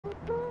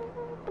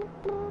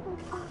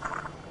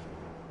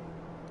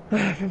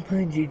I've been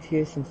playing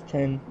GTA since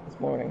 10 this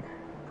morning.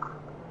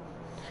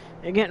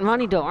 You're getting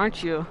money though,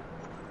 aren't you?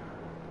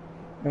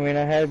 I mean,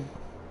 I had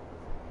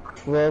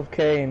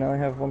 12K and now I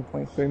have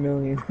 1.3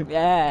 million.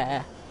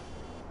 Yeah.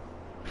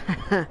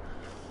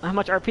 How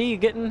much RP you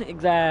getting?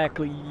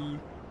 Exactly.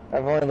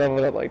 I've only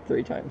leveled up like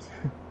 3 times.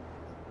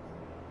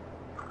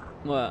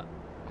 What?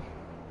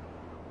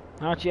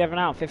 How much you having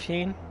out?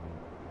 15?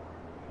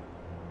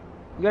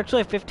 You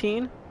actually have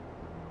 15?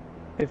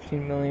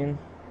 15 million.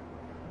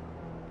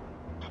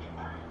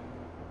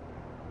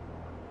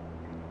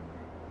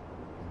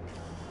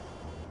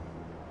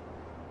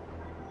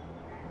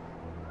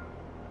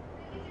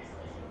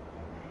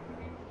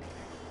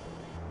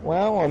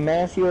 Wow, a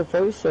mass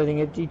UFO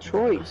sighting at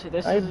Detroit. See,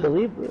 this I is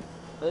believe it.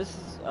 this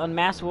is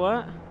unmasked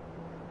what?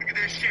 Look at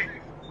this shit.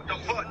 What the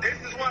fuck? This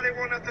is why they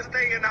want us to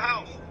stay in the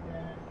house.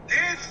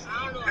 This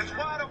is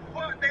why the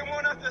fuck they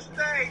want us to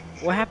stay.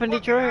 What happened,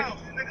 Detroit? House,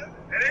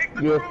 it ain't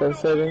the UFO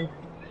sighting.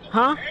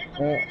 Huh? Ain't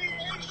no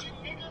radiation,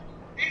 nigga.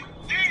 It's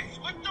this.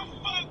 What the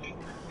fuck?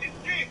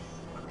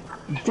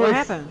 It's this. What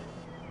happened?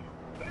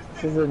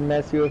 This is a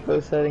mass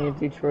UFO sighting at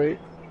Detroit.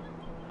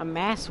 A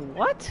mass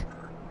what?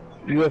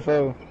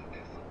 UFO.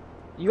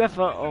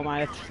 UFO? Oh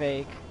my, that's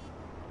fake.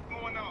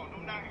 What's going on?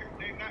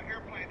 They're not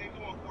airplanes. They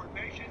doing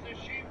formations and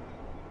shit.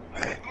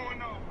 What's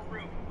going on for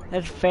real?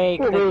 That's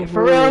fake. For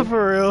real,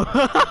 For real.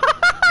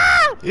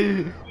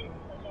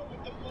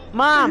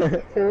 Mom,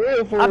 for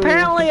real.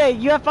 apparently a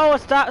UFO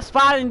was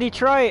spotted in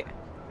Detroit.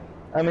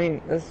 I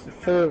mean, this,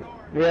 for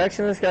the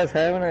reaction this guy's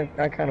having,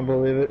 I kind of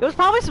believe it. It was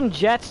probably some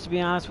jets, to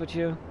be honest with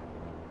you.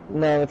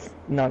 No, it's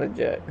not a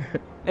jet.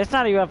 It's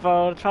not a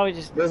UFO. It's probably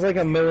just. There's like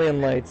a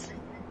million lights.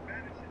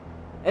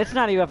 It's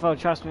not a UFO.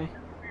 Trust me.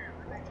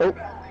 Oh,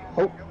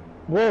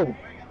 whoa.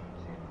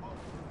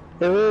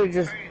 They really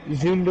just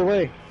zoomed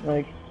away.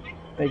 Like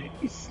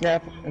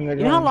snap and they're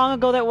You know how gone. long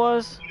ago that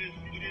was?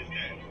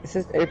 It's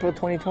just April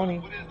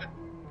 2020.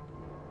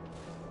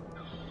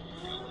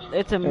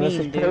 It's a And this was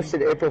meme, dude.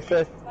 posted April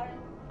 5th.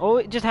 Oh,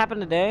 it just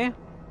happened today?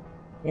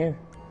 Yeah. Well,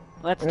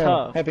 that's No,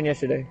 tough. happened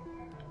yesterday.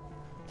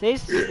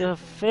 Today's the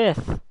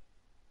 5th.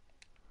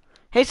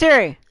 Hey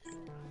Siri!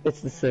 It's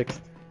the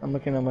 6th. I'm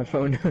looking on my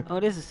phone. Oh,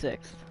 it is the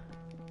 6th.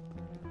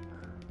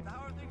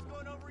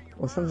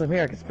 Well, since I'm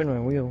here, I can spin my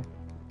wheel.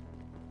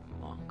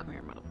 Oh, come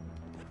here, mother.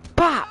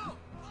 Pop!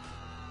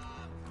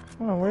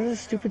 Oh, where's this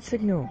stupid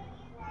signal?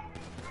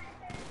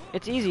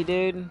 It's easy,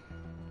 dude.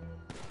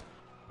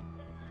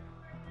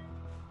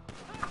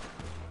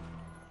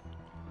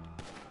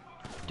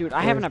 Dude,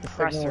 I have an Where's the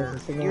signal? oppressor. Where's the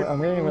signal? You're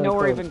I'm really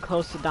nowhere close. even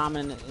close to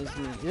dominant as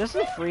me. Is this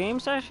a free aim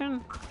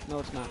session? No,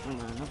 it's not. Never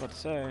mind. I'm about to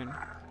say.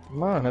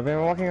 Come on, I've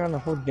been walking around the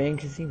whole dang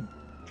casino.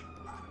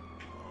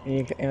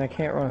 And I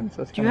can't run,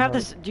 so it's Do you have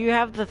this? Do you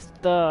have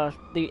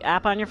the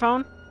app on your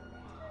phone?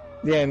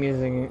 Yeah, I'm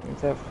using it.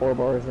 It's at 4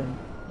 bars in.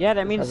 Yeah,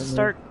 that means hasn't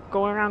start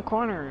going around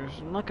corners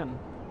and looking.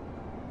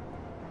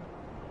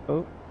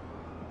 Oh,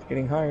 it's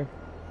getting higher.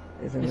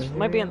 Isn't This it?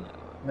 might be in.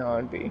 No,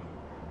 it'd be.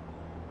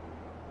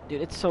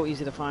 Dude, it's so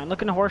easy to find.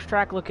 Look in the horse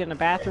track. Look in the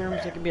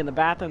bathrooms. It can be in the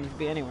bathroom. It can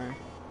be anywhere.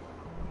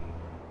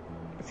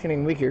 It's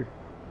getting weaker.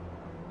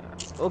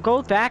 Well,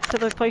 go back to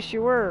the place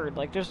you were.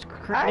 Like, there's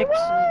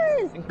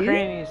nicks and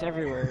crannies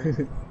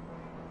everywhere.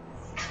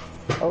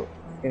 Oh,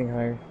 it's getting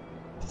higher.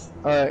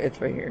 It's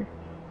right here.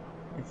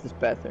 It's this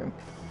bathroom.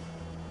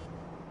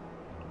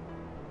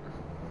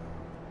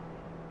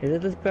 Is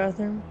it this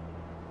bathroom?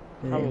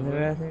 Is it in the Probably.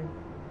 bathroom?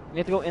 You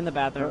have to go in the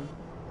bathroom.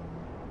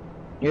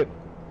 Yep.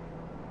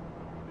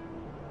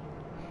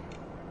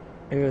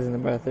 It was in the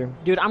bathroom.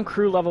 Dude, I'm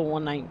crew level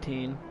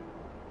 119.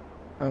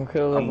 I'm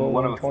kill level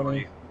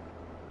 120.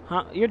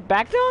 Huh? You're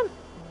back down?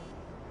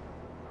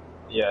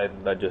 Yeah,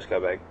 I just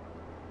got back.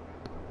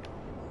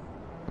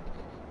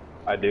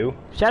 I do.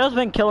 Shadow's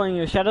been killing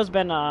you. Shadow's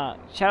been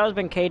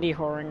KD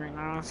whoring right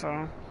now,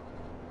 so.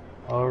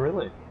 Oh,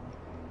 really?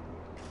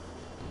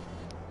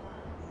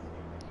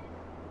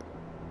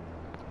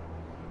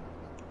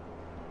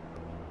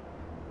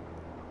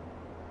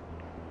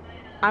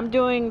 I'm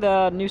doing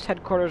the news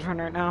headquarters run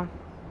right now.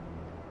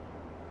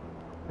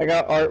 I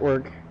got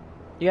artwork.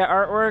 You got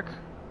artwork?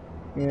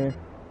 Yeah.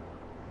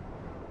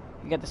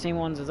 You got the same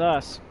ones as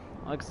us.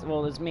 Like,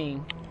 well, as me.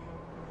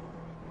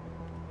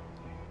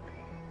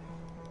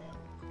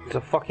 He's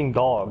a fucking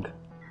dog.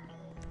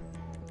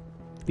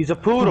 He's a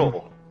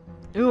poodle.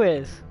 Who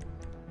is?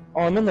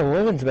 Oh, I'm in the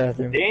women's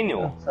bathroom.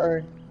 Daniel. Oh,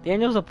 sorry.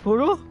 Daniel's a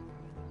poodle?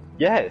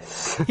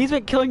 Yes. He's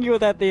been killing you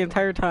with that the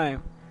entire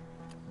time.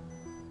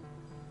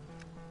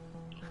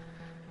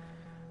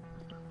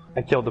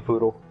 I killed the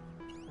poodle.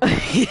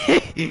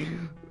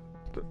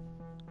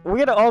 We're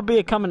gonna all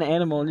become an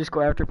animal and just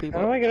go after people.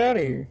 How do I get out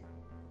of here?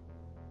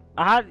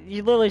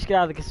 You literally just get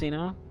out of the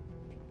casino.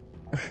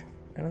 I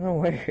don't know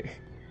where.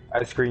 I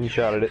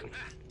screenshotted it.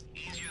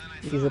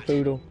 He's a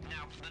poodle.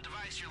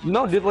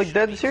 No, dude, like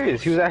dead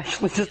serious. He was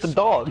actually just a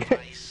dog.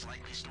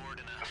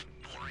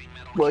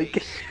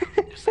 Like,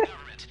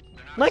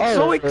 Like, Oh,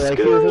 so like, he was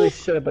really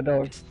excuse. shut up a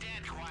dog.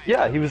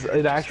 yeah, he was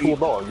an actual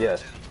dog.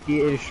 Yes. He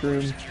ate a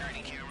shroom.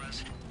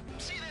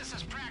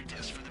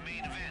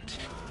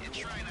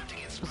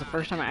 was the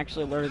first time I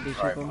actually alerted these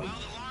people.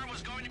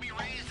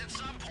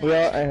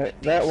 Well,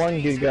 that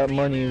one dude got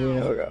money, we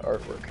know got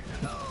artwork.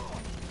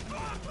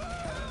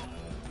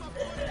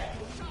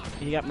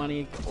 He got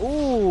money.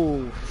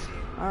 Ooh!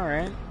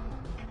 Alright.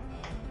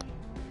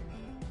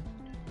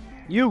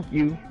 You!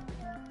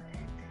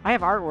 I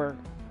have artwork.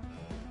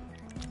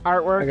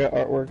 Artwork. I got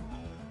artwork.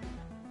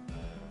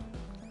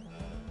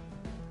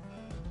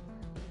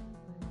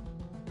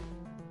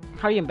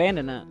 How do you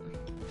abandon it?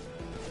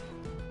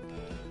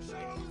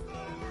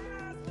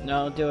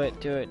 No, do it.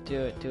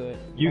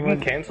 You can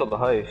cancel the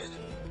heist.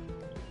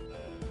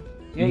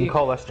 Yeah, you can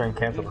call Lester and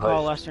cancel the heist.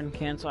 Call Lester and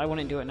cancel. I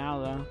wouldn't do it now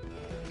though.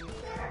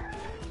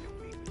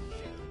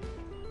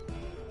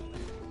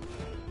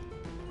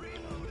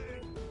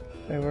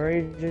 Hey, where are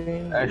you,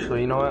 James?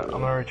 Actually, you know what? I'm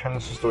gonna return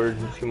this to storage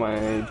and see my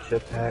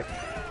jetpack.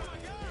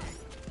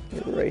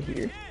 You're right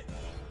here.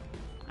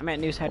 I'm at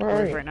news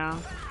headquarters right now.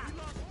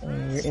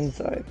 You're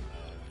inside.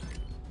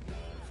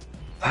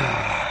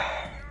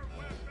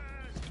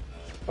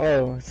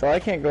 Oh, so I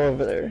can't go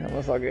over there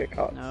unless I'll get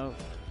caught. No.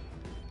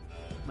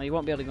 Well, you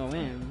won't be able to go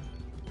in.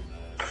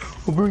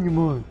 Well, bring him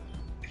on.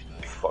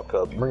 Fuck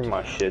up. Bring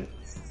my shit.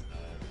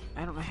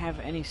 I don't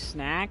have any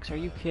snacks. Are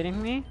you kidding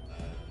me?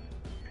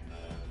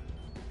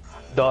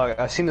 Dog,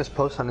 I seen this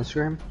post on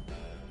Instagram,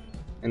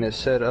 and it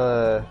said,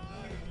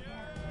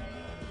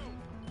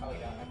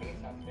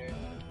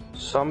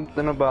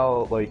 something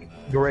about, like,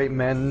 great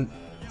men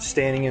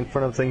standing in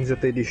front of things that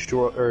they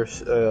destroy, or,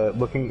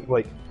 looking,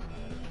 like,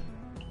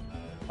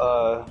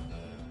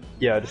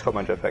 yeah, I just caught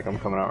my jetpack, I'm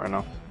coming out right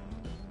now.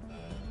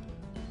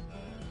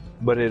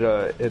 But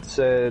it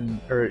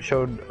said, or it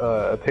showed,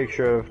 a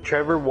picture of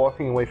Trevor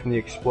walking away from the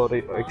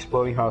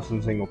exploding house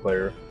in single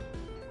player.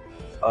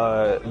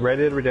 Red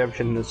Dead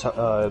Redemption is,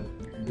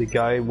 the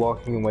guy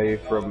walking away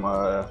from,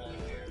 an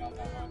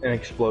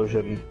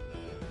explosion.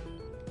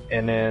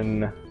 And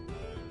then,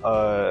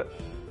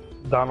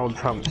 Donald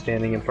Trump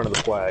standing in front of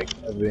the flag,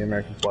 of the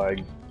American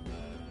flag.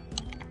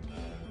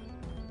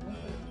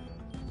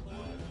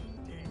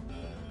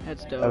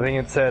 That's dope. I think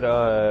it said,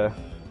 oh,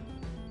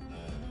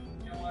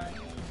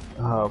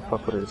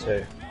 fuck, what did it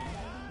say?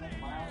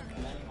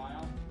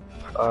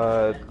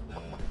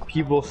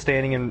 People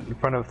standing in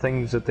front of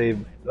things that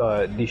they've,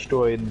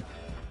 destroyed.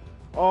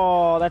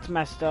 Oh, that's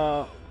messed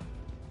up.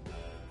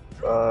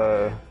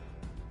 There's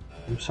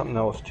something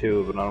else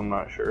too, but I'm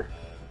not sure.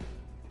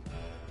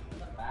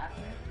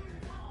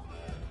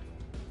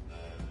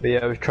 But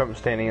yeah, it was Trump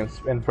standing in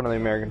front of the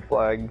American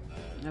flag.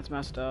 That's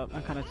messed up.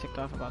 I'm kind of ticked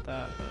off about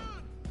that. But...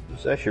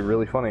 It's actually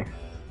really funny.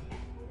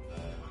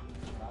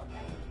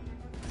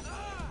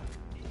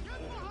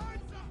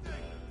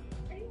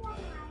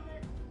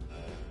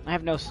 I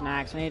have no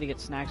snacks. I need to get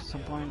snacks at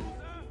some point.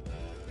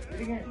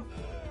 Dude,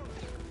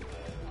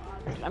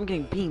 I'm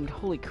getting beamed.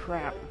 Holy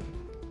crap.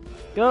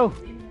 Go!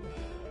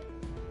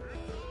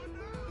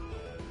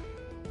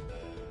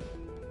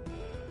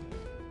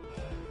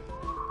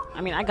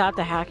 I mean, I got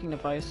the hacking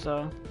device,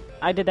 so...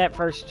 I did that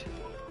first.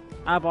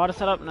 I bought a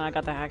setup and then I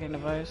got the hacking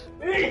device.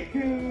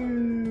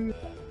 The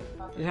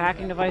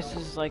hacking device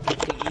is like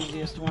the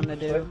easiest one to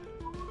do.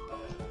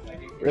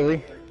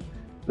 Really?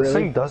 This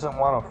thing doesn't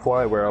want to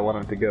fly where I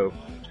want it to go.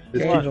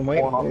 It's James, just I'm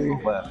waiting going off for you.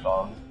 the left,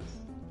 dog.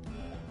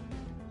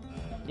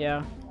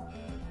 Yeah.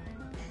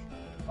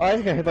 Oh, I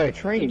just got hit by a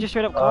train. You just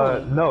straight up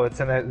called it. No, it's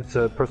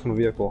a personal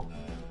vehicle.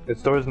 It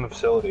stores in the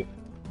facility.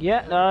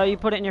 Yeah, no, you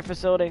put it in your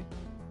facility.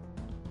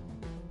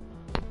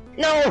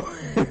 No!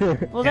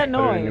 What was that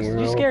noise? Did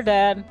you scare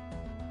Dad?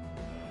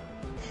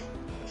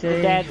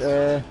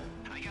 James,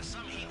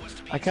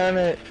 I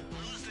kinda,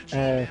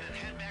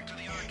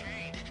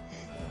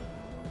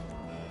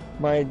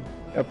 my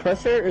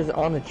oppressor is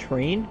on the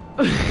train.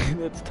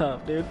 That's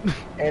tough, dude.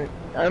 And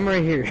I'm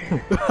right here.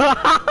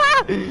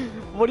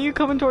 What are you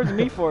coming towards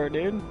me for,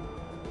 dude?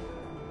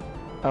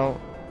 I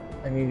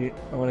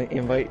want to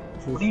invite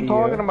to the What are you CEO.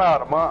 talking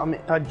about?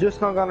 I just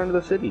not got into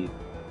the city.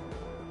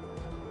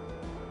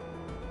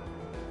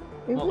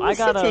 Well, I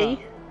gotta...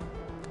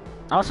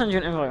 I'll send you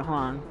an invite, hold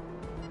on.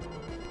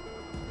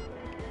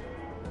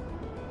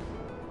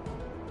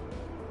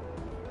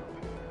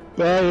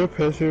 Bye,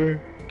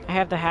 oppressor. I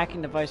have the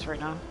hacking device right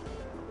now.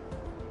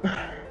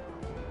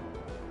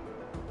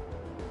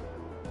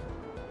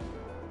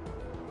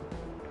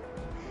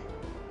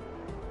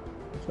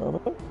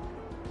 So,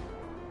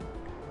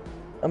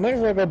 I might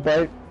as well go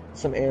buy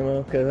some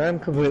ammo, because I'm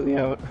completely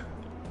out.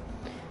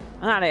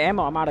 I'm not out of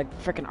ammo, I'm out of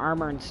freaking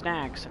armor and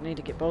snacks. I need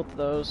to get both of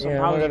those. So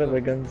Yeah, I'll go to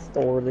the gun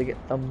store to get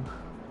them.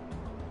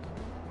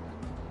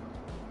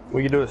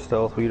 We can do it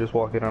stealth, we can just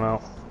walk in and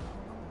out.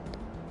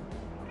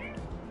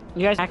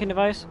 You guys hacking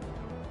device?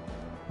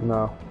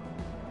 No.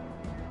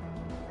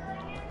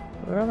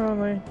 Where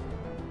am I?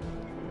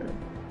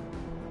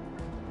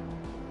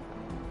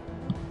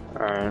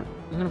 Alright. I'm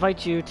gonna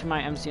invite you to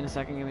my MC in a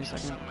second, give me a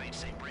second.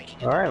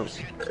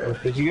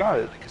 Alright, you got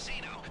it.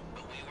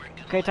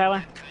 Okay,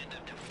 Tyler?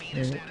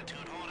 Is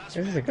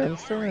this a gun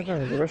store? I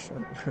thought it was a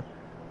restaurant.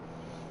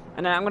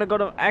 And then I'm gonna go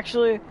to,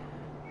 actually,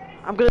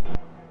 I'm gonna...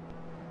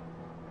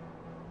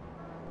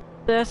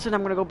 this, and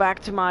I'm gonna go back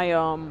to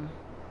my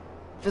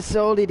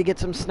facility to get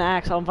some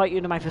snacks. I'll invite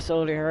you to my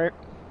facility, alright?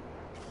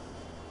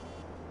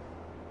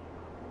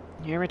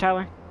 You hear me,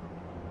 Tyler?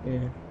 Yeah.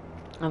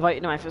 I'll invite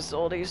you to my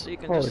facility so you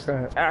can Holy just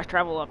crap.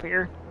 travel up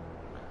here.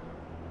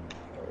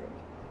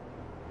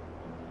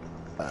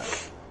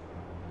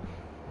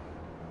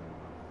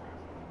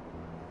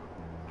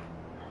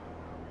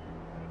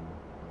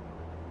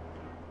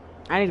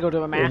 I need to go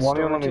to a mass Why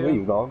don't you store let me too.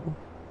 leave, dog?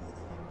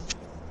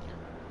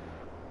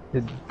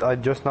 I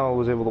just now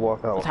was able to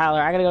walk out.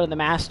 Tyler, I gotta go to the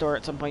mass store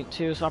at some point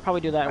too, so I'll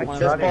probably do that I in one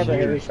just of bought the the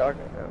days. heavy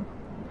shotgun now.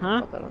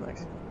 Huh? Bought that on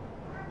next.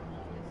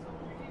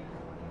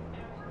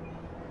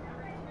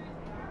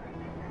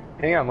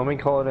 Hang on, let me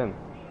call it in.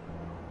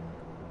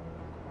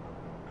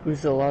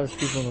 Who's the loudest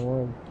people in the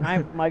world?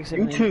 My mic's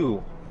You in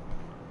too.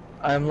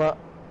 I'm not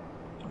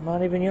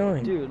even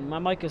yelling. Dude, my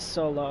mic is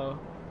so low.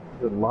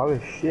 You're loud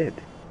as shit.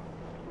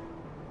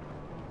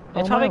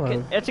 It's How am I probably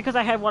loud? it's because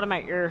I had one of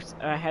my ear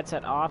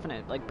headset off and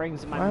it like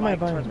brings Why my am I mic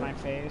buying towards it? my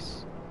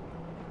face.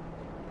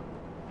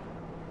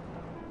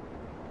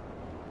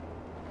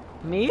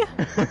 Me?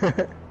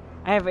 I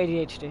have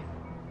ADHD.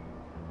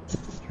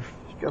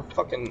 You got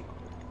fucking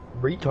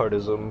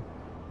retardism.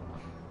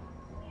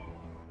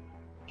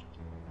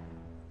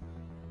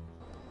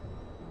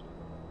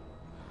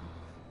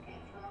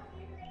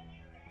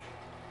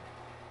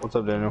 What's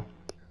up, Daniel?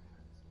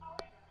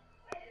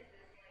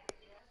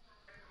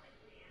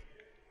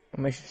 What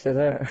makes you say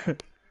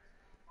that?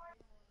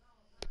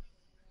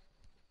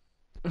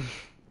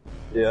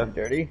 Yeah.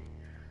 Dirty?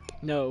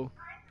 No.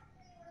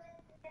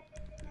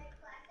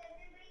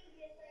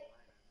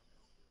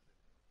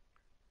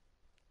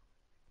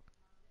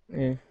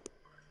 Yeah.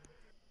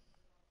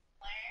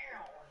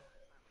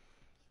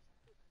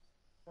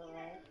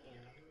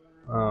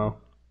 Oh.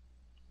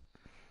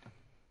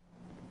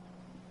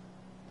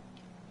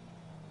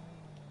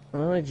 I'm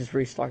really just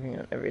restocking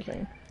on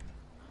everything.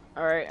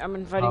 Alright, I'm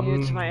inviting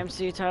you to my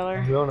MC, Tyler.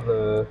 I'm going to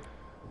the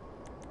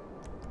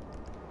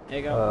There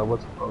you go.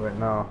 what's it called right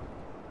now?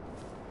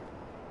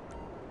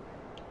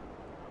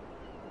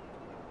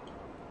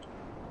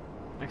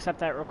 Accept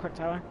that real quick,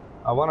 Tyler.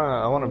 I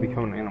wanna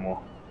become an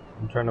animal.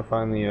 I'm trying to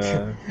find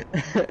the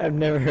I've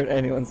never heard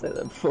anyone say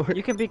that before.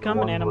 You can become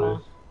one an animal.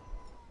 place.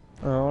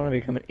 I want to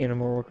become an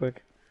animal real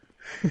quick.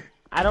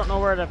 I don't know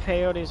where the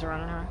peyotes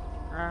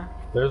are.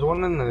 There's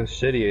one in the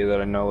city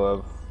that I know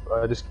of.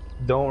 I just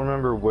don't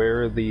remember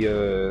where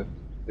the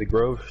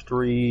Grove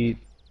Street.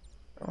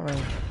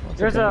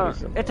 There's a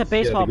it's a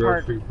baseball Grove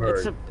park. Street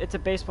Park. It's a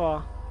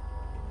baseball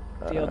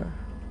field.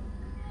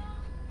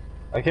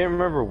 I can't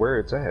remember where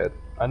it's at.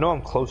 I know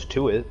I'm close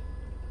to it.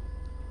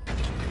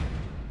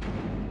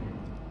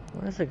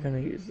 What is it gonna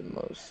use the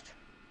most?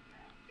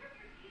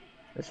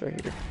 This right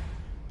here.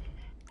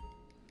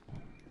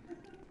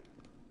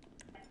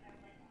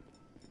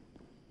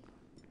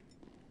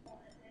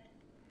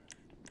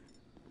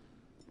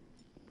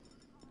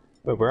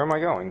 Wait, where am I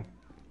going?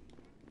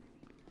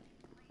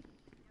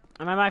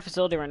 I'm at my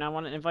facility right now.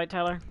 Want to invite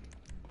Tyler?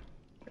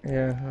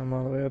 Yeah, I'm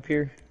all the way up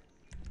here.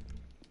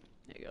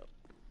 There you go.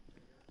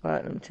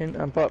 Platinum 10.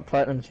 I bought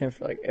platinum 10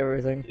 for like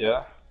everything.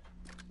 Yeah.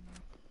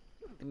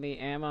 Give me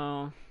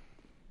ammo.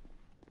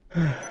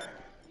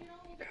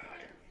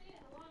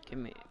 Give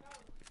me.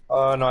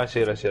 Oh no, I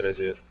see it. Stop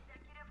it.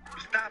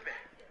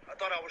 I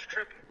thought I was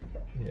tripping.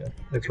 Yeah,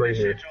 it's right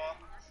here. Shit, y'all.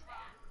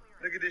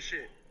 Look at this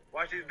shit.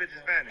 Watch these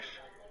bitches vanish.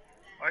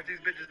 Watch these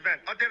bitches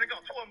vanish. Oh, there they go.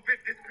 Two of them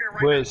disappearing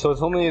right now. Wait, so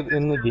it's only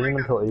in the game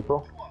until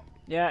April?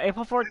 Yeah,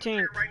 April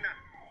 14th. Right now.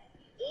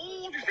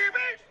 Oh, you see it,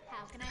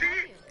 man? See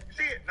it?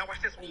 See it? Now watch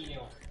this one.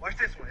 Watch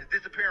this one. It's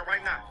disappearing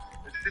right now.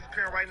 It's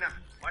disappearing right now.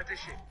 Watch this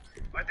shit.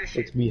 Watch this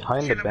shit. It's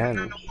behind the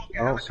bench.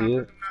 I don't see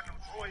it.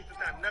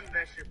 None of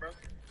that shit, bro.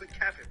 Quit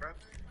capping, bro.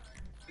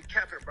 Quit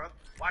capping, bro.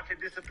 Watch it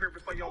disappear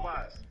before your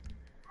eyes.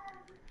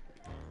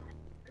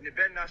 And it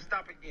better not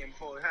stop again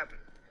before it happens.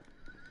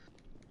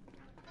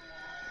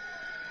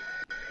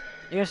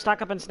 You gonna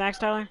stock up on snacks,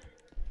 Tyler?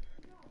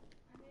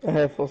 I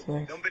have full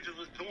snacks. Them bitches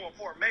was doing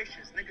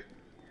formations, nigga.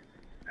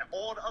 And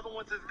all the other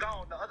ones is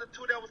gone. The other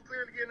two that was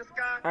clear to get in the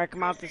sky. Alright,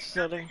 come out the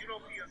facility. You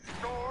don't see a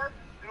star.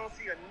 You don't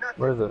see a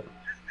nothing. Where is it?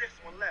 Just this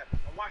one left.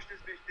 And watch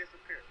this bitch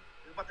disappear.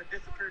 It's about to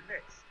disappear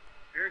next.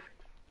 Here,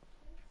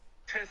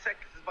 10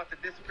 seconds is about to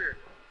disappear.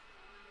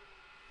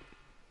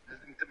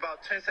 It's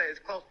about 10 seconds.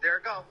 It's close. There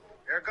it go.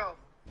 There it go.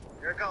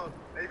 There it goes.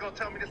 And you're gonna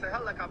tell me this is a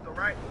helicopter,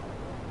 right?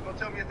 You're gonna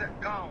tell me it's that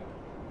gone.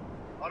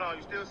 Hold on,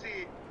 you still see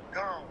it?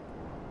 Gone.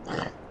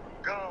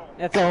 Gone.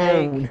 That's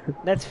Gone. fake.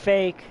 That's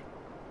fake.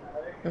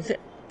 That's it.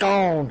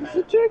 Gone. It's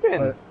a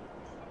chicken!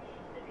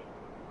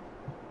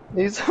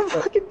 He's a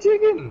fucking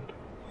chicken!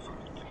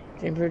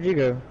 Team, where'd you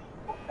go?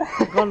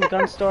 Go in the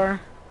gun store.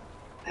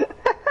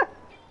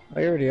 Oh,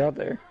 you're already out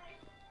there.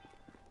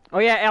 Oh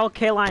yeah, L.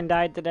 K-Line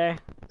died today.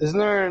 Isn't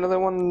there another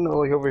one,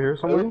 like, over here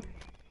somewhere?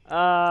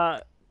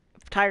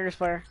 Tigers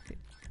player.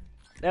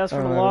 That was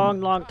from Oh, a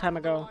long time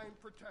ago.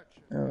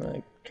 I don't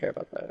really care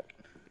about that.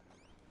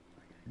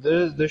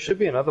 There should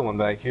be another one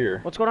back here.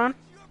 What's going on?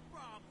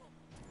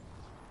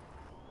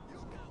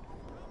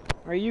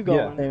 Where are you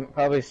going? And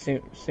probably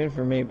soon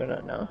for me, but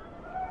not now.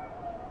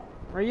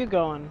 Where are you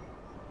going?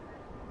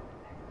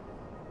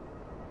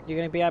 You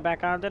gonna be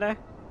back on today?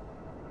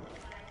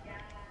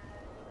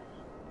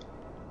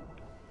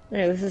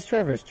 Hey, this is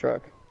Trevor's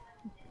truck.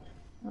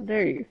 How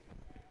dare you?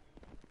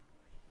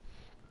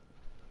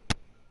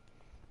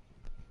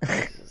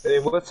 Hey,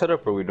 what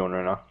setup are we doing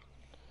right now?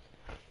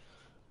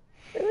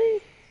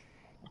 Really?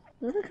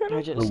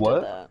 I just What?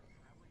 did that.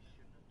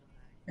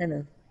 I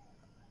know.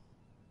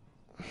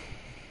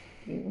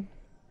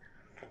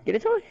 Get a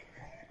toy.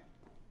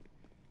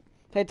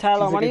 Hey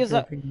Tyler, She's want to like use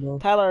a dropping ball.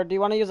 Tyler? Do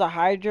you want to use a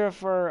Hydra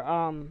for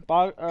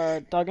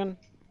Duggan?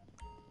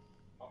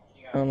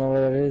 I don't know what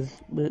that is,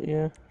 but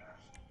yeah.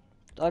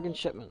 Duggan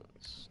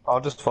shipments.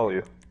 I'll just follow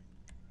you.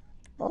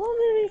 Hold on,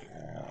 baby.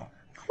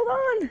 Hold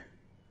on.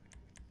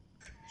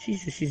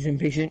 Jesus, she's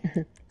impatient.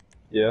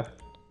 Yeah.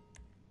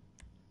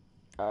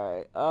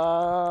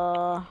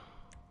 Alright,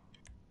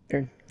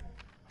 Turn.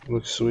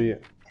 Looks sweet.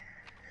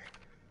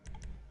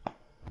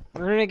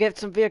 we're gonna get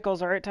some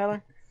vehicles, alright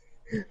Tyler?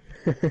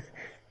 Alright,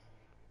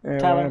 we're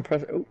Tyler. gonna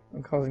press. Oh,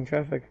 I'm causing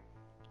traffic.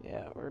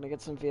 Yeah, we're gonna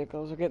get some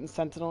vehicles. We're getting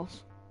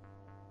Sentinels.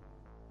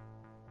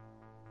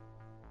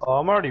 Oh,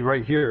 I'm already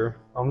right here.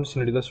 I'm just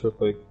gonna do this real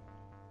quick.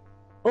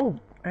 Oh,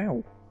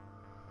 ow.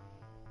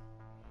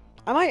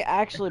 I might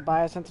actually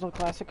buy a Sentinel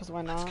Classic, cause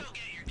why not?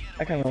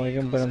 I kind of like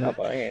him, but I'm not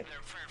buying it.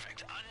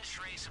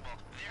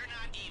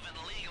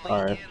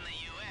 Alright.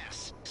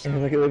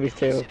 And look at Libby's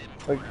tail.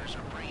 Look.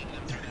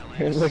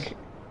 And look.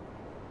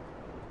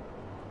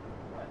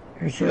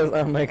 Her tail's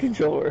on my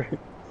controller.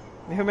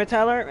 You hear me,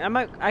 Tyler?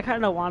 I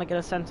kind of want to get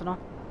a Sentinel.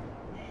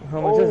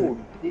 How much is it?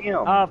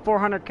 Damn.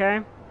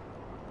 400k.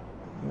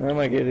 I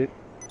might get it.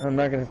 I'm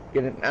not gonna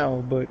get it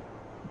now, but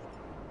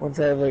once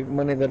I have like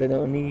money that I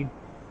don't need.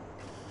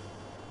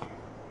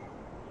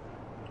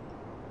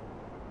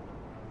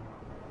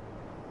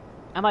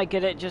 I might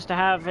get it just to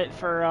have it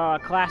for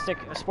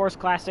sports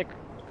classic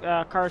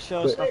car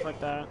shows, stuff like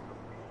that.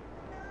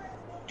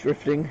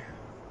 Drifting.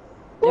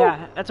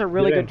 Yeah, that's a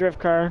really Get in. good drift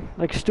car.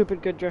 Like,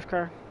 stupid good drift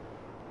car.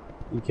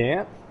 You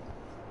can't?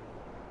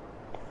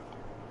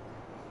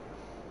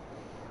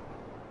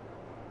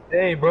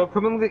 Hey, bro,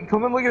 come and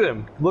look at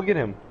him. Look at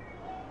him.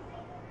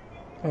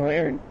 Oh,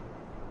 Aaron.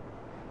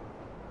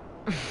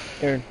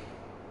 Aaron.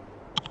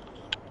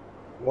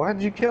 Why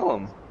did you kill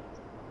him?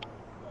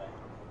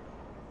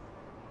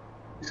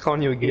 He's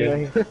calling you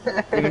again.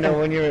 Even though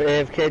when you were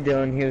AFK,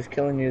 Dylan, he was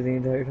killing you the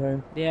entire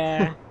time.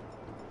 Yeah.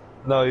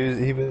 No,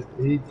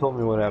 he told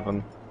me what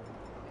happened.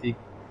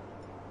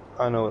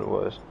 I know what it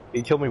was.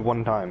 He killed me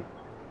one time.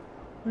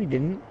 No, he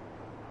didn't.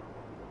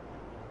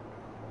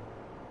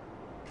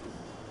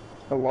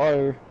 A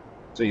liar.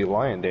 So you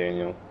lying,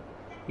 Daniel?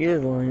 He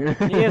is lying.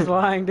 He is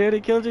lying, dude.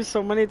 He killed you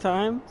so many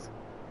times.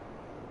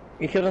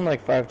 You killed him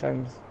like 5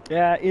 times.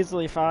 Yeah,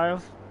 easily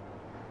 5.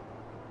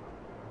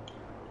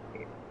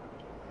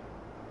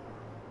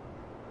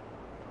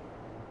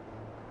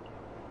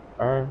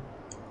 Alright.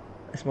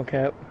 I smoke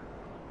cap.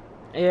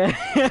 Yeah.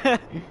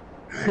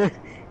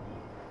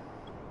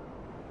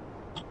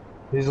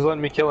 He's just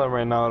letting me kill him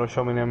right now. It'll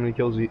show me how many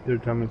kills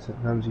how many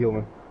times he killed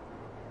me.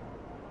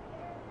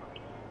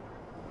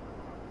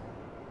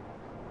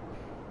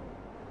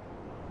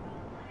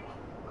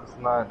 It's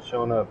not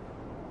showing up.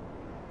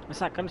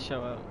 It's not gonna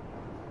show up.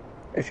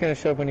 It's gonna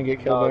show up when you get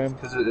killed No, by it's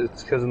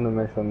him. because of the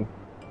mission.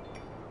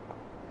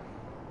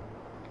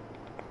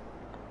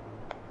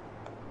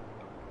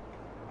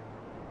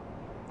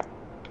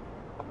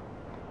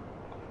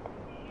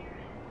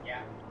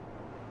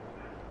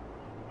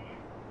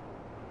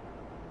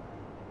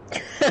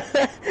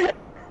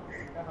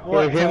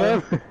 What,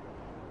 Tyler?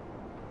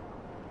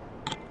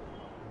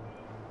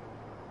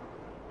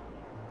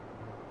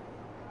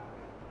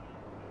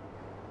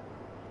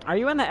 Are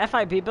you in the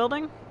FIB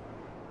building?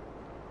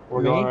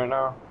 We're Me? going right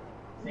now.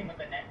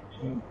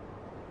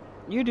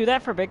 You do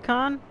that for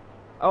BigCon?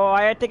 Oh,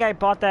 I think I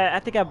bought that. I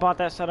think I bought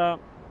that setup.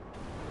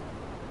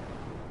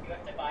 You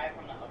have to buy it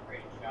from the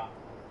upgrade shop.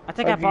 I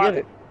think How'd I you bought. get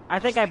it? I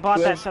think I bought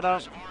You that have-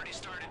 setup.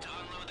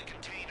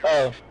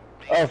 Oh.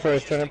 Oh, for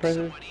his turnip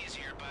presses?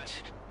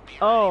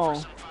 Oh.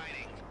 Shop's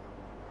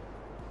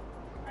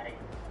not even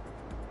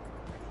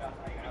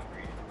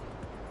upgraded.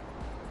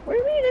 What do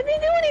you mean? I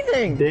didn't do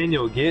anything!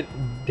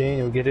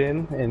 Daniel, get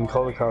in and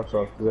call the cops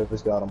off because I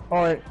just got him.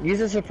 Hold on, use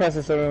the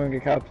suppressor so we don't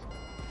get cops.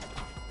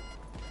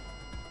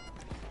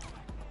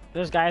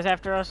 There's guys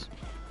after us.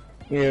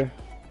 Yeah.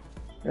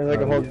 There's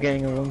like a Oh, whole yeah.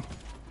 gang of them.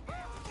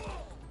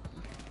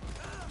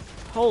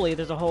 Holy,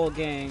 there's a whole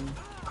gang.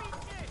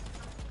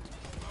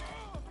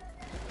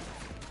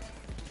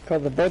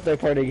 Called the birthday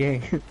party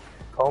gang.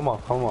 Home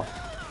on.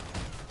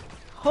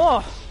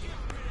 Oh.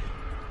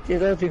 Yeah,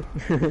 that too.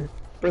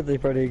 Birthday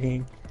party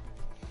gang.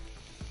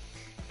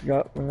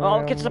 Got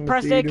Oh, get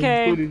suppressed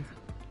AK.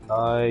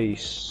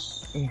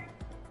 Nice.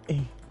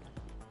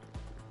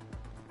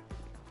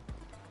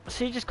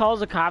 So he just calls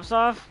the cops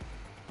off?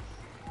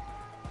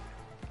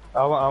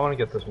 I want to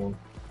get this one.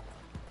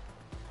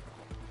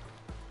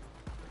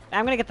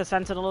 I'm gonna get the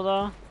Sentinel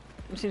though.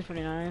 It seems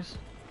pretty nice.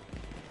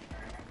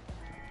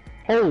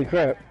 Holy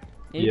crap.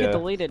 You get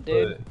deleted,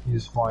 dude. but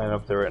he's flying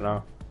up there right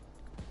now.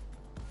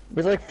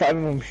 There's like 5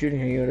 of them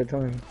shooting at you at a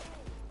time.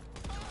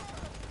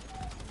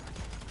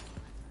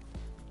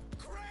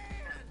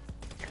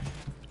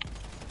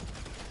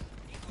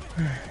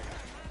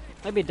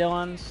 Maybe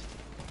Dylan's.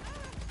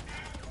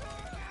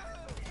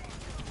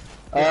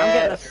 Dude, I'm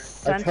getting a A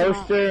sentinel.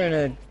 toaster and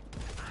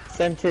a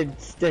scented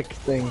stick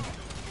thing.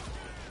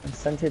 A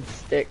scented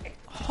stick.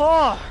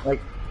 Oh! Like,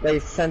 they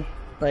scent,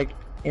 like,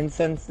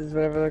 incense is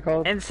whatever they're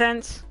called.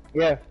 Incense?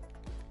 Yeah.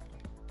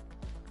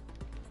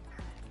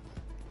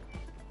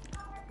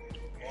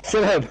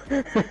 Shut up.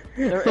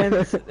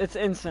 It's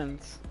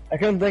incense. I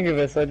couldn't think of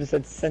it, so I just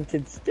said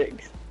scented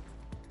sticks.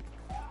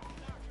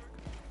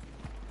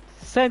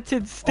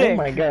 Scented stick. Oh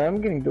my god,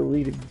 I'm getting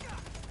deleted.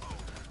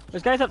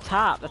 There's guys up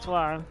top, that's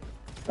why.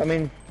 I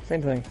mean,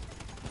 same thing.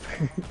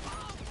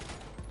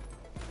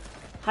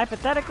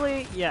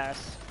 Hypothetically,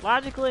 yes.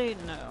 Logically,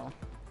 no.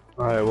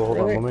 Alright, well hold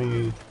Really? on, let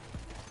me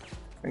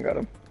I got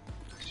him.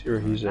 see where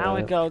he's Now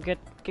we at. go, get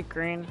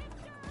green.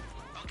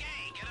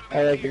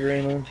 I like the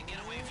green one.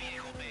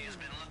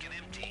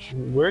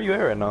 Where are you at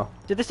right now?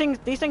 Dude,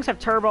 these things have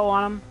turbo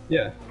on them.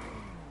 Yeah.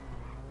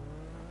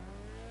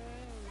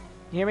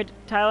 You hear me,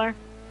 Tyler?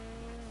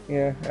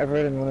 Yeah, I've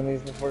ridden one of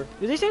these before.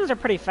 Dude, these things are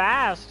pretty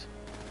fast.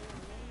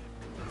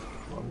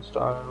 One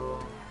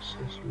style,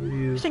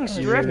 accessories. These things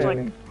Oh, drift yeah.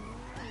 like.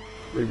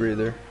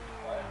 Rebreather.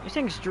 These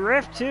things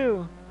drift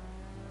too.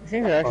 These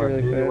things are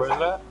actually really Where's fast.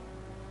 that?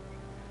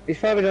 These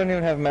probably don't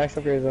even have max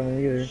upgrades on them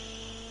either.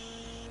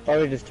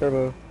 Probably just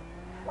turbo.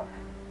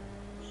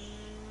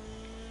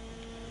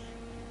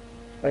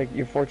 Like,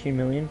 you're 14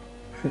 million?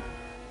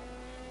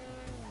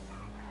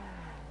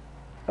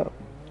 Oh.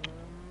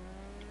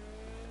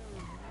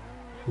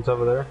 It's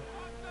over there.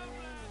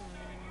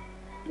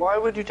 Why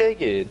would you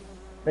take it?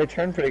 They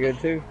turn pretty good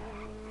too.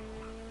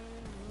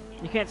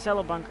 You can't sell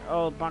a bunker.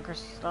 Oh, bunker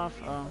stuff.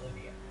 Oh.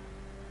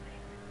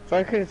 If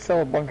I could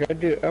sell a bunker,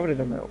 I would have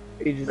done that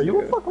ages Are you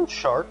a ago. fucking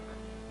shark?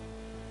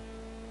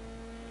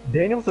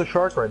 Daniel's a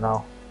shark right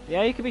now.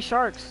 Yeah, you could be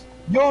sharks.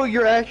 Yo,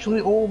 you're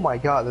actually. Oh my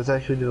god, this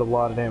actually did a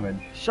lot of damage.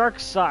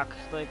 Sharks suck.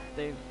 Like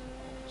they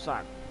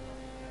suck.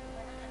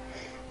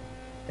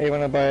 Hey, you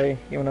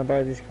wanna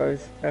buy these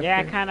cars? After? Yeah,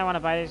 I kind of want to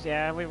buy these.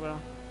 Yeah, we will.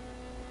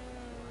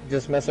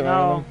 Just mess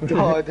around with them?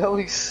 Oh, that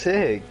was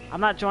sick.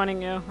 I'm not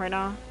joining you right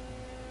now.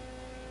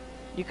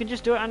 You can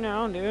just do it on your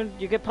own, dude.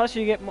 You get plus,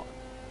 you get more.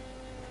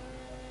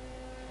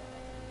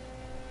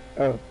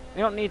 Oh,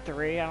 You don't need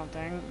 3, I don't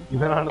think. You've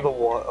been under the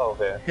wall. Oh,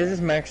 okay. his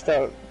is maxed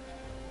out.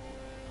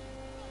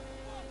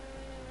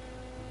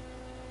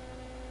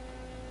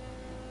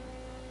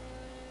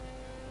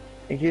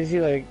 It gives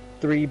you like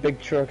 3 big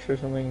trucks or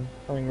something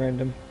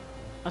random.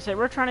 I say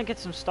we're trying to get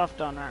some stuff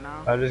done right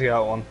now. I just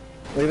got one.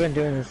 We've been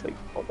doing this like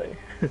all day.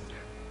 What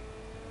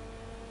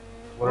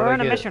We're did I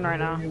on a get? mission right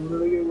now. What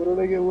did I get? What did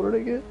I get? What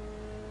did I get?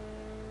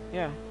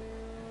 Yeah.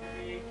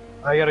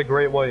 I got a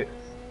great white.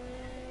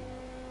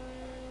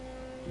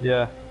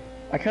 Yeah.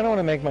 I kind of want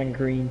to make mine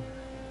green.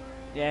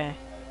 Yeah.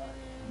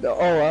 Oh,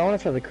 I want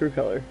to try the crew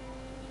color.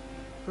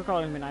 Crew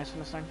color would be nice in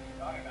this thing.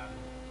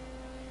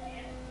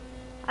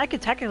 I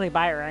could technically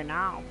buy it right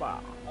now,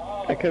 but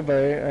I could buy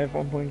it. I have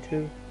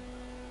 1.2.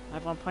 I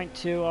have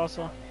 1.2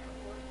 also.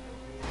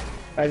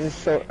 I just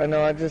spent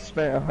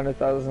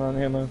 100,000 on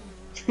ammo.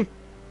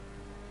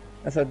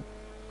 That's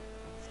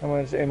how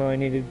much ammo I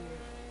needed.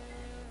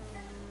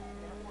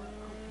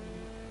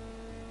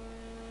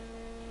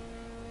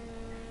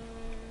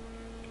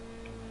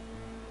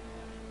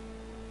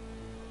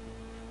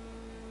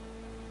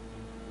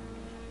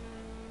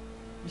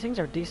 These things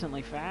are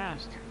decently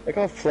fast. Look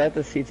how flat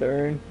the seats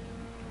are in.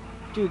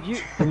 Dude, you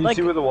Can you like,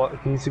 see where the water?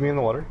 Can you see me in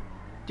the water?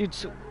 dude,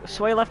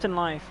 sway left and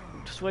life.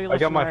 Sway left I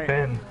got and my right.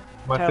 fin.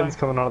 My Tyler. fin's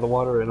coming out of the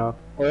water right now.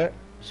 What?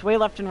 Sway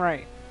left and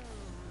right.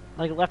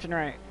 Like left and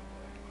right.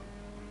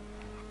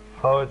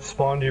 Oh, it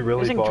spawned you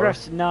really This thing far.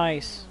 drifts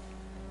nice.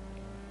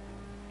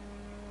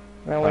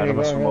 Not when you're I'm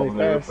gonna going swim over really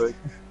there real fast. quick.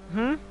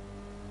 Hmm?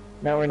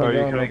 Not when Oh, you're you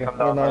going can like come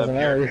 100 down miles an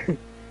up hour. here.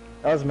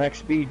 That was max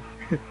speed.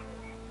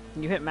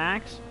 You hit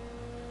max?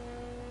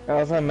 I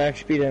was on max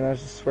speed and I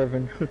was just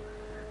swerving.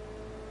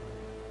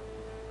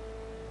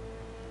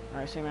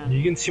 Alright, see man.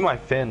 You can see my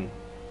fin.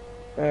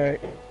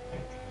 Alright.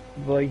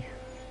 Boy.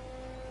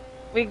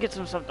 We can get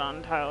some stuff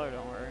done, Tyler,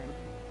 don't worry.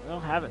 We'll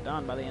have it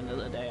done by the end of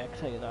the day, I can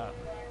tell you that.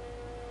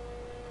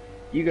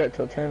 You got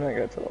till 10, I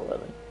got till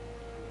 11.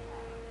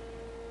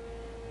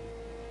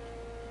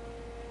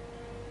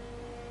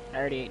 I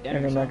already ate dinner.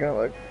 And I'm so. not gonna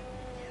look.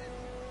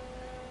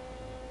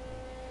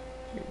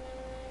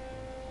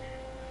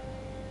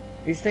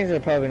 These things are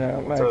probably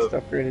not max So-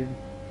 upgraded.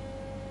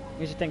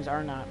 These things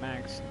are not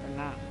max. They're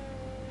not.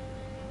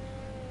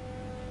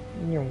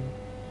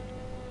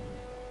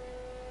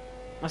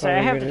 I say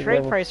I have the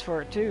trade price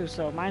for it too,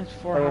 so mine's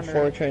Level 400.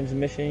 4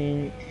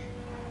 transmission.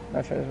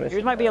 Not transmission.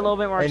 Yours might be a little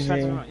bit more engine.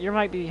 expensive. Yours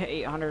might be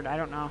 800. I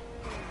don't know.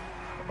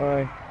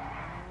 Why?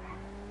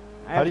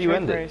 I How have do you trade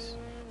end it? price.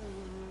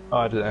 Oh,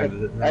 I just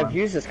ended it. Never I've mind.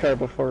 used this car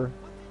before.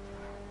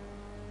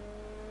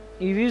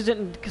 You've used it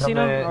in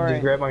casino? Come in, Alright.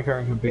 just grab my car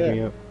and come pick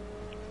me up.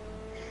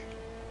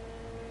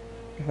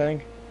 I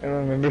think. I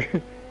don't remember.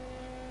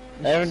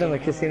 I haven't done the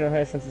casino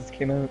heist since it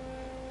came out.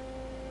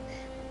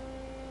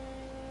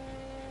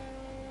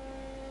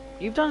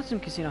 You've done some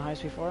casino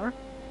heists before.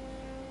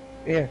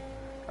 Yeah.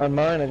 On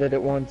mine, I did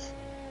it once.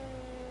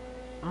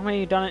 How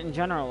many you done it in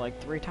general? Like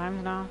 3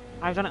 times now?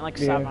 I've done it like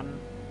Yeah. 7.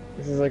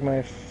 This is like my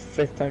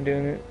 5th time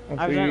doing it. In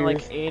I've 2 done it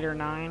years. like 8 or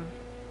 9.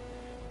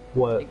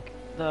 What? Like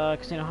the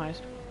casino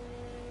heist.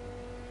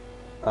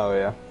 Oh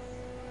yeah.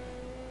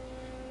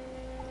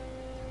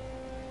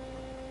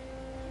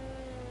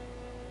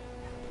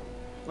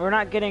 We're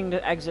not getting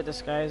the exit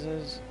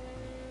disguises,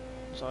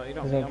 so you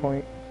don't There's need no 'em.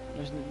 point.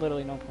 There's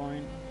literally no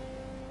point.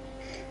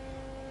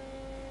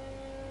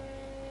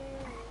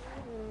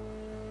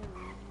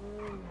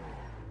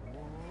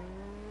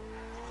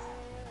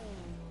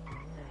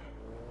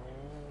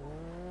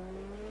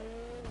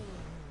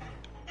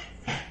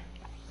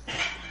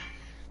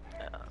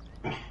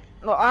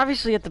 Well,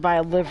 obviously you have to buy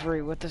a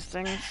livery with this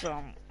thing,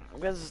 so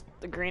because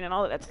the green and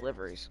all that's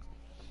liveries.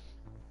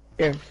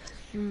 Yeah.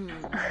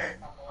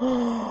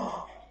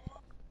 Oh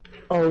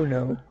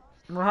no.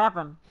 What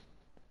happened?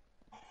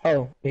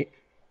 Oh, wait.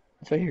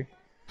 It's right here.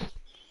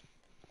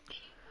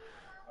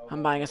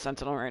 I'm buying a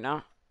Sentinel right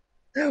now.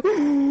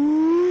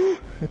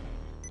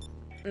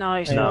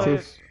 Nice. I am too.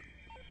 Nice.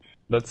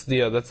 That's the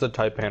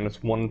Taipan. It's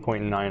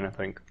 1.9, I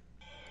think.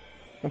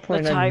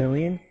 1.9 type-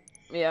 million?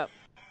 Yeah.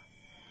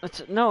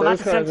 That's no, Those not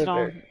the cars are Sentinel.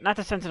 there. Not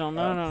the Sentinel.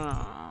 No, no,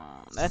 no.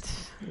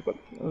 That's What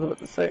I was about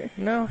to say.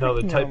 No. No,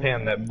 the heck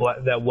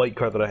Taipan, that white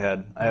car that I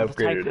had. I the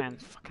upgraded it.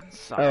 Taipan fucking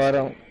sucks. Oh, I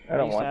don't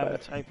I used want to have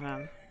that. a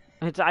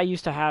Taipan. I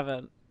used to have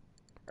it.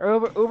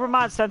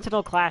 Ubermod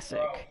Sentinel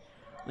Classic.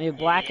 When you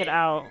black it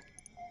out,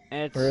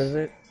 it's Where is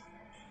it?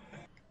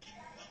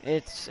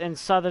 It's in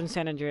southern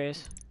San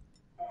Andreas.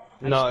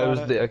 I No, just it was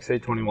bought the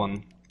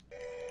XA21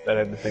 that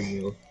had the same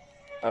wheels.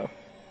 Oh.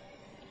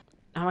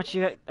 How much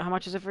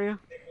is it for you?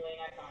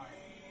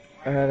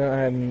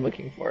 I'm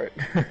looking for it.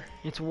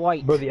 It's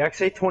white. Bro, the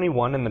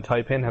XA21 and the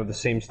Taipan have the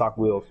same stock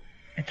wheels.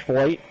 It's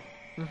white.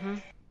 Mm-hmm.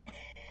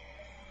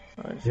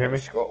 I just hear gotta me?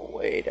 scroll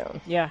way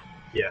down. Yeah.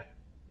 Yeah.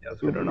 Yeah,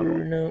 let's go to another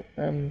one. No,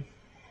 I'm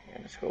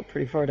gonna scroll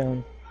pretty far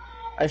down.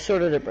 I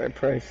sorted it by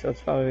price, so it's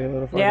probably a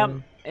little far Yeah.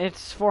 down.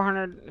 It's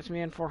 400. It's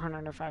me and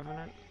 400 or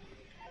 500.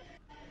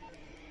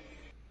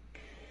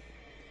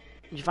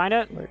 Did you find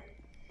it?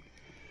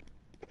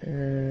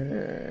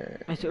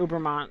 It's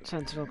Ubermont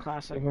Sentinel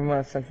Classic.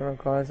 Vermont Sentinel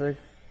Classic,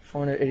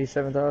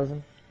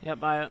 487,000, Yep,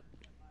 buy it.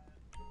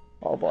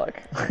 all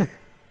black.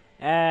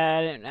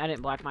 I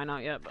didn't black mine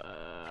out yet. But,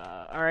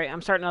 all right,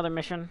 I'm starting another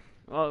mission.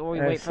 Well, we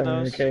wait for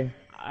those. Okay.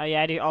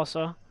 Yeah, I do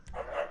also.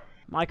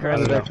 My I car.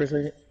 don't know. Back for a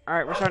second. All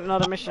right, we're starting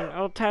another mission.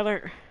 Oh,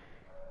 Tyler.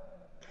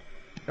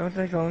 Don't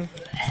take long.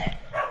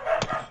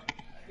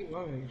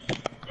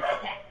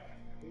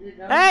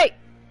 Hey!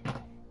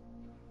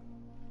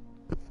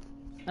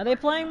 Are they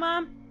playing,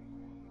 Mom?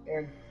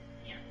 Aaron.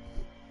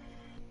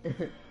 You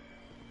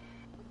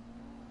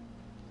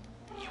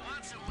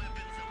want some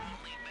weapons that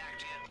won't lead back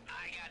to you?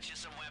 I got you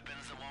some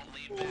weapons that won't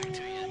lead back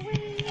to you.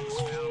 Just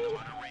found them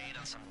on a raid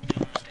on some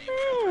doomsday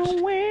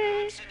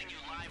preppers. I'm sending you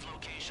live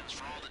locations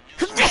for all the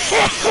news.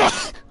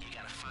 You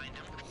gotta find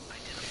them.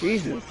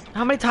 Jesus.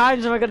 How many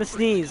times am I gonna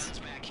sneeze? It's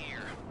back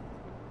here.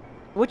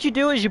 What you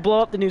do is you blow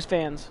up the news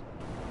fans.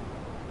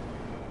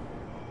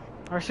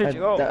 Or should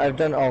you? Oh, I've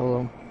done all of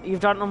them. you've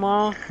done them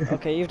all?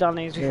 Okay, you've done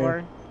these Yeah.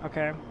 before?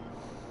 Okay.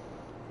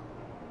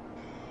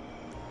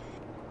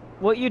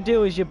 What you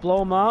do is you blow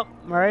them up,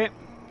 right?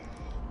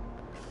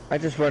 I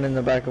just run in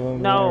the back of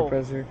them. No.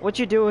 With my What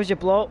you do is you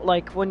blow,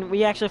 like, when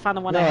we actually find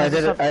the one No, that I has the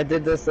did stuff. it. I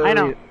did this. I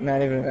know. Early,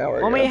 not even an hour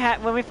When ago.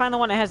 when we find the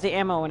one that has the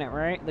ammo in it,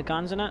 right? The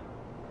guns in it.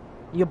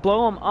 You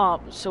blow them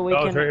up so we Oh,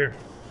 can. it's right here.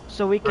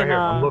 So we Right can. here.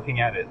 I'm looking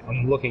at it.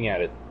 I'm looking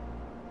at it.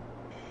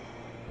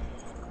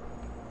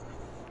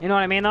 You know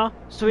what I mean, though?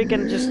 So we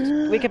can just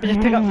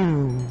pick up.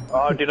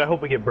 Oh, dude, I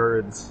hope we get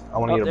birds. I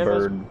want to Oh, get a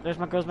there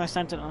bird. goes my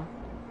sentinel.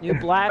 You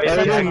black Oh, yeah, While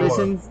we're yeah,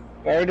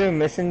 doing yeah.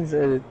 missions,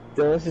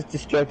 Dylan's just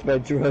distracted by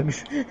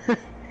drugs.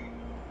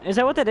 Is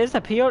that what that is? The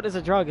peyote is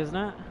a drug, isn't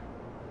it?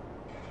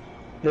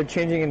 They're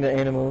changing into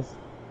animals.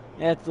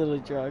 Yeah, it's literally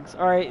drugs.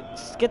 All right,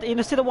 just get you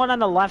know, see the one on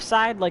the left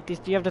side, like these.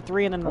 Do you have the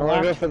 3 and then I the want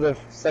to go left? for the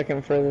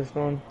second furthest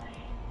one.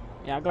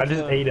 Yeah, I'll go I for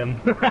just the... ate him.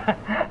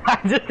 I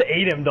just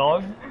ate him,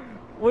 dog.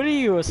 What are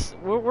you?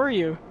 Where were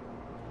you?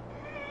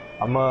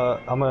 I'm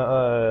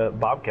a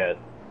bobcat.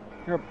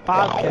 You're a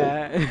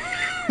bobcat.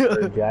 Or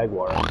a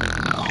jaguar.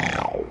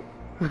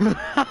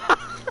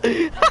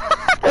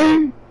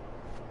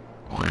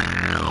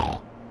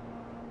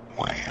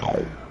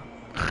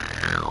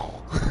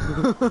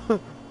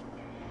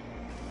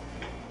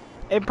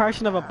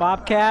 Impression of a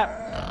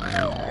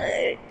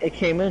bobcat. It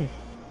came in.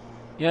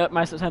 Yep,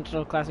 my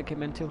Sentinel Classic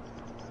came in too.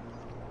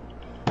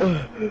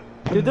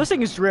 Dude, this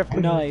thing is drift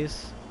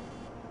nice.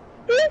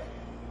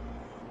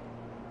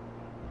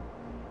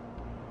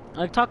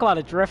 Like, talk about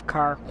a drift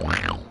car.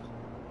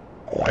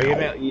 Are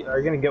you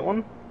gonna get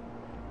one?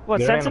 What,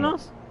 They're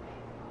Sentinels?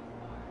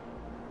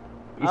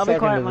 He's I'll be talking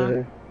quiet, to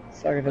man.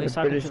 he's talking to He's the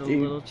talking British to the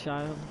dude. little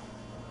child.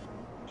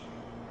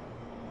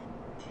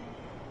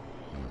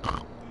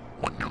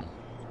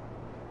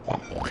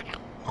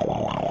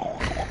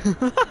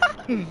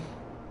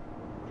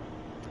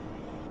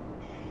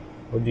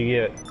 What'd you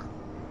get?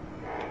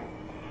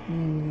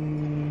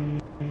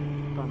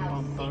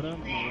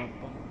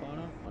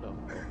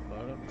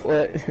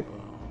 What?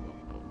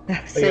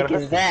 How sick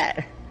is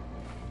that?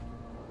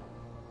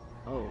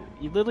 Oh,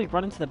 you literally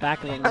run into the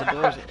back of it and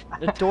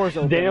the door's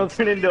open. Daniel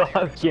turned into a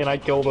husky and I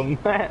killed him.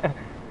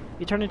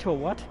 You turned into a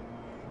what?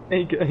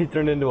 he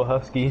turned into a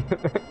husky.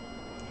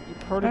 You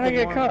How did I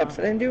get cops?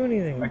 I didn't do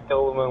anything. I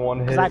killed him in one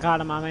hit. Cause I got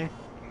him on me.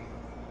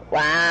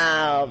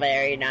 Wow,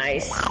 very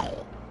nice.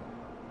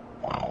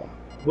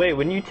 Wait,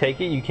 when you take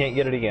it, you can't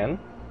get it again?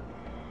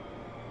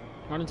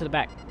 Run into the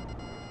back.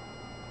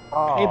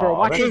 Oh, Hey, bro,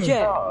 watch that your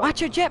jet. sucks.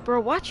 Watch your jet, bro.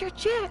 Watch your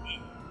jet.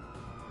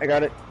 I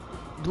got it.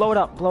 Blow it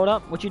up. Blow it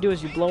up. What you do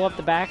is you blow up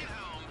the back,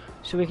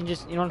 so we can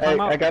just, you know what I'm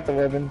talking I about? got the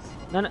weapons.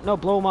 No,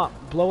 blow them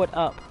up. Blow it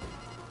up.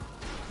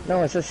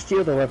 No, it says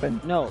steal the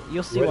weapon. No,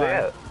 you'll see Where they why.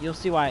 at? You'll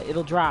see why.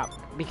 It'll drop.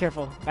 Be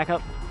careful. Back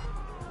up.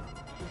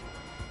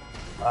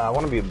 I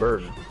want to be a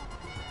bird.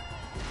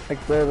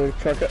 Like blow the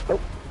truck up.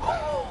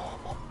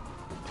 Oh.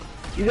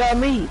 You got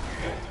me.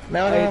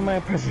 Now I don't have my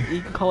present.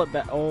 You can call it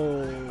back.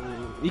 Oh,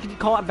 you can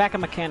call it back a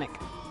mechanic.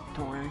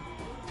 Don't worry.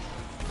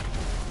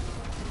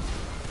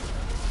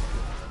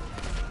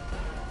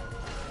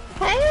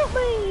 Help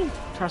me!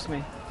 Trust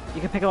me.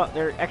 You can pick them up.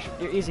 They're extra.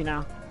 They're easy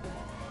now.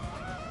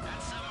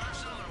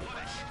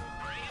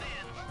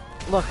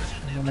 Look,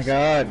 Oh my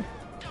god.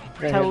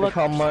 We're gonna have to look.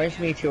 call Mars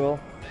Mutual.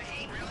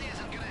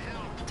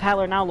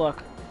 Tyler. Now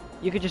look.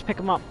 You could just pick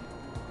them up.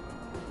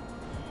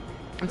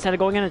 Instead of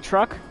going in a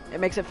truck, it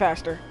makes it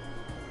faster.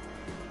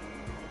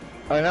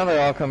 Oh, now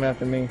they're all coming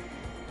after me.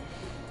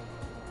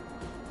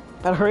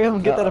 Better hurry up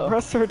and get that Uh-oh.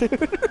 oppressor, dude.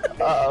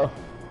 Uh-oh.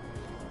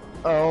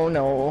 Oh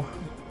no.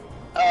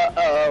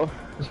 Uh-oh.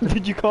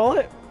 Did you call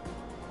it?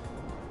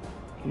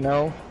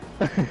 No.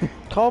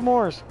 Call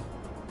Moores.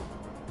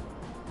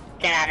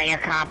 Get out of here,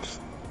 cops.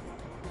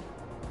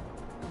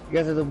 You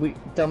guys are the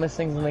dumbest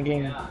things in the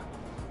game. You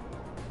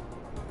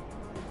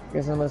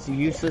guys are the most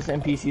useless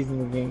NPCs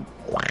in the game.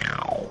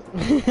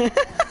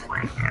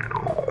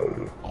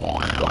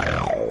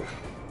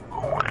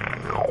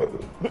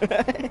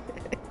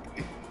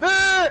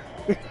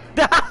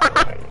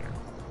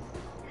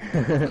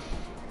 Did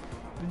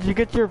you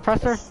get your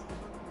oppressor?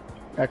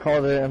 I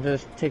called it. I'm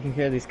just taking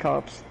care of these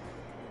cops.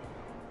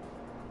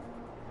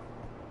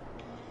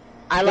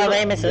 I love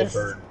aim assist.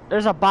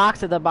 There's a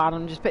box at the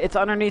bottom. Just it's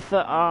underneath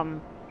the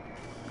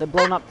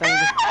blown up thing.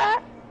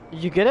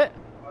 Did you get it?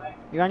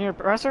 You got your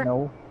oppressor?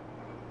 No.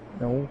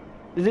 No.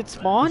 Did it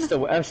spawn?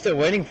 I'm still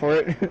waiting for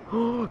it.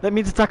 That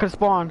means it's not gonna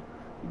spawn.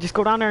 Just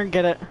go down there and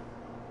get it.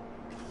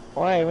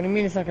 Why? What do you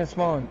mean it's not gonna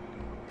spawn?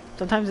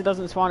 Sometimes it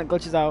doesn't spawn. It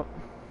glitches out.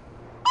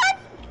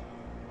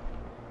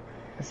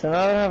 So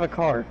now I don't have a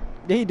car.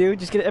 Yeah, you do.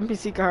 Just get an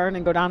NPC card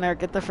and go down there.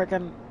 Get the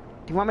frickin'. Do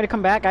you want me to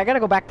come back? I gotta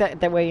go back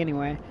that way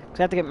anyway. Cause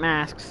I have to get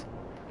masks.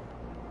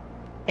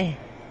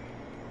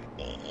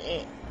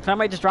 So I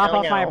might just drop Oh,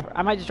 off my. no.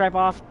 I might just drop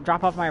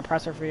off my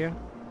oppressor for you.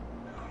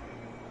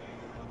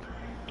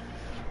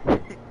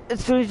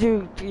 As soon as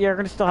you're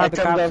gonna still I have the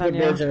jumped cops off the on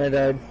you. bridge and I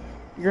died.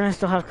 You're gonna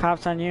still have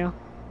cops on you.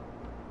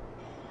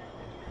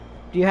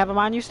 Do you have them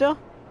on you still?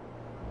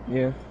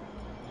 Yeah.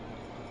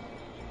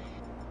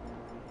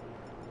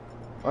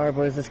 Alright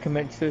boys, let's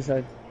commit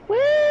suicide.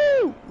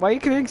 Woo! Why are you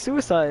committing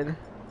suicide?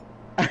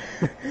 I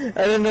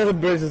didn't know the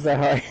bridge was that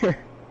high.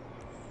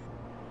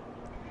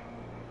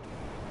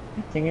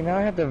 Thinking now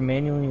I have to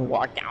manually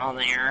walk down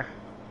there.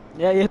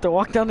 Yeah, you have to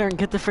walk down there and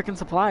get the frickin'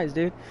 supplies,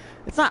 dude.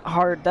 It's not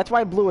hard. That's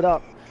why I blew it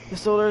up.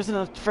 Just so there isn't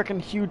a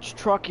frickin' huge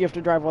truck you have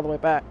to drive all the way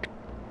back.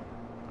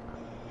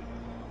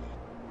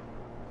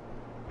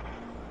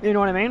 You know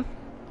what I mean?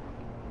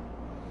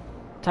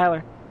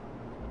 Tyler.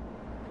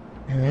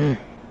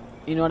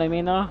 You know what I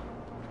mean, though?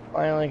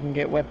 Finally I can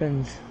get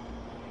weapons.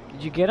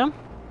 Did you get them?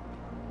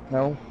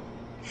 No.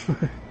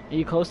 Are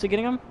you close to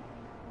getting them?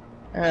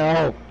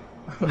 Ow.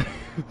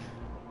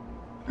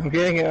 I'm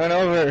getting it run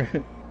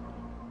over.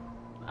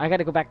 I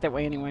gotta go back that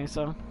way anyway,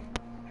 so.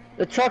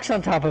 The truck's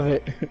on top of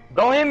it.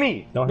 Don't hit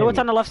me! Don't hit No, me. it's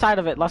on the left side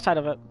of it. Left side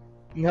of it.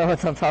 No,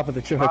 it's on top of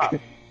the truck. Ah.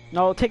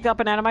 No, take up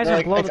an atomizer No,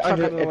 and blow it's the truck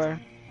under- out of the way.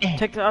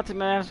 Take the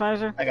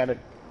atomizer. I got it.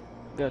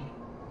 Good.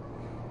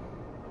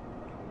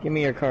 Give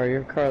me your car.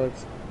 Your car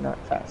looks not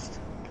fast.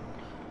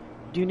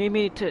 Do you need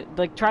me to,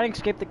 like, try to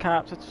escape the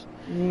cops? It's,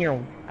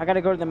 No. I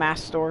gotta go to the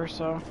mask store,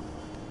 so.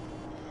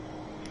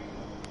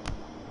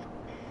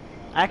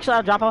 Actually,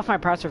 I'll drop off my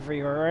presser for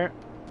you, alright?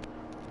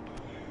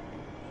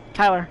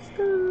 Tyler.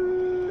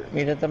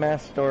 Meet at the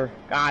mask store.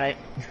 Got it.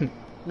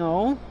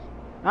 No.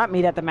 Not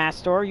meet at the mask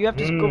store. You have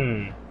to go.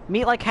 Mm.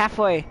 Meet, like,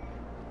 halfway.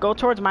 Go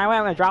towards my way.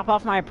 I'm gonna drop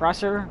off my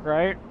oppressor,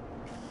 right?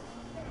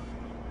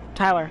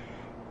 Tyler.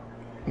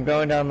 I'm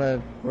going down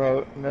the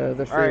road,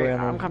 the freeway Alright,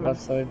 on I'm the coming.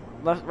 left side.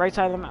 Left, right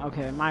side of the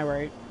okay, my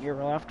right, your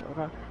left.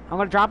 Okay. I'm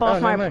gonna drop off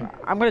Oh, my. never mind.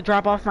 I'm gonna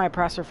drop off my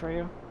oppressor for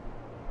you.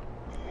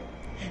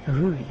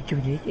 Ooh, you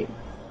can make it.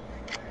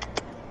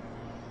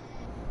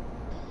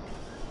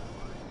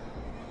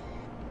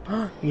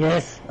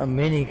 Yes, a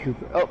Mini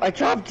Cooper. Oh, I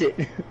dropped it.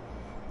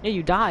 Yeah,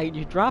 you died.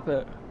 You drop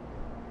it.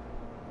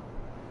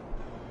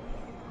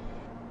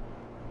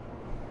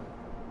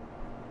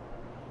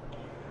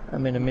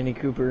 I'm in a Mini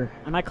Cooper.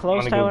 Am I I'm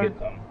close, gonna go Tyler? get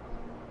some.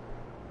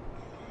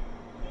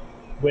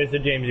 Wait, so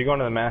James, you're going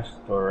to the mask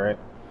store, right?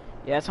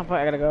 Yeah, at some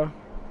point I gotta go.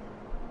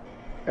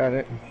 Got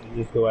it.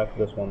 Just go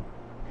after this one.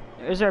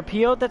 Is there a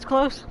PO that's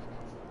close?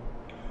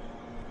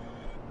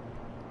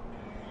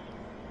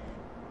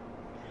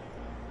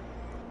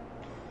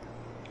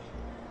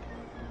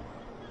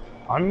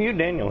 Unmute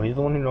Daniel. He's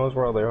the one who knows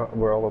where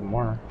all of them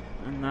are.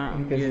 I'm not.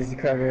 Because he's a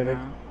crack addict.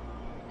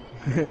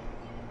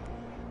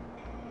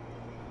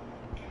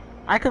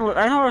 I can.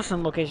 I know where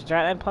some locations are,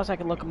 and plus I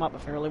can look them up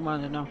if I really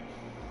wanted to know.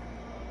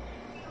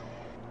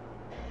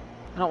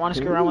 I don't want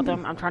to screw around with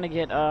them. I'm trying to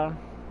get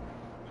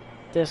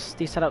these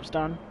setups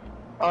done.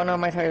 Oh no,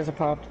 my tires are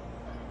popped.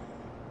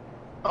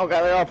 Oh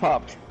god, they're all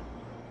popped.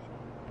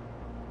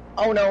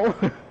 Oh no.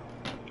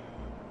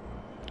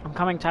 I'm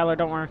coming, Tyler.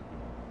 Don't worry.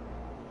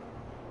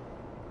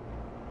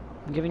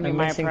 I'm giving you I'm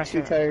my missing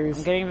oppressor. 2 tires.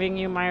 I'm giving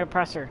you my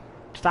oppressor.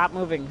 Stop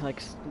moving.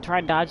 Like, try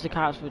and dodge the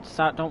cops, but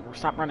stop. Don't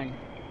stop running.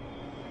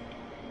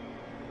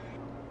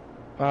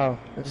 Wow,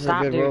 this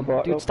Stop, is a good dude.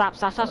 robot. Dude, Oh, stop!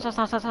 Stop! Stop! Stop!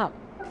 Stop! Stop! Stop!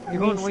 you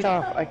mean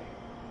stop?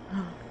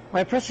 My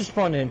oppressor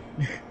spawned in.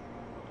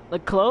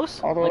 Like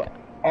close? all the Like, way,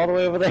 all the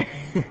way over there.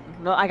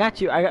 no, I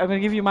got you. I'm gonna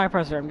give you my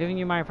oppressor. I'm giving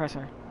you my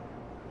oppressor.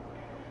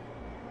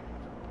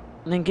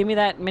 And then give me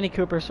that Mini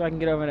Cooper so I can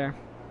get over there.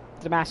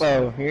 The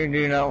master. Whoa, you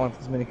do not want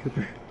this Mini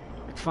Cooper.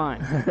 It's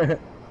fine.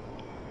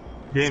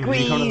 James, can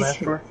you come to the mask Squeeze.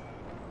 store?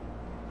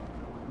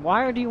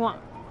 Why do you want?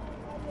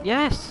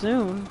 Yes,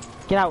 soon.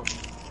 Get out.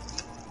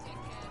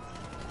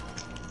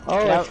 Oh,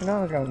 Get I out.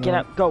 forgot about Get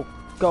out. Go.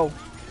 Go.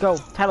 Go.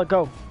 Tyler,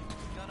 go.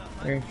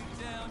 Okay.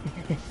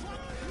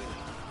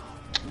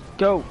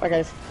 Go. Bye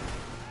guys.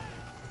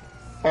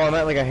 Oh, I'm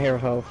at like a hair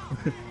of health.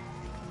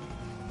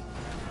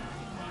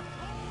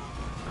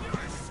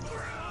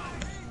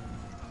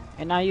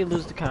 And now you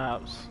lose the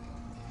cops.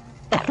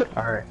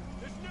 Alright.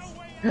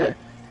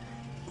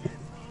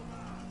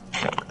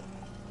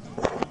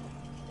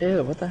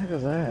 Ew, what the heck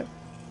was that?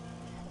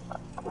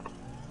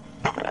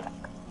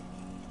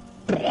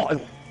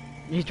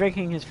 He's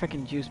drinking his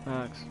freaking juice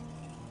box.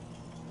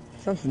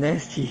 Sounds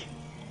nasty.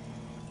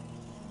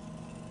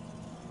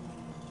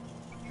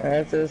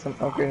 After this, I'm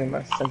upgrading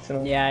my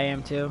Sentinel. Yeah, I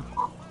am too.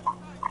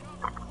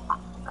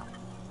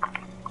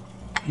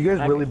 You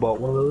guys really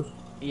bought one of those?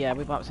 Yeah,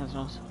 we bought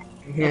Sentinels.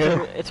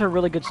 Yeah. It's a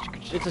really good.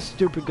 It's a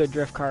stupid good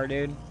drift car,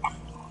 dude.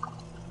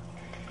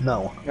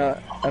 No. No,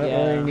 I don't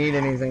Yeah. really need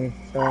anything,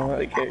 so I don't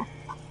really care.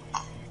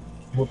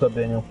 What's up,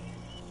 Daniel?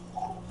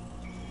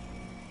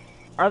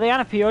 Are they on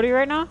a peyote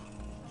right now?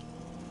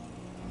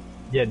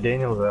 Yeah,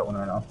 Daniel's at one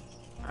right now.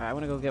 Alright, I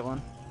wanna go get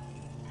one.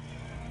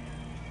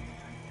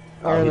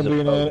 I wanna he's a be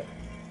an pug.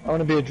 I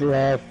wanna be a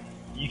giraffe.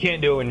 You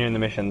can't do it when you're in the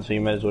mission, so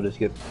you might as well just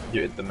get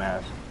the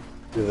mask.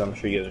 Because I'm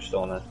sure you guys are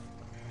still in it.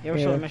 Yeah, we're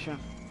still on a mission.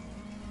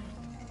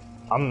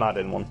 I'm not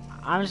in one.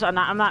 I'm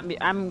not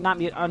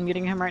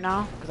unmuting him right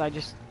now because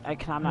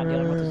I'm not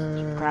dealing with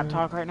this crap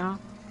talk right now.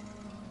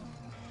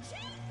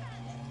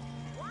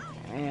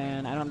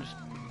 And I don't just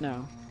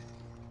no.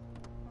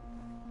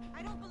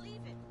 I don't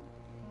believe it.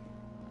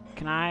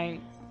 Can I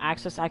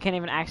access? I can't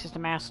even access the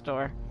mask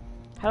store.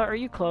 How are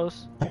you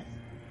close?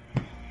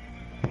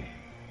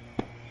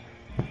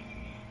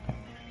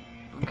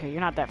 Okay,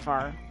 you're not that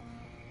far.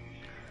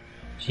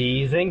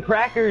 Cheese and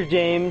crackers,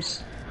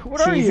 James.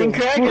 What are Cheese you? and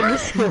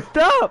crackers.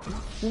 Stop!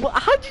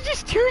 How'd you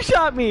just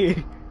two-shot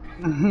me?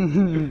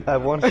 I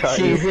one shot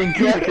Cheese you. and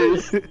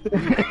crackers. Are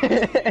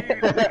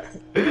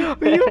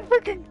you a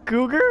freaking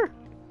cougar?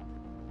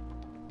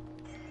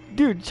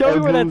 Dude, show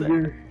me where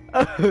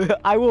that's.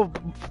 I will.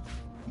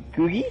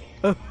 Googie?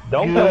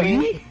 Don't kill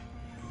me.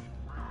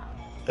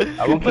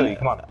 I won't kill you.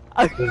 Come on.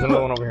 There's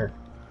another one over here.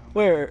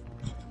 Where?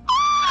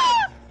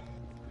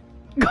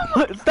 Come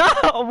on,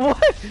 stop!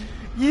 What?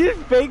 You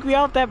didn't fake me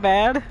out that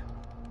bad?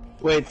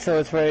 Wait, so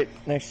it's right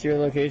next to your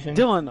location?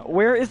 Dylan,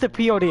 where is the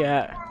peyote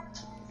at?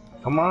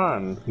 Come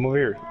on. Come over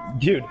here.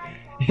 Dude,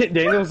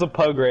 Daniel's a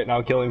pug right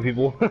now killing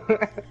people.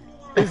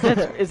 Is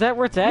that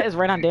where it's at? Is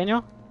right on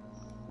Daniel?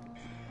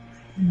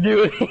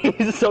 Dude,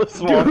 he's so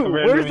small. Dude,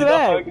 compared to where's me, it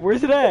dog. at?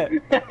 Where's it at?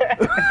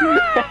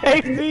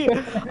 Hey, see,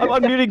 I'm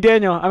unmuting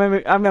Daniel.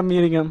 I'm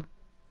unmuting him.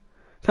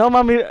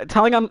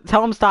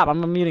 Tell him stop.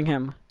 I'm unmuting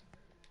him.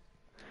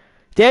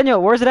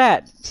 Daniel, where's it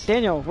at?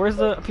 Daniel, where's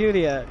the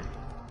peyote at?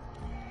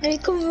 Hey,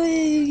 come on,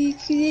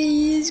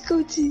 let's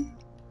go to.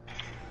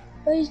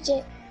 Where is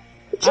it?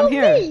 I'm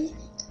here. Me.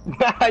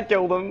 I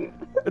killed him.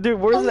 Dude,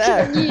 where's it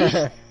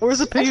at? Where's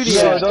the peyote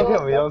No, at? don't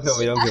kill me. Don't kill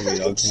me. Don't kill me.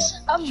 Don't come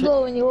on. I'm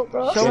blowing you up,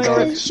 bro. show I'm me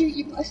gonna where- shoot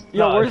you, bro.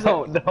 Yo, No, where's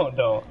don't, it?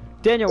 don't.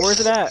 Daniel, where's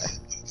it at?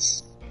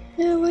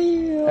 Yeah, where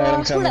you? I'm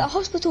I spawned coming. at a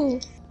hospital.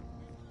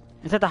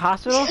 Is that the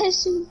hospital?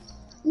 Yes.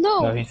 No,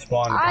 No, he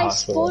spawned at the I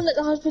hospital. spawned at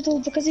the hospital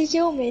because he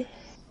killed me.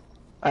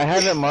 I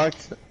have it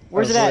marked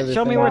Where's it at?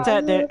 Show me where it's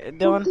at, Come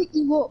Dylan. pick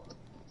you up.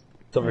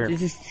 It's over here.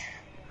 Jesus.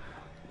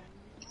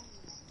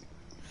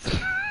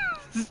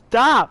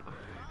 Stop!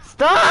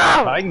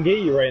 Stop! I can get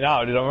you right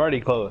now, dude. I'm already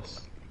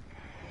close.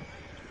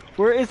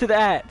 Where is it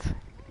at?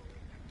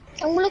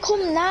 I'm gonna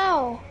come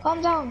now.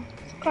 Calm down.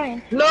 Stop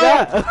crying. No!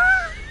 Yeah.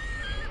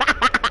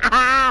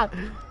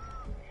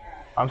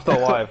 I'm still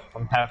alive.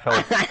 I'm half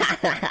health.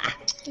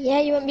 Yeah,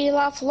 you won't be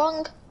alive for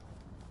long.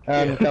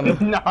 I'm coming.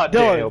 Nah,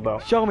 Daniel, Dylan, though.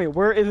 show me,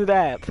 where is it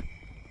at?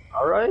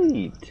 Alright.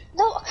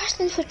 No, I can't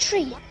leave for a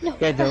tree. No.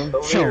 Yeah, Dylan.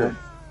 Over here.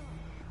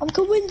 I'm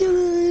coming,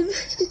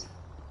 Dylan.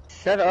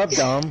 Shut up,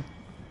 Dom.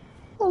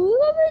 I'm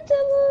coming,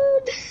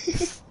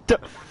 Dylan.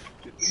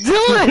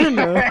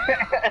 Dylan!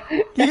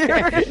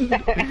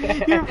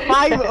 you're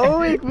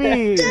 5-0ing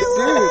me! Dude,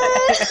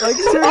 like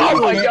seriously. Oh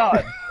my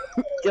god!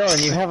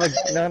 Dylan, you have a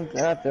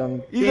not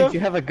Dylan. You James, have- you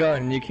have a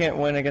gun. You can't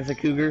win against a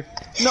cougar.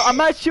 No, I'm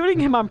not shooting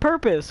him on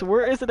purpose.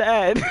 Where is it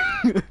at?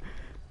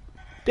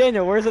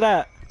 Daniel, where's it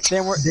at?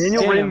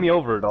 Daniel ran me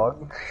over,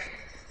 dog.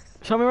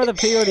 Show me where the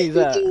peyote's You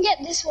at. can get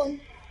this one.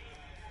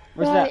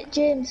 Where's Right, that?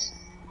 James.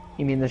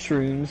 You mean the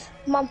shrooms?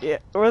 Mom. Yeah,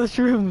 where are the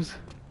shrooms?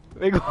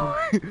 They go.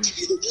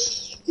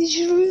 This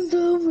room's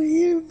over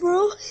here,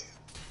 bro.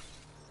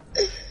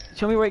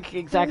 Show me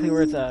exactly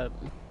where it's at.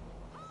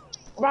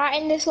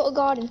 Right in this little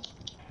garden.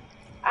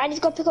 I need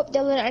to go pick up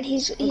Dylan and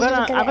he's I'm looking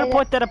gonna at it.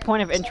 put that a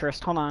point of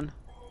interest. Hold on.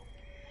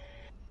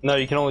 No,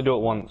 you can only do it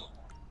once.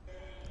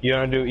 You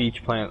gotta do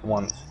each plant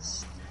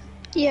once.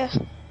 Yeah.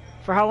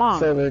 For how long?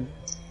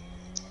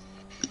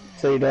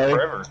 So you die.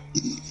 Forever.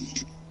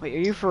 Wait, are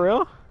you for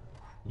real?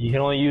 You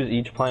can only use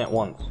each plant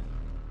once.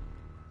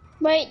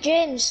 Wait,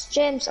 James,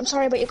 I'm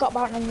sorry, but you got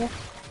Barton on you.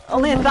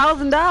 Only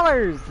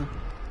 $1,000.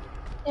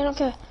 Yeah,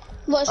 okay.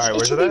 Look, Alright, it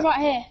where's should it be at? right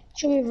here. It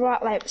should be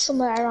right, like,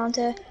 somewhere around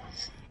here.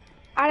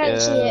 I don't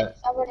see it.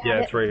 I already Yeah,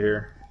 had it's it. right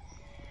here.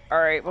 All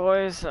right,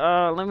 boys.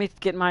 Let me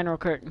get mine real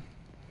quick.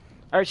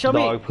 All right, show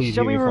Dog, me. please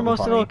Show give me me where something most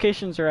of the funny.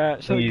 locations are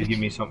at. Show Please give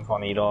me something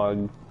funny,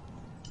 dog.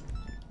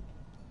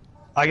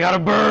 I got a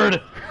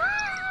bird!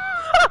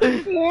 Yeah,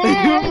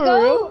 there you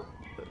go.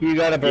 You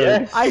got a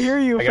bird. Yes. I hear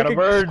you I got a freaking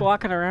bird.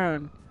 squawking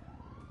around.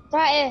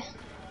 Right here.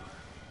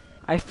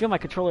 I feel my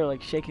controller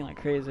like shaking like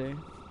crazy.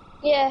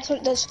 Yeah, that's what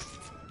it does.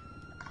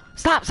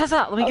 Stop!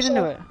 Let me get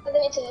into it. Let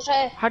me into this, right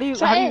here. How do you?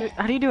 It's right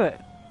How do you do it?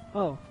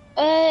 Oh.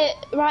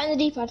 Right in the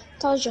D-pad.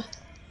 Told you.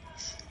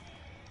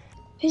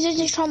 Who's in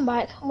this tram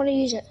bike? I'm gonna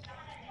use it.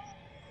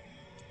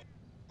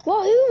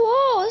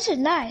 Whoa, this is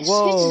nice.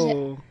 Whose is it?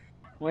 Whoa.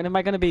 When am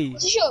I gonna be?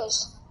 Is this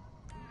yours?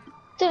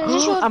 Dylan, is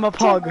this your I'm a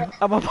tram pug. bike?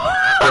 I'm a pug.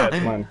 Yeah,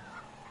 it's mine.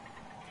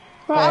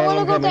 Right, I'm gonna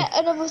I'm go coming. get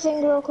another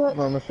thing real quick. I'm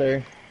almost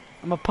there.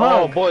 I'm a Oh,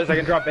 pug. boys, I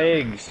can drop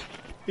eggs.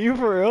 You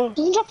for real? You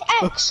can drop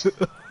X.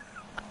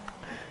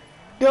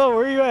 Yo,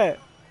 where you at?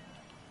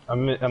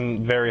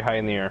 I'm very high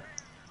in the air.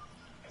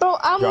 Bro,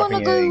 I'm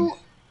Dropping gonna go. eggs.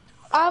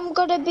 I'm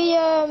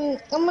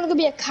gonna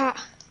be a cat.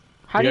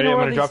 How do you Yeah, know I'm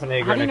where gonna these? drop an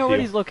egg How right do you next know to where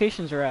you. these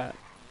locations are at?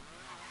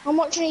 I'm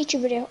watching a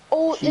YouTube video.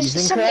 Oh, there's Cheese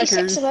and 76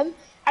 crackers. of them,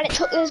 and it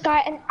took this guy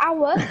an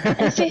hour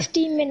and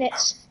 15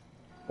 minutes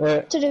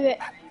What? to do it.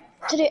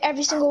 To do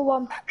every single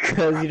one.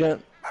 Because you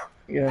don't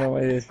know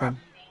what it is. Then.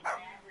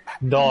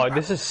 Dog,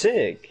 this is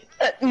sick.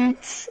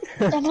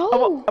 I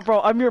know.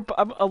 Bro, I'm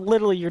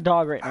literally your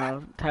dog right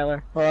now,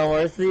 Tyler. Hold on,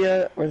 where's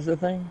the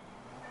thing?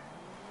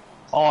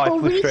 Oh, I Oh,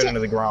 flew we straight need to- into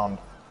the ground.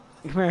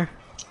 Come here.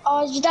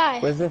 Oh, did you die?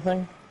 Where's the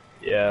thing?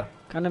 Yeah.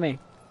 Come to me.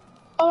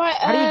 Alright,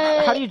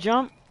 How do you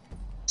jump?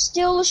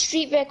 steal the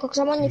street vehicle, because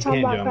I'm on your You tram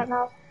can't bike jump. right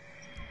now.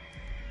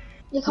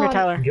 You Come here, can't.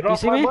 Tyler. Get Do you off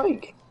see my me?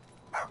 bike.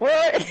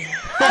 What?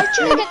 I'm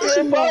trying to get this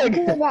in back.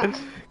 Give it back.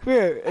 Come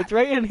here. It's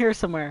right in here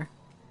somewhere.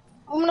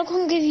 I'm gonna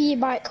come give you your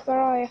bike. Where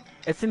are you?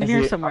 It's in I here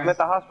see it. I'm somewhere. at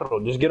the hospital.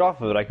 Just get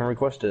off of it. I can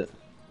request it.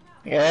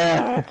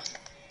 Yeah.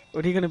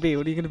 What are you gonna be?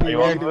 What are you gonna be? Are you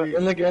What on are you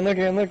And look, and look,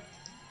 and look.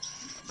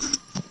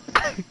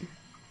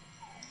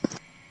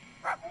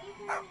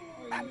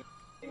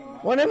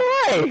 What am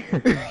I?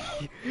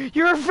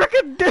 You're a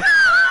freaking.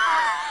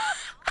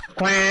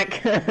 Quack.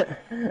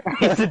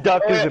 He's a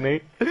duck, isn't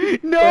he?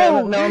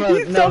 No, no,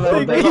 he's no, no, something. no,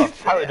 Take no. it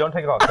off. Tyler, don't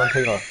take it off. Don't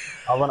take it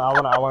off. I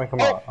wanna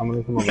come out. I'm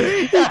gonna come over.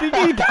 I think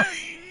he died.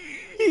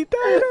 He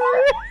died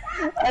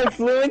already. I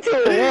flew into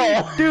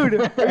a wall. Dude,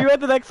 are you at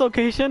the next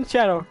location?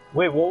 Shadow.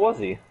 Wait, what was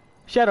he?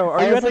 Shadow, are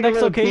I you was at the like a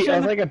next little I was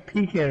location? like a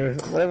pecan or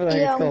whatever the heck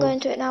Yeah, it's I'm called. going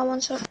to it now.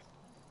 One sec.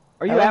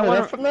 Are you I at learned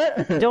one? that from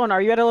that? Dylan,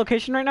 are you at a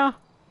location right now?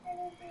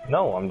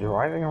 No, I'm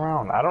driving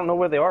around. I don't know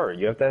where they are.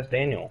 You have to ask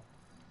Daniel.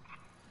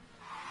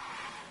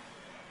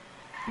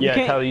 Yeah,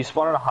 can't- Tyler, you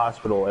spawn in a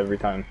hospital every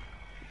time.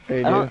 There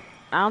you I do.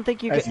 don't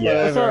think you I can. split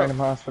out of So- a random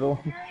hospital.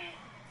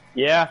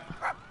 Yeah.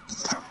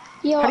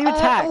 Yo, How do you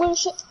attack?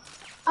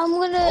 I'm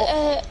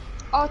gonna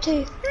R2.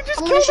 You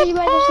just I'm gonna show killed you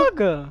a where this.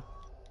 pug.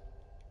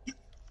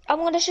 I'm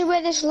gonna show you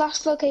where this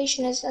last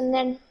location is, and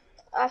then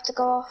I have to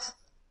go off.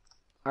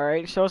 All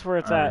right, show us where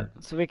it's Alright.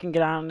 at, so we can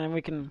get on and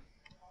we can.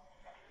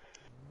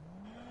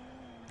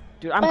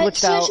 Dude, I'm Like,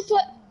 glitched out.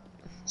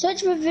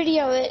 Search for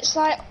video. It's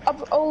like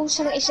all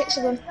 76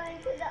 of them.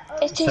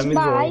 It is Send me the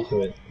by. link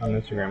to it on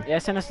Instagram. Yeah,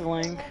 send us the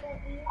link.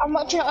 I'm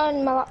watching it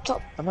on my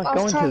laptop. I'm not I'll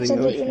going try to and the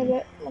send it you in a ocean.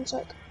 bit. One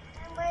sec.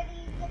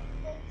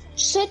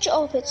 Search it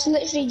up. It's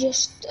literally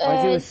just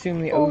Why'd you assume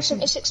the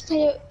ocean? 76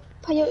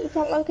 peyote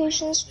plant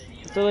locations.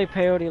 It's literally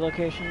peyote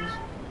locations.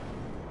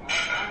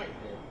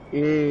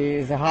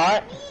 Is it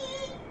hot?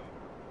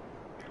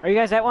 Are you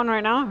guys at one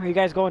right now? Or are you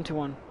guys going to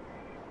one?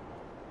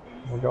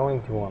 We're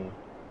going to one.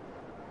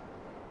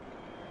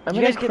 I'm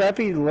You in a guys get-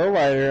 crappy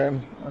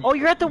lowrider. Oh,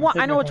 you're at the one.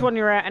 I know which taking- one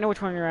you're at. I know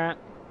which one you're at.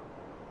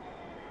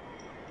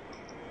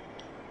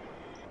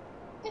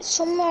 It's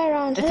somewhere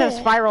around It's here. at a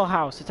spiral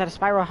house. It's at a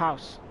spiral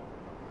house.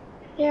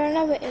 Yeah, I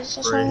know it is.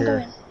 That's Right where I'm here.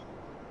 going.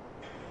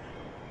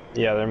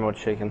 Yeah, the remote's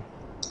shaking.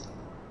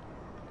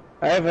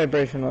 I have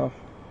vibration off.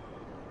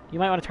 You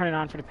might want to turn it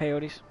on for the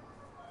peyotes.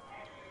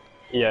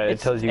 Yeah, it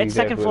It's, tells you it's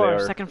exactly second where they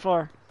floor. are. Second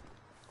floor.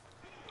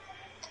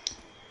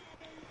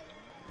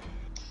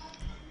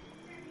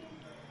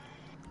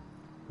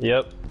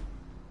 Yep.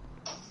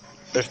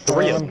 There's Oh,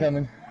 three of I'm them.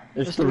 coming.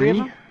 There's There's three of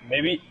three? them?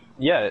 Maybe.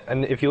 Yeah,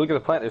 and if you look at the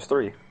plant, there's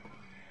three. Does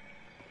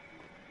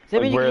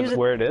that mean you where, can use it?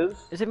 where it is?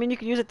 Does it mean you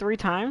can use it 3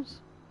 times?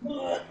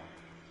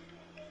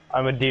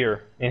 I'm a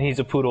deer, and he's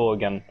a poodle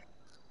again.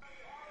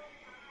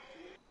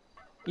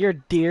 You're a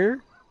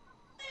deer?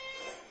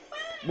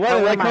 What Oh,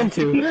 did I never mind.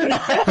 come to?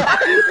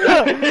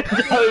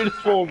 I just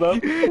pulled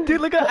up.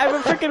 Dude, look at I'm a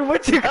freaking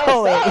what you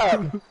call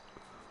it?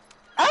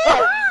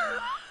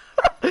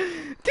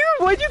 Dude,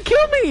 why'd you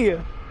kill me?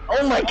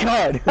 Oh my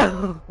god!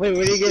 Wait,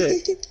 where do you get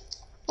it?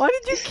 Why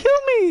did you kill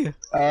me?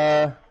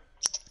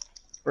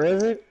 Where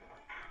is it?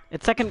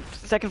 It's second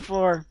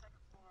floor.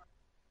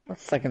 What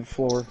second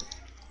floor? Kill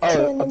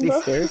Oh, him, up these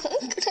bro. stairs?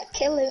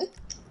 Kill him.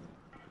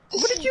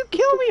 What did you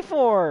kill me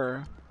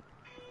for?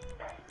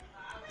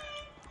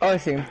 Oh, I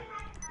see him.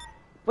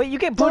 Wait, you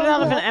get booted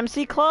out of an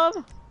MC club?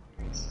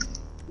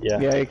 Yeah.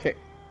 Yeah, okay.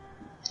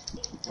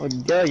 Oh,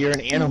 duh, you're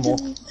an animal.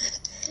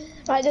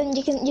 Right then,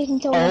 you can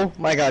kill him. Oh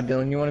my god,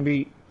 Dylan, you wanna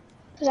be,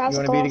 Cause I have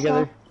you to wanna go be off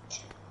together?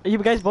 Are you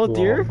guys both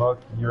deer? Buck,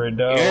 you're a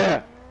doe.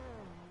 Yeah!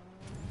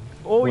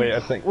 Oh, Wait, I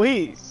think.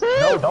 wait.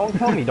 No, don't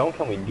kill me. Don't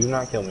kill me. Do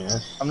not kill me. Man.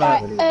 I'm now.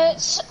 not.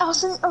 Right, I'll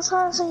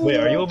try and send you. Wait,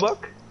 the are you a link.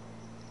 buck?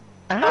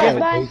 Alright,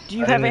 bye. Do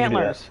you I have didn't even do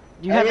antlers?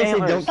 Do you I have didn't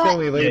say antlers? don't kill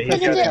me, but Yeah, you press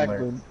he your has attack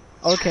antlers.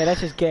 mode. Okay, that's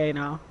just gay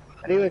now.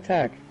 How do you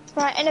attack?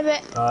 Right, in a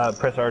bit.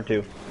 Press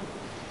R2.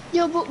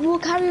 Yo, but we'll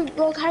carry on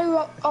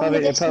Probably, with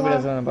it this probably now.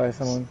 doesn't want to buy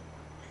someone.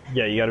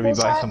 Yeah, you gotta be We'll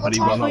by try- somebody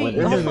we'll while try- not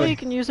Hopefully, letting hopefully you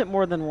can use it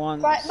more than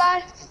once. Right,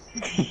 bye.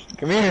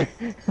 Come here!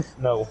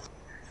 No.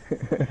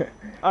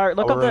 Alright,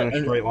 look Oh, up we're in a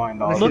the straight line,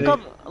 dog.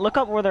 look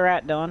up where they're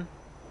at, Dylan.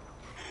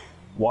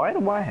 Why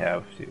do I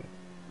have to?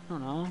 I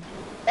don't know.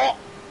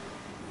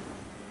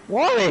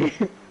 Why?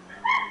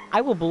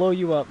 I will blow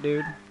you up,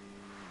 dude.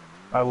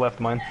 I left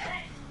mine.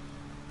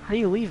 How do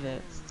you leave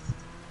it?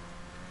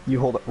 You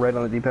hold it right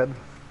on the D-pad.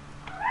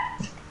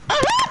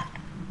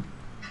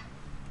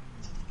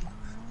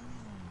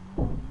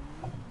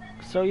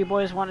 So you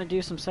boys want to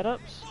do some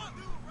setups?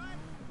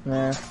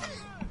 Nah.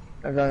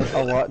 I've done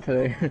a lot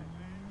today.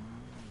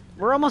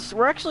 We're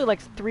actually like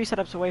 3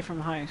 setups away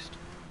from heist.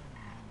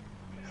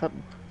 What's up,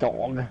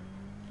 dog?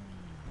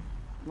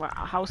 What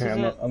house Here, is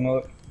I'm it?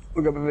 gonna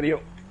look up a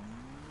video.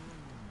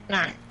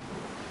 I'm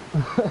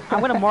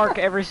gonna mark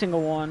every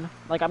single one.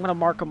 Like, I'm gonna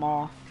mark them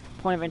all.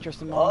 Point of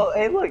interest in them all. Oh,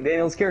 hey, look,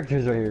 Daniel's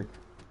character's right here.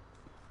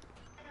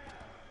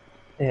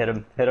 Hit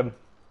him, hit him.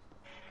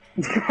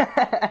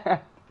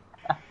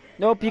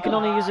 Nope, you can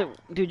only use it...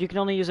 Dude, you can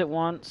only use it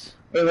once.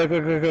 Wait, look.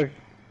 You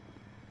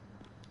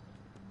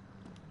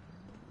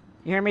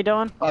hear me,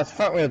 Dylan? Oh, it's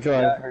front wheel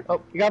drive. Yeah, I heard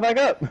Oh, you got back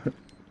up!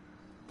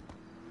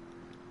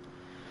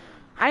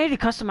 I need to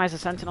customize the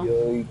Sentinel.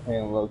 Daily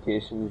plan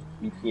locations,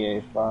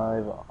 GTA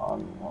 5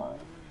 online.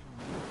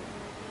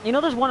 You know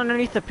there's one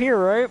underneath the pier,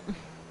 right?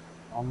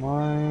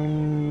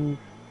 Online.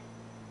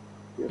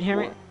 You hear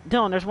me?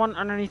 Dylan, there's one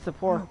underneath the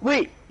pier.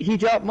 Wait, he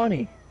dropped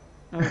money.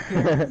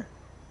 Pier.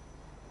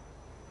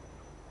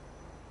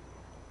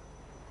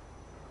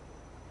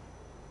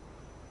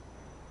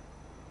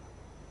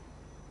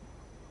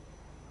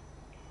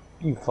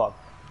 You fuck.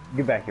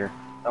 Get back here.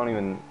 Don't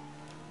even.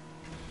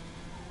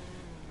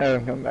 I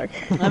don't come back.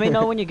 Let me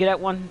know when you get at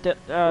one, Wait,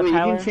 you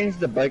Tyler. can change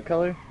the bike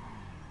color?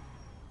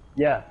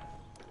 Yeah.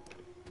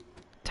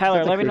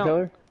 Tyler, Is that let the me crew know.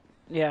 color?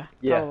 Yeah,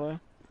 Yeah. probably.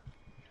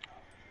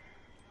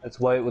 It's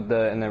white with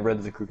the, and then red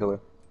is the crew color.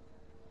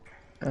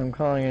 I'm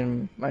calling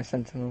in my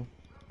Sentinel.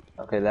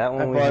 Okay, that I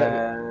one we bought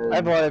had. it.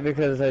 I bought it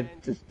because I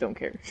just don't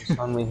care. This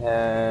one we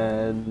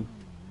had.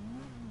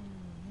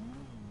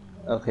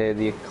 Okay,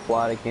 the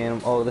aquatic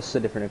animal. Oh, this is a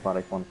different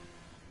aquatic one.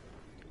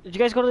 Did you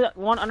guys go to the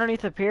one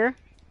underneath the pier?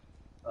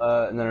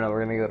 No,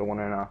 we're gonna go to one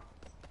right now.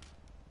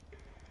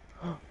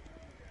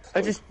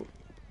 I just...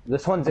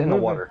 This one's in the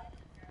water.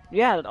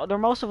 Yeah,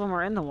 most of them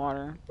are in the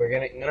water. We're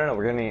gonna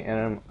we're gonna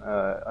an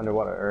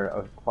underwater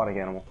or aquatic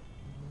animal.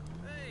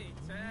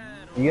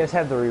 You guys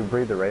have the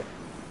rebreather, right?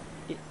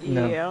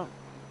 No. Yeah.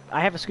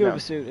 I have a scuba No.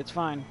 suit, it's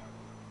fine.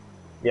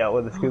 Yeah,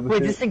 with the scuba Wait,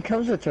 suit. this thing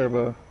comes with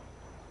turbo.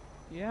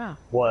 Yeah.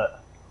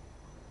 What?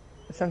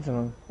 The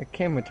Sentinel. It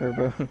came with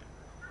turbo.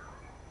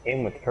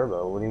 Came with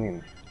turbo. What do you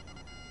mean?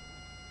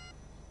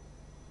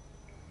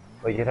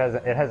 Like it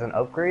has an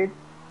upgrade?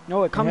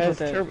 No, it comes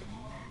with it.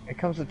 It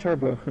comes with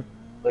turbo.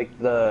 Like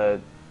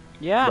the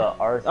Yeah.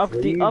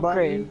 R3 the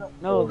upgrade. button?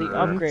 No, the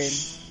Or- upgrade.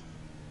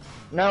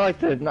 Not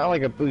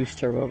like a boost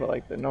turbo, but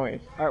like the noise.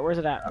 Alright, where's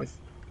it at?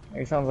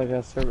 It sounds like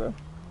that's turbo.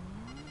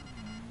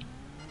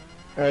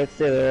 Alright,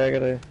 stay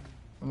there.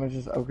 I'm gonna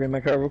just upgrade my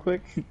car real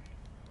quick. I'm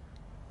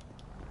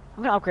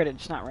gonna upgrade it,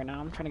 just not right now.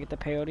 I'm trying to get the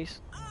peyotes.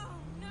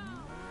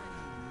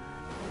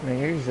 Man,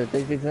 you're just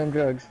addicted to them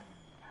drugs.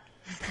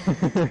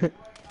 Is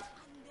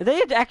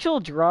they an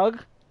actual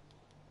drug?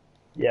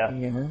 Yeah.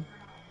 Yeah.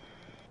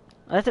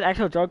 That's an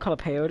actual drug called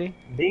a peyote?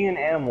 Being an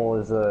animal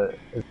is an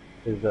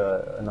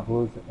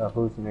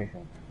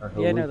hallucination. Or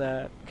Yeah, I know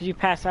that. Cause you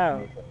pass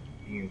out.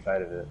 Being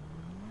inside of it.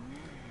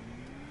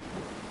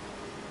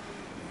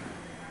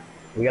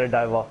 We gotta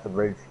dive off the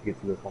bridge to get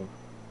to this one.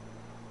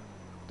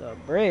 The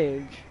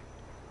bridge?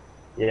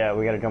 Yeah,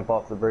 we gotta jump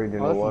off the bridge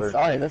into the water.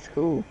 Inside, that's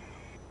cool.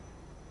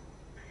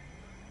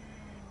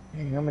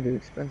 Dang, I'm gonna do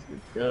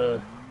expensive. Duh.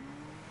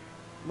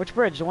 Which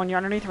bridge? The one you're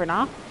underneath right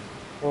now?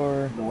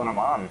 Or The one I'm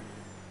on.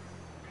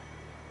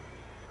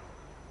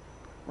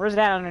 Where's it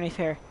at underneath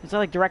here? Is it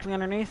like directly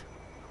underneath?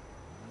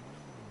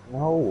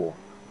 No.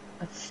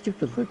 that's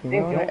stupid looking.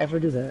 Dang, Why would I don't- ever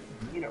do that?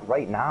 We need it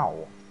right now.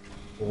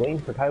 We're waiting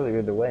for Tyler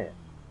either way.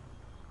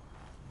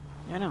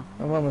 Yeah, I know.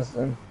 I'm almost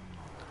done.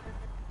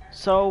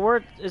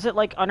 So is it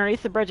like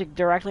underneath the bridge, like,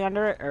 directly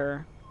under it,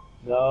 or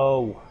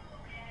No.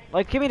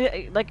 like give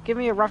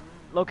me a rough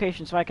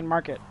location so I can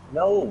mark it.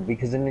 No,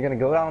 because then you're gonna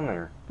go down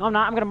there. No, I'm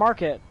not. I'm gonna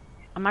mark it.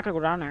 I'm not gonna go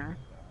down there.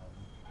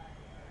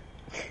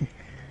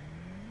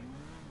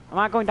 I'm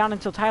not going down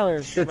until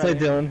Tyler's Shit, I ready.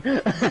 done.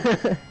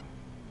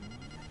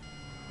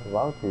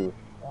 Allowed to.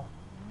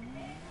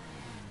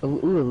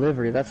 Ooh, a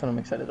livery. That's what I'm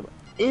excited about.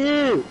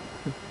 Ew.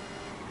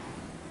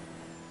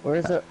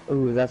 Where's the?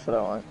 Ooh, that's what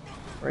I want.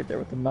 Right there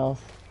with the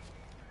mouth.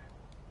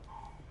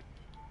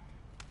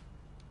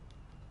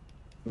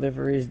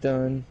 Livery's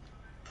done.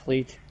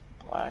 Plate,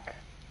 black.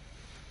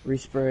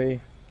 Respray,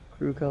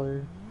 crew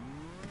color.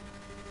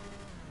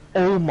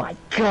 Oh my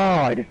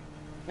god!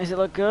 Does it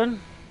look good?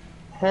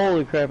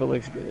 Holy crap, it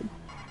looks good.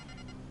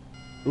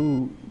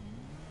 Ooh.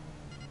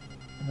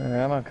 Alright,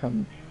 I'm gonna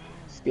come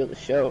steal the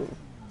show.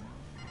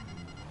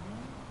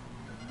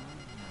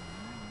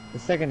 The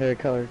secondary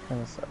color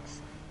kinda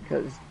sucks.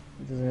 Because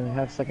it doesn't really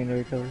have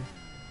secondary color.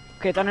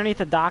 Okay, it's underneath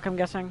the dock, I'm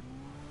guessing.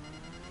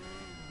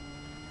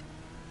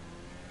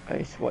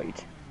 Ice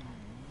white.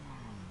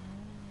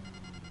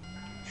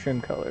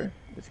 Trim color.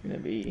 It's gonna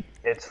be...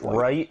 It's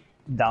right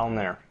down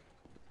there.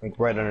 Like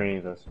right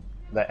underneath us.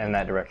 In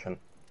that direction.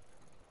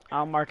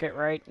 I'll mark it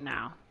right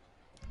now.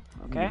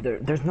 Okay?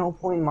 There's no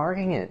point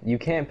marking it. You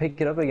can't pick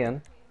it up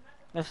again.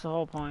 That's the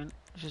whole point.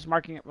 It's just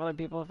marking it for other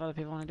people if other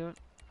people want to do it.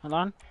 Hold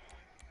on.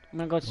 I'm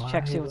gonna go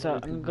check, see what's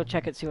up. I'm gonna go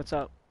check it, see what's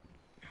up.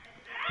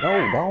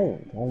 No.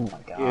 Oh my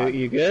god.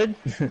 You good?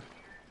 I'm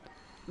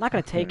not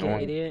gonna take it, No.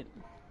 idiot.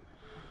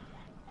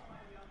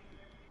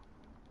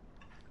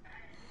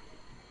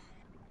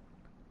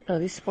 Oh,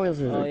 these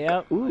spoilers are... Oh,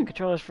 yep. The Ooh,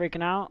 controller's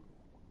freaking out.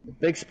 the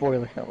big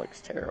spoiler kinda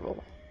looks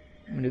terrible.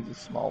 I'm gonna do the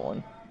small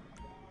one.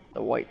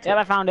 The white Yep, tip.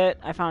 I found it.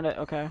 I found it.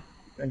 Okay.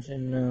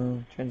 Engine,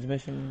 no.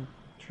 Transmission,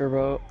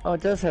 turbo. Oh,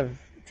 it does have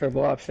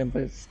turbo option,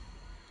 but it's...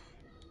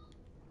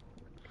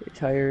 Okay,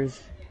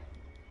 tires.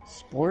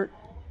 Sport?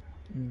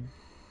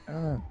 I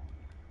don't know.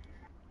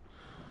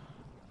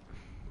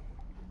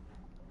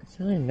 There's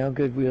really no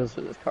good wheels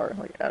for this car,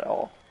 like, at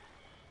all.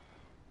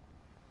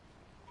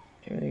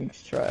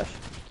 Everything's trash.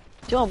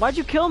 Dylan, why'd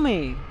you kill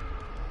me?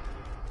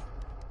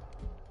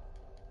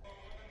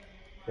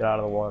 Get out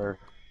of the water.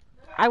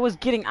 I was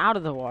getting out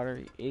of the water,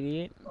 you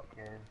idiot.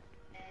 Okay.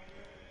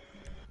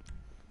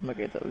 Look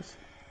at those.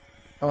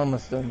 I'm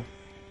almost done.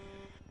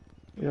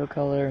 Wheel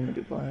color, I'm gonna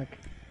do black.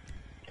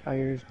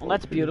 Tires. Well,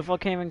 that's bolted. beautiful.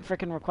 Can't even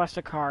freaking request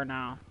a car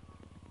now.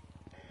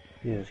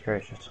 Jesus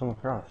Christ, just swim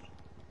across.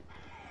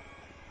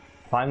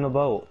 Find the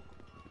boat.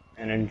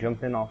 And then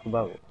jump in off the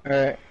boat.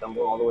 Alright, Don't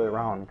go all the way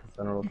around, because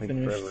then it'll take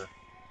Finished. forever.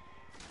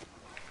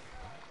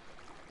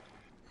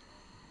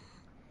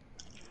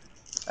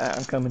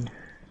 I'm coming.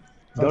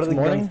 Go it's to the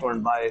morning? gun store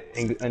and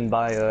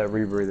buy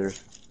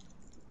rebreathers.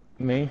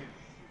 Me?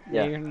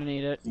 Yeah, Yeah. you're gonna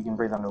need it. You can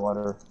breathe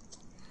underwater.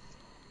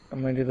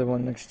 I'm gonna do the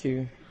one next to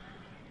you.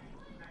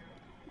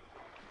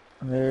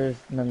 There's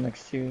none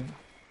next to you.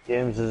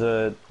 James, there's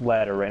a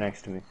ladder right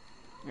next to me.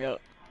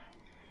 Yep.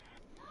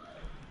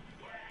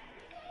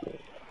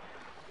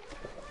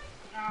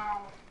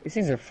 These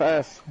things are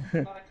fast.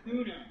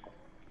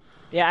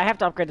 Yeah, I have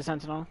to upgrade the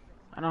Sentinel.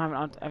 I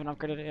haven't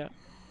upgraded it yet.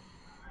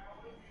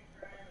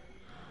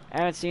 I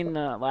haven't seen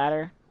the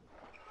ladder.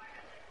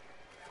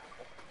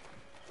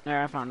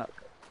 There, I found it.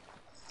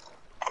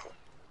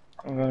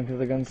 I'm going to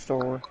the gun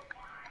store.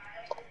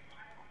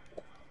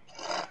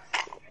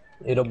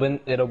 It'll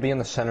be in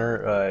the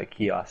center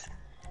kiosk,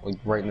 like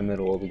right in the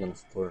middle of the gun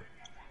store.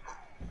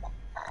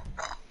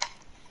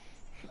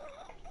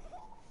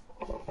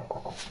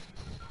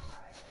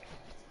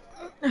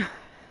 You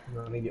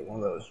want to get one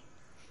of those?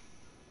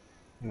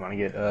 You want to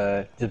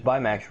get just buy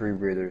max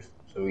rebreathers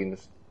so we can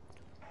just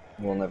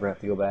We'll never have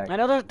to go back. I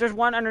know there's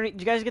one underneath.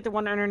 Did you guys get the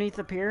one underneath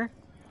the pier?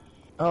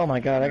 Oh my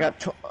god, I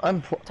got. I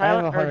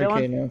Tyler, have or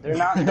 100k Dylan?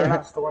 now. They're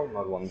not story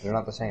mode ones. They're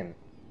not the same.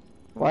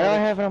 Why do I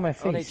have it on my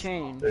face? Oh, they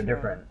changed. They're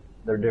different.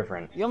 They're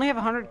different. You only have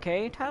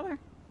 100k, Tyler?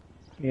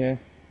 Yeah.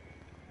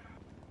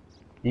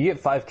 You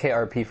get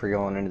 5k RP for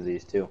going into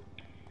these too.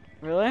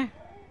 Really?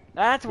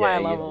 That's why I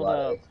you get a leveled lot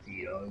up. of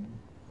XP, dog.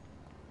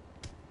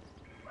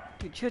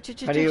 Dude,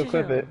 chill, How do you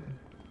equip it?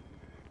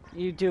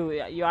 You do.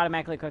 You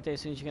automatically equip it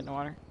as soon as you get in the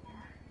water.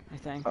 I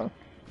think. Oh.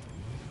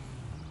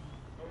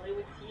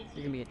 You're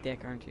gonna be a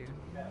dick, aren't you?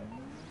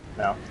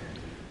 No.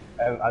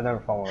 I've never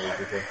fallen in love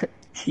with before.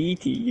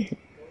 TT.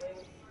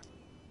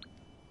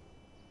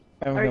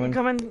 I'm Are you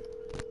coming?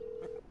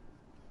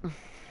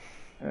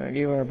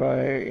 You are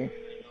by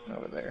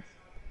over there.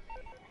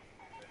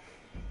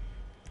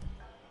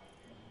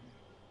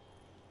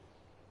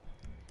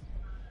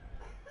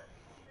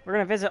 We're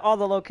gonna visit all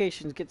the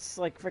locations. Gets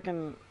like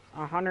freaking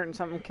 100 and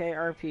something k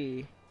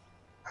RP.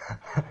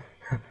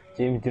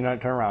 James, do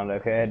not turn around,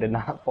 okay? I did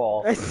not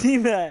fall. I see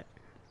that.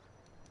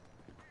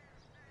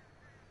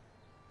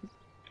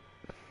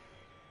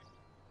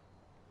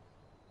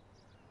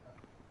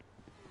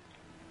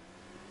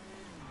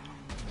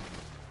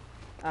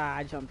 Ah,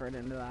 I jumped right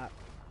into that.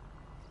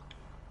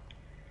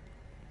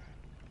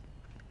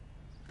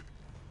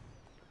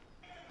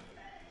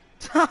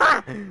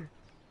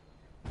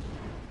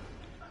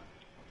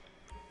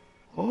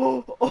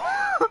 Oh,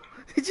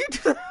 did you do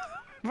that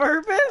on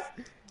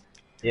purpose?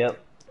 Yep.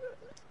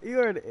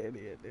 You're an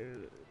idiot,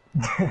 dude.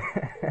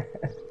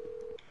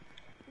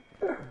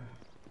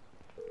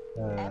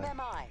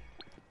 MMI.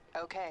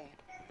 Okay.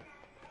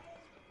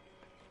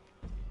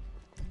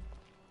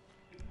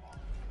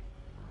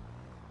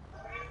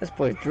 This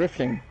boy's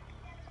drifting.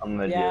 I'm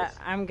gonna Yeah, just...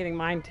 I'm getting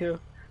mine too.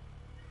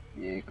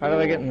 Yeah, How do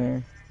I get in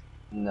there?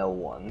 No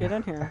one. Get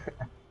in here.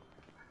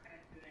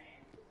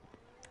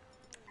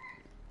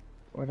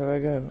 Where do I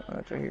go? Oh,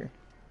 it's right here.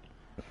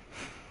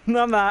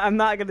 No, I'm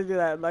not gonna do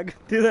that. I'm not gonna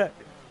do that.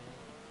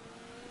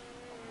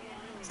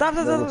 Stop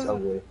this! That looks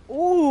ugly.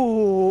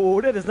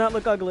 Ooh, that does not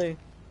look ugly.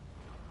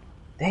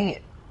 Dang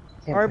it.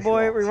 Can't Alright, push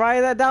boy, it off.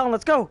 rewire that down.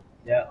 Let's go.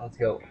 Yeah, let's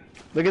go.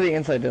 Look at the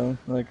inside, Dylan.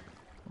 Like,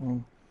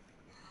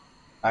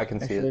 I can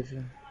see it.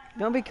 actually,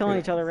 Don't be killing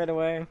each other right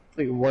away. it's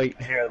like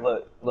white. Here,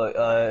 look.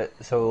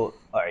 So,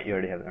 alright, you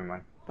already have it. Never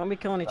mind. Don't be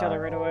killing each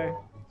other right away.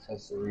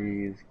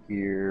 Accessories,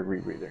 gear,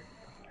 rebreather.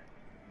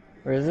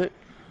 Where is it?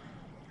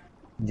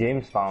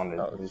 James found it.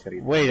 Oh, so we just gotta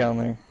it's get- way down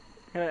there.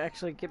 Gotta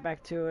actually get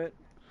back to it.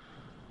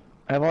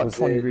 I bought Was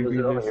 20 it over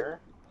rebreathers. here?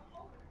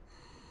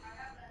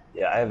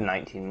 Yeah, I have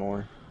 19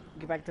 more.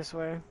 Get back this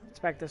way. It's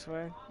back this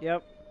way.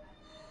 Yep.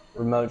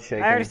 Remote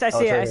shaking. I see it's it. right I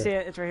here. see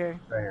it. It's right here.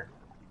 Right here.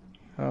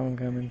 Oh, I'm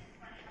coming.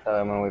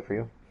 I'm gonna wait for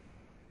you.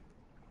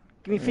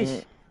 Give me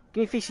fish.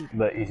 Give me fishy.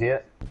 But you see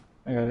it?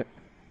 I got it.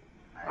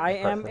 I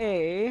am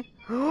a.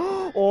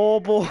 Oh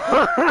boy.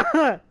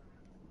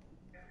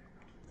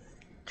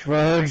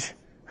 Drugs.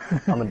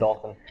 I'm a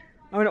dolphin.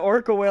 I'm an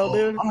orca whale,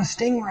 dude. I'm a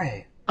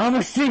stingray. I'm a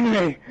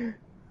stingray.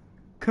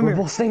 Come We're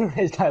here. both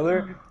stingrays,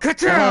 Tyler.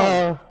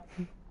 Ka-chow!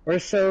 We're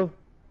so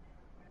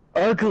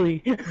ugly.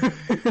 Do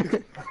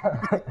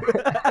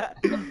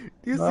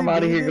you see I'm me,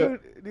 outta here,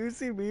 dude? Do you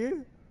see me?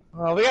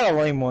 Oh, we got a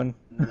lame one.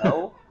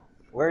 No?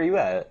 Where are you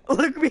at?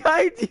 Look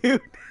behind you.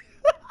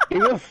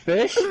 You a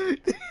fish?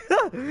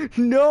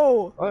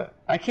 No. What?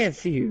 I can't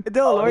see you.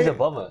 Dylan, Oh, he's right?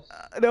 above us.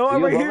 No, I'm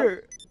you right above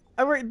here.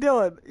 I'm right,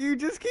 Dylan. You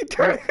just keep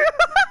turning.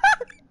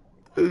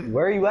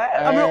 Where are you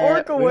at? I'm an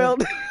orca we whale.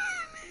 don't-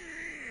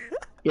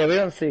 Yeah, we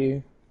don't see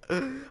you. I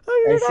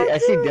I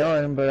see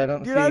Dylan, but I don't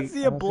Do see. you not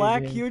see I a don't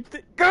black Jim. huge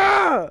thing?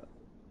 Gah!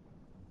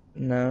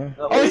 No. No,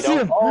 Oh, I you see don't.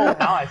 him. Oh,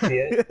 now I see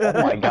it.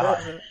 Oh my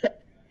god.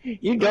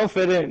 You don't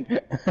fit in.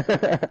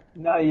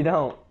 No, you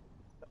don't.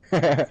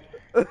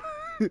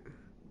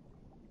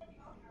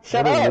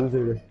 Shut What a up.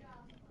 loser.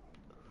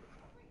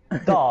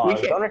 Dog, We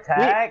can't- don't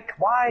attack.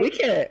 Why? We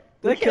can't.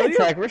 Did I We kill can't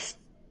you? attack.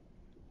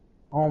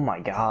 Oh my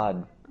god.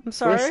 I'm We're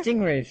sorry.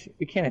 stingrays.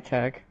 We can't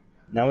attack.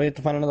 Now we have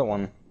to find another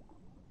one.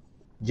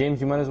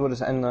 James, you might as well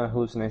just end the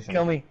hallucination.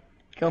 Kill me.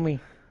 Kill me.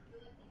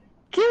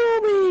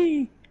 Kill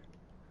me.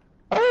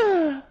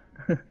 Ah.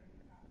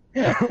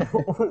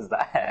 What was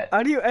that?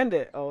 How do you end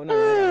it? Oh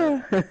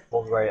no. Ah.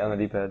 Hold right on the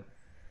D-pad.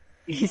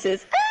 He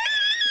says.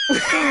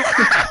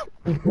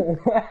 Dude.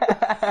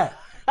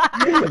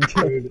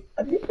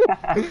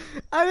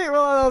 I didn't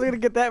realize I was gonna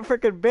get that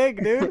freaking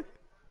big, dude.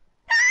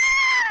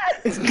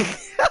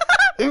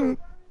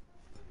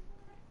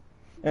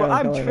 Well,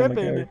 I'm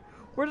tripping.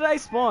 Where did I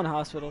spawn,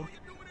 hospital?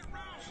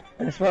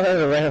 I spawned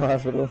at a random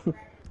hospital.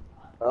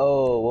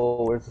 Oh,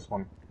 whoa, where's this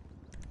one?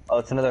 Oh,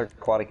 it's another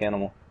aquatic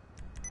animal.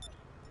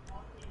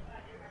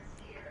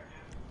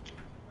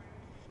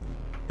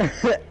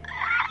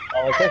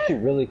 Oh, it's actually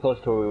really close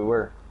to where we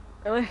were.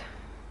 Really?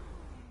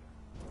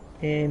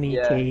 Let me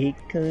Yeah. take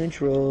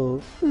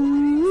control.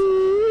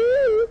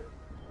 Ooh.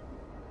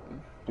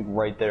 Like,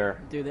 right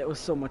there. Dude, that was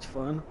so much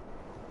fun.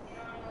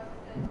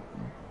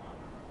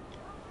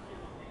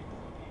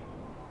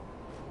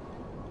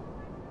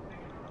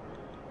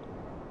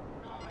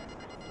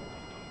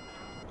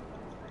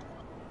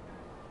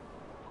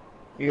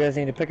 You guys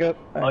need to pick up?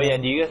 Oh yeah,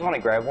 do you guys want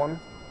to grab one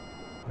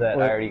that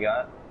What? I already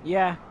got?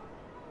 Yeah.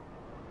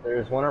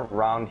 There's one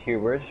around here.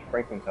 Where's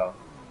Franklin's house?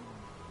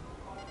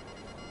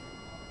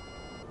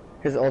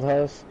 His old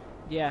house?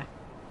 Yeah.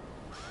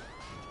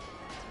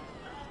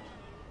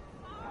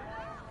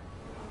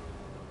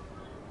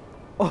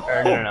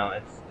 Or, no,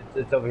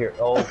 it's over here.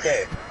 Oh,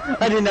 okay.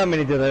 I did not mean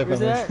to do that. Where's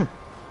that?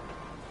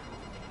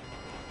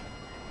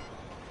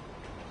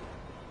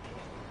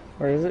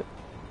 Where is it?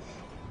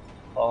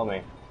 Follow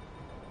me.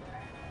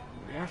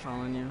 They're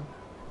following you.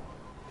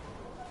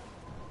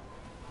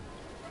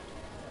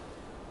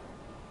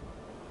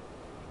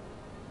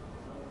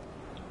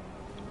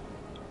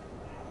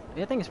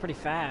 That thing is pretty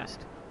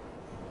fast.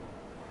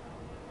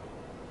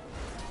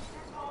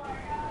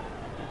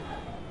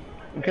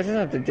 I'm catching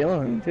up to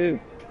Dylan, too.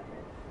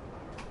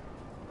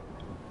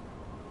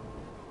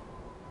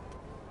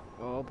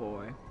 Oh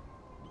boy.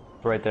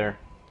 It's right there.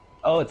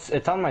 Oh,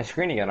 it's on my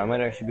screen again. I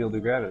might actually be able to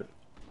grab it.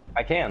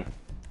 I can.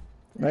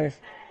 Nice.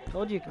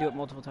 Told you could do it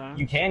multiple times.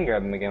 You can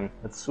grab him again.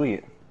 That's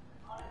sweet.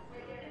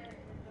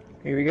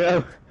 Here we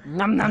go.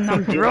 Nom nom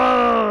nom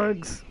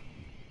drugs!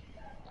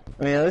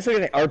 I mean, let's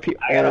look at the RP.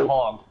 I got a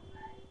hog.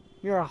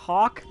 You're a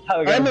hawk?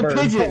 I'm a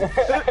pigeon.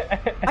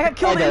 I got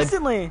killed died.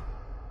 instantly!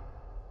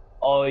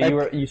 Oh,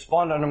 you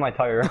spawned under my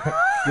tire.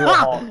 You were a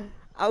hog.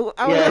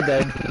 I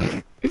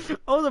died.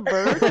 I was a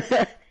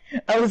bird?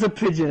 I was a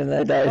pigeon and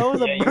I died. I was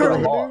Yeah, a you were a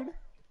bird, hog. dude.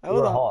 You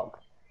were a hog.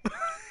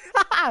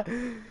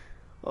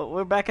 Well,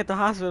 we're back at the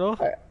hospital.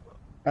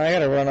 I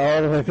gotta run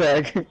all the way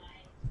back.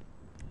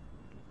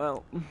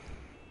 Well,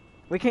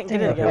 we can't get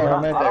Dang it it, again. oh,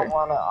 I man.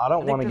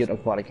 don't wanna there's- get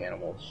aquatic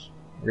animals.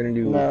 We're gonna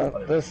do. No,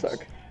 other those things.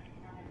 suck.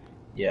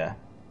 Yeah.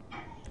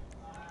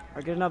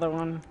 Or get another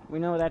one. We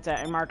know where that's at.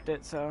 I marked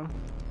it, so.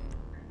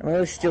 I'm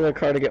gonna steal a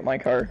car to get my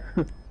car.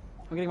 I'm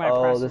getting my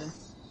Oh, presser.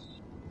 this.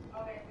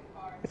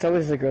 It's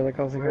always the girl that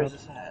calls the Where girl. is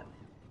this at?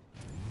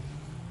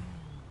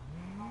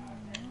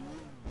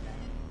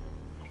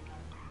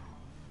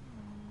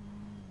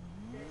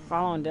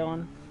 Following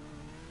Dylan.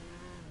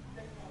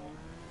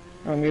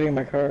 I'm getting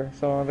my car,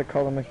 so I'll have to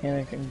call the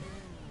mechanic and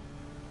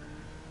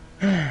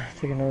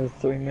take another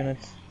 3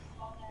 minutes.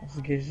 Just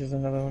in case there's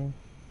another one.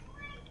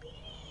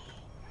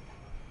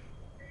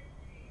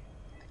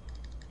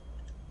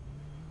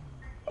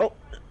 Oh!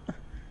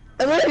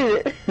 I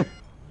made it!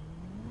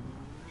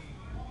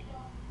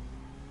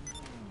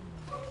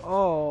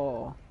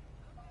 Oh.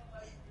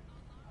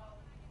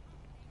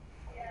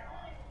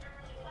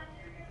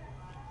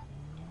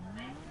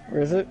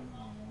 Where is it?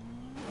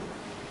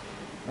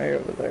 Right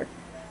over there.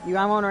 You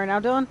on one right now,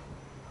 Dylan?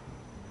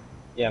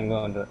 Yeah, I'm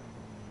going to.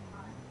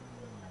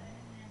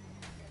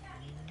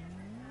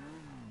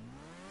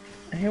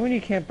 I hate when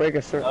you can't break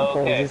a certain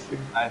pole. Okay. Just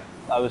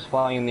I was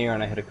flying in the air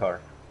and I hit a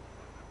car.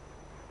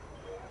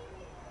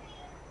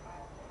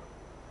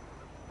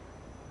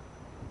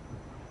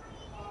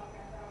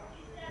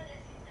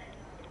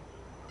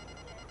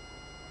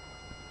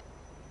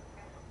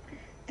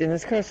 Damn,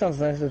 this car sounds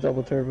nice with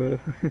double turbo.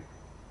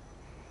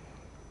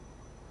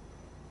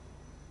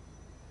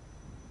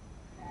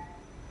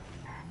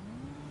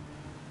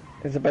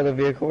 Is it by the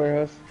vehicle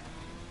warehouse?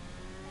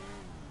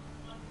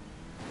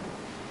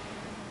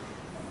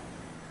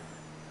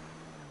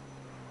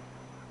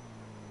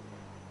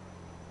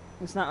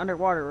 It's not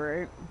underwater,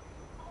 right?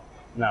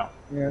 No,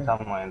 Yeah. it's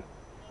on land.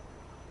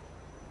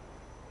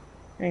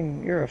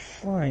 Dang, you're a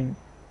flying.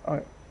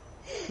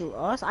 Who,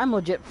 us? I'm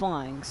legit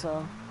flying,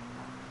 so.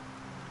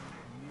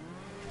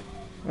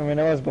 I mean,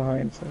 I was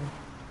behind, so.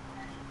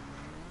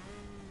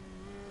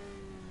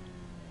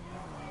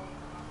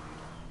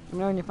 Let me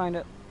know when you find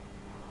it.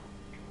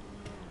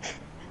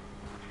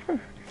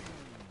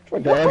 Poor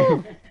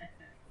dog. Did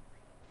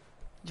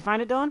you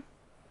find it, Dylan?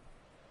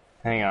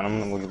 Hang on, I'm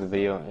gonna look at the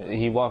video.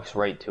 He walks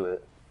right to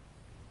it.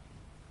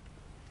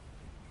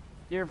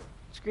 Your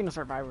screen will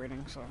start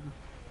vibrating, so.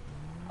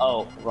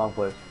 Oh, wrong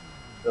place.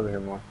 Over here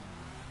more.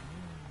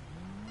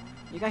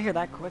 You got here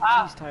that quick?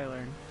 Jeez,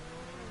 Tyler.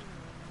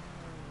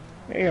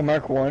 Hey,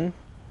 Mark 1.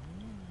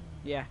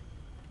 Yeah.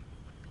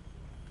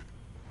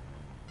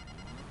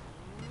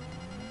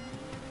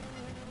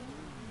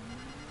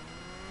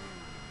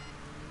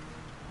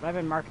 I've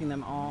been marking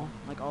them all,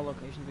 like all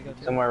locations we go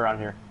to. Somewhere around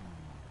here.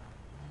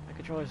 My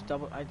controller's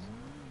double.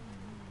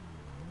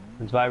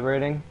 It's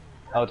vibrating.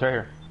 Oh, it's right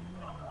here.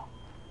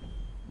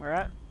 Where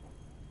at?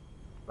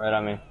 Right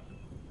on me.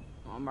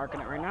 Oh, I'm marking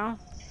it right now.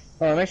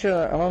 Oh, make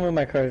sure I'm gonna move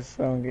my cars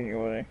so I don't get in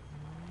your way.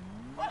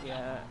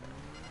 Yeah.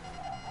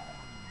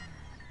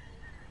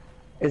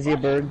 Is he a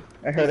bird?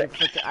 I heard it.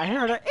 I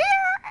heard it.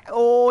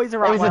 Oh, he's a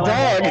Oh, he's a Rottweiler.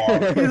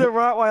 dog! He's a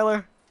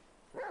Rottweiler.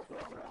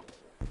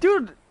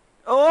 Dude.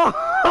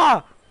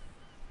 Oh.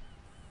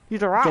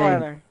 He's a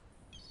Rottweiler.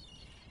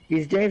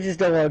 He's James's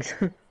dogs.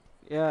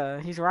 Yeah,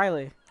 he's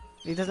Riley.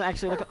 He doesn't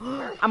actually look.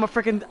 I'm a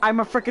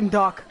freaking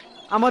duck.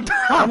 I'm a duck.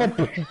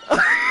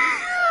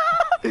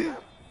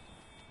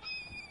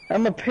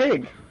 I'm a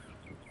pig.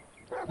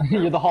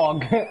 You're the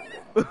hog.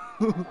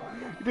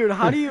 Dude,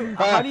 how do you?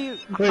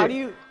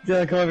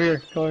 Dylan, come over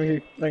here. Come over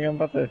here. Like I'm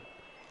about to.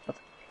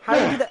 How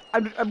do you do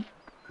that?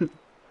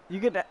 You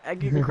get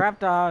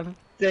crapped on.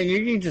 Dang,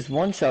 you can just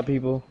one-shot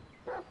people.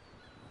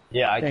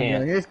 Yeah, I Dang,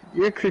 can't. man,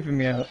 you're creeping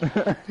me out.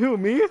 Who,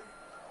 me?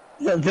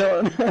 No,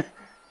 Dylan.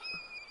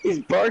 He's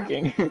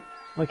barking.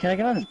 Wait, can I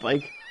get on his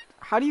bike?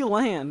 How do you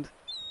land?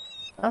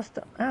 I'll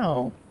stop.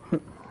 Ow.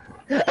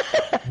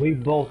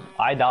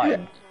 I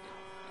died.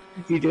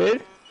 You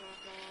did?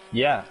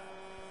 Yeah.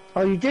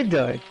 Oh, you did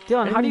die.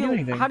 Dylan, I didn't do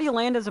anything. how do you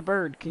land as a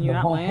bird? Can you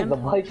not land? The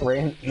bike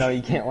ran. No,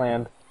 you can't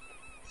land.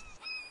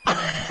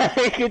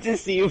 I get to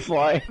see you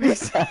fly.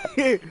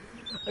 I'm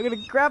gonna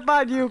grab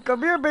on you.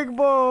 Come here, big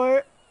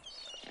boy.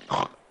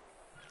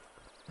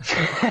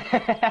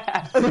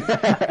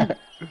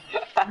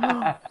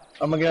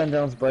 I'm gonna get on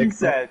Dylan's bike. You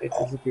said it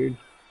disappeared.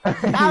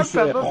 I'm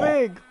Peppa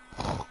Pig.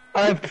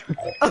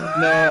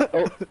 No.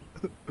 Oh,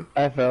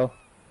 I fell.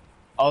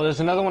 Oh, there's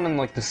another one in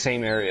like the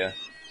same area.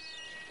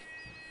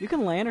 You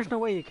can land. There's no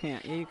way you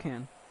can't. Yeah, you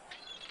can.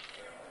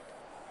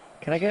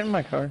 Can I get in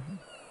my car?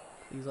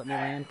 Please let me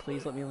land.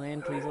 Please let me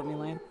land. Please let me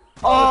land.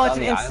 Oh, it's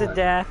an instant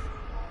death.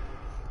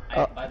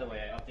 By the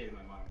way, I updated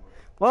my monitor.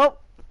 Well,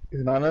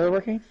 Is monitor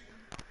working?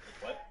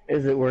 What?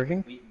 Is it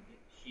working?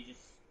 She just...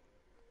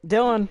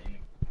 Dylan,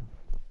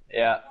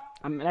 Yeah.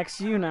 I'm next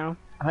to you now.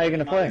 How are you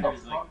gonna play?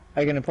 Monitor's like,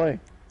 How you gonna play?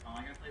 how am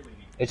I gonna play? What do you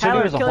mean? It said there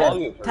Tyler, was a kill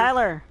hog it. at first.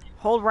 Tyler,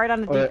 hold right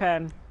on the What?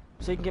 D-pad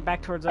so you can get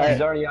back towards us.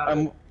 He's already out of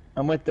it.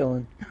 I'm with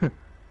Dylan.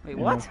 Wait,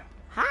 what?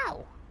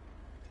 How?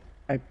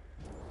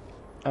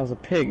 I was a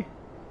pig.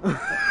 Did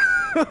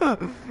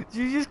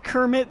you just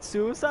commit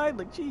suicide?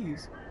 Like,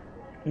 jeez.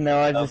 No,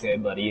 I just. Okay,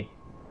 buddy.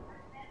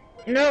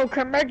 No,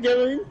 come back,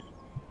 Dylan.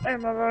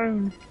 I'm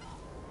alone.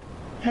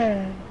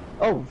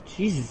 Oh,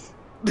 Jesus.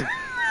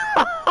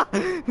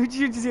 Did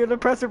you just hear the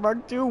presser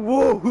mark too?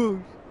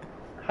 Whoa!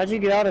 How'd you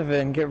get out of it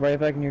and get right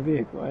back in your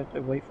vehicle? I have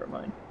to wait for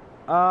mine.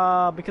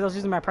 Because I was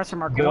using my presser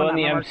mark Go 1, in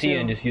the not mark MC 2.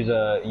 and just use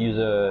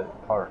a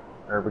car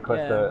or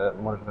request Yeah. a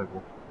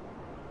motorcycle.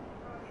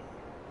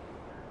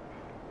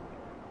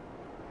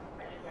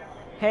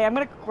 Hey, I'm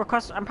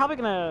probably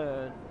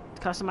gonna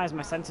customize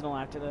my Sentinel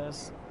after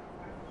this.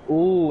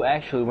 Ooh,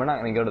 actually, we're not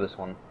gonna go to this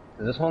one.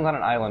 'Cause this one's on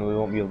an island. We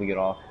won't be able to get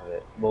off of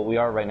it. But we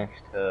are right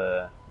next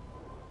to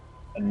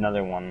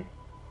another one.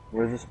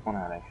 Where's this one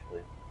at,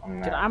 actually? On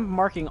the Dude, map? I'm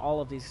marking all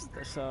of these,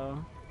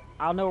 so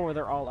I'll know where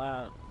they're all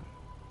at.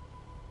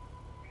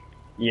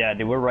 Yeah,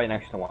 dude, we're right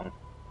next to one.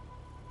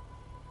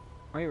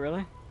 Are you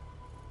really?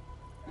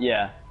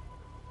 Yeah.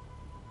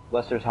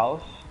 Lester's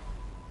house?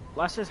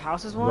 Lester's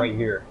house is one? Right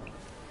here.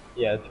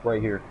 Yeah, it's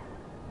right here.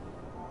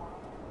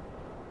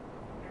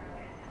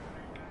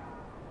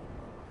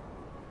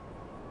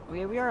 Oh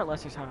yeah, we are at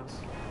Lester's house.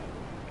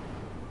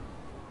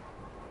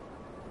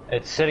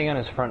 It's sitting on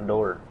his front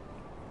door.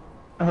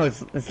 Oh,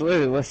 it's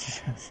literally Lester's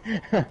house.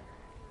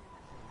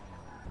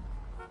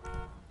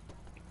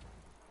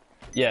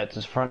 Yeah, it's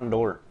his front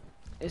door.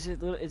 Is it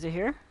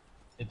here?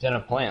 It's in a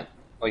plant,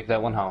 like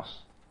that one house.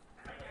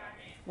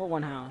 What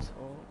one house?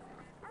 Oh.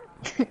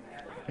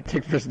 I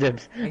take first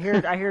dibs. I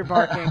hear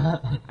barking.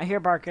 I hear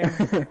barking.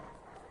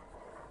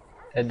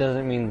 It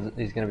doesn't mean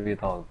he's gonna be a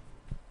dog.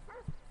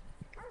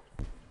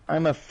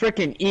 I'm a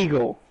frickin'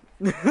 eagle.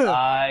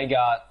 I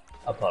got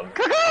a pug.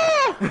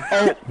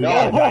 Oh, He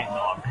got a giant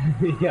dog.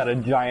 He got a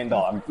giant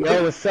dog.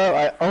 Yo, what's up?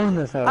 I own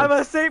this house. I'm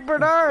a Saint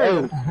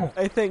Bernard. Oh.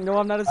 I think no,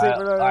 I'm not a Saint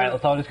Bernard. Alright,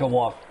 let's all just go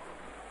walk.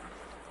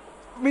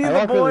 Me and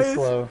I the walk really boys.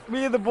 slow.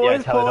 Me and the Yeah,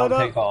 boys Tyler, pulling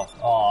don't up. take off.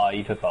 Aw,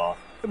 you took off.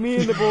 Me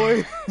and the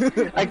boys.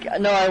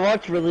 No, I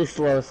walked really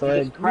slow, so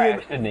He just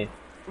crashed, didn't he?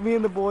 Me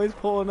and the boys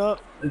pulling up.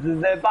 This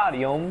is their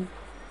body,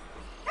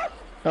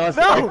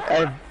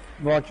 I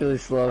walked really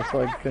slow,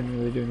 so I couldn't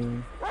really do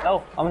anything.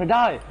 No, I'm gonna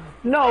die.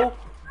 No!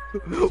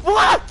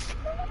 What?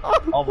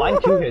 Oh, mine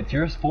 2 hits,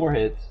 yours 4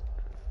 hits.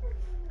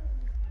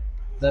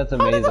 That's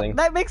amazing.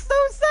 That makes no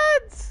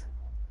sense.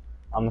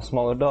 I'm a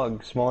smaller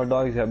dog. Smaller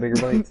dogs got bigger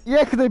bites.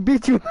 Yeah, 'cause they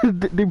beat you.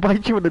 They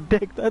bite you in the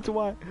dick. That's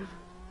why.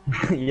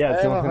 Yeah, I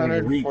it's have almost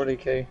gonna be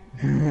 140k.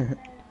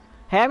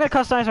 Hey, I'm gonna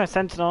customize my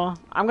Sentinel.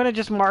 I'm gonna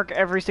just mark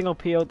every single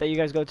PO that you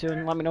guys go to,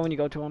 and let me know when you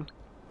go to them.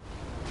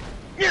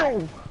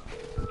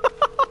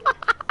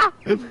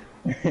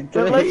 Did I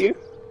let's- hit you?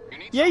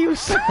 Yeah, you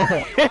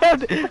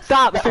said.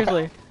 Stop.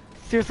 Seriously.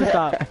 Seriously,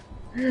 stop.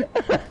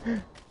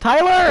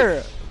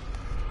 Tyler.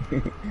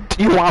 Do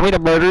you want me to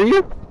murder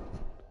you?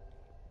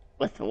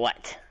 With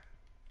what?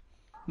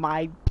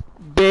 My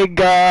big,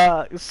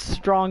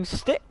 strong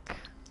stick.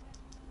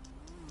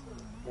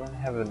 You don't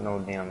have no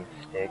damn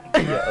stick.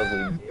 You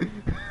ugly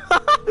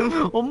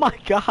bitch. Oh my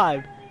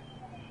god.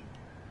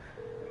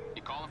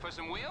 You calling for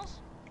some wheels?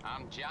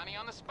 I'm Johnny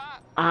on the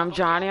spot. I'm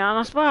Johnny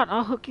on the spot.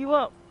 I'll hook you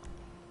up.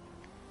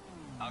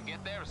 I'll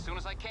get there as soon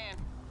as I can.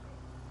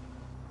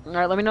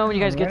 Alright, let me know when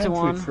you guys get to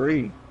Ran one. through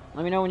 3.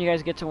 Let me know when you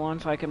guys get to one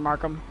so I can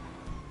mark them.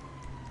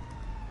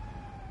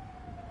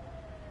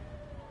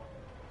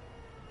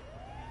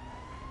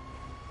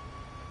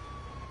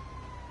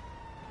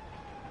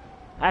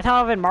 That's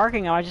how I've been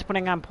marking them. I'm just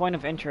putting on point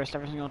of interest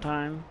every single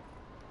time.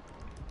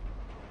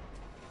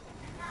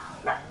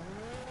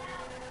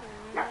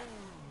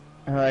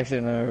 Oh,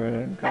 actually, no,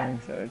 we're going,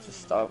 so I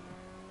just stop.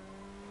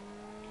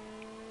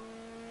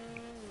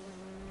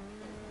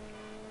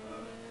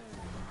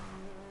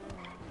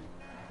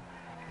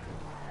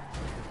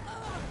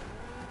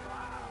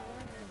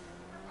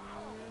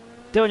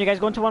 Dylan, you guys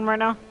going to one right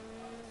now?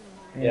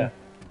 Yeah.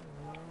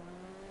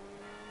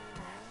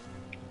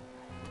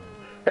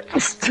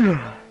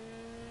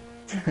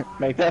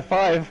 Make that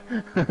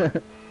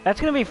 5. That's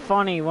gonna be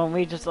funny when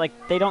we just like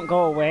they don't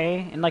go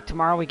away and like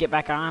tomorrow we get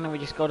back on and we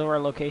just go to our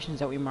locations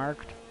that we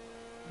marked.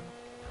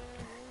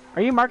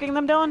 Are you marking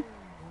them, Dylan?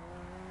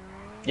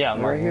 Yeah,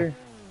 I'm right right here.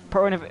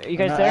 here. You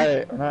guys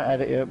there? I'm not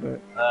at it yet,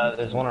 but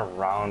There's one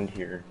around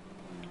here.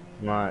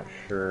 I'm not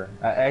sure.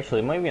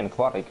 Actually, it might be an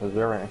aquatic because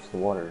we're right next to the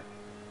water.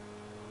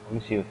 Let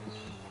me see if it's...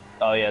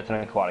 Oh yeah, it's an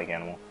aquatic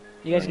animal.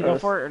 You guys can go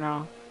for it or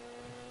no?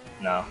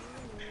 No.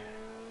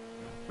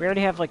 We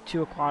already have like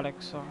 2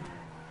 aquatics, so.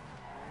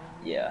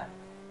 Yeah.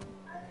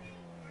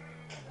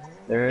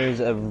 There is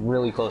a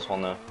really close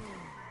one though.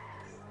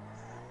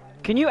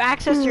 Can you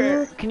access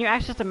your? Can you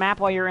access the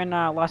map while you're in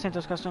Los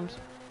Santos Customs?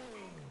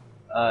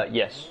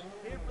 Yes.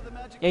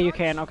 Yeah, you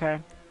can. Okay.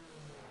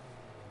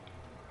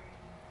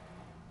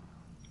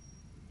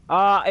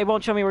 It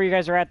won't show me where you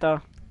guys are at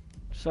though.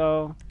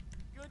 So.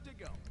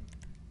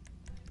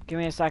 Give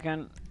me a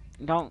second.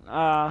 Don't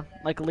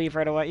like leave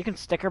right away. You can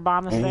sticker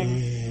bomb this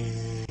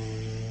thing.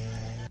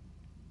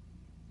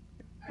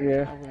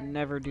 yeah. I would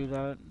never do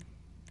that.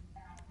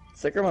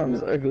 Sticker Mom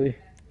is ugly.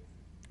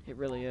 It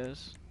really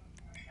is.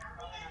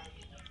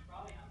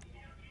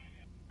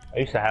 I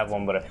used to have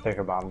one, but I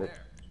sticker bombed it.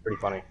 It's pretty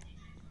funny.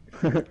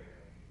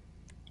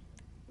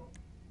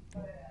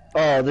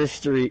 Oh, this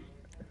street.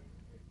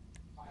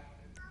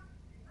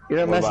 You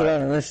don't mess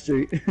around on this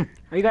street.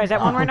 Are you guys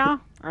at one right now?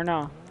 Or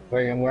no?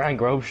 We're on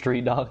Grove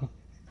Street, dog.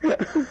 Give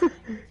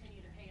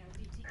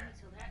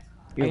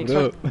it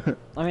up.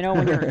 Let me know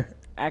when you're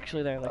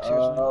actually there, like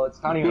seriously. Oh,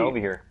 it's not even over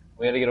here.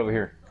 We had to get over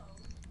here.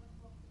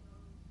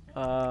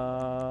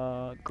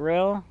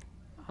 Grill.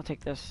 I'll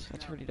take this.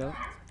 That's pretty dope.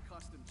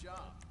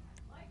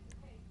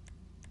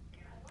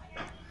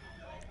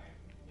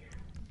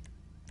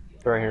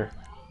 It's right here.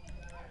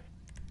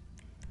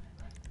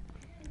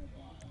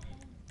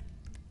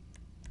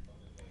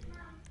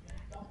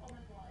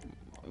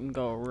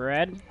 Go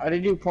red. How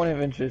did you point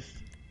of interest?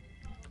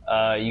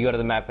 You go to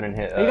the map and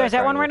hit. Are you guys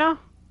at one right now?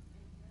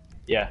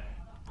 Yeah.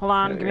 Hold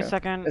on, give me a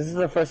second. This is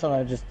the first one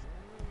I just...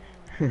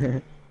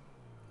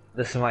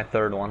 This is my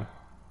third one.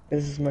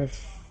 This is my...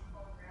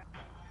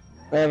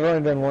 I've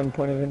only done one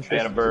point of interest. I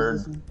got a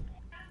bird.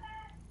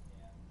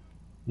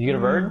 You get a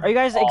bird? Are you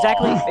guys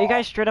exactly... Are you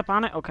guys straight up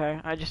on it? Okay,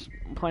 I just...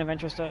 Point of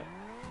interest it.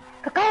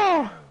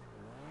 Can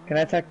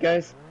I attack,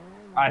 guys?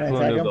 I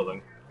flew into a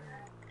building.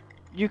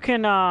 You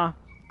can,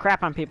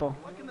 crap on people.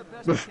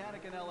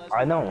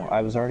 I know,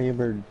 I was already a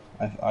bird.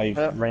 I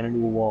ran into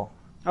a wall.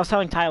 I was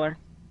telling Tyler.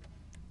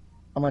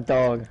 I'm a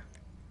dog.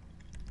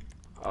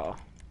 Oh.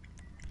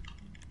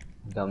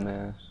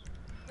 Dumbass.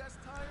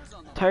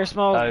 Tire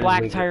smoke,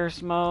 black tire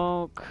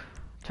smoke,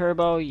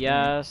 turbo,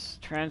 yes,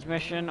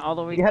 transmission, all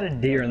the way. You had a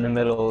deer in the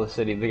middle of the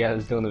city, the guy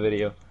was doing the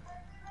video.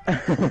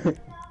 You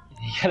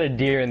got a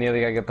deer and the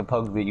other guy got the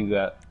pug that you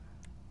got.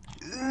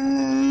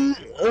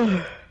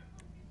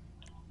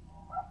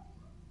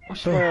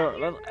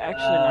 Spoiler,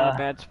 actually not a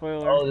bad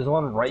spoiler. Oh, there's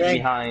one right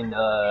behind,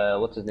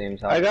 what's his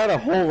name's house. I got a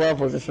whole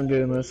level just from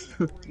doing this.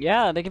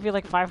 Yeah, they give you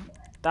like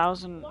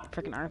 5,000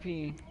 freaking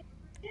RP.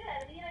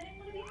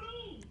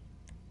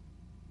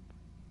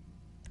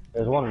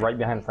 There's one right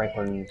behind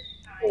Franklin's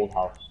old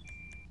house.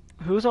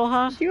 Whose old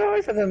house? You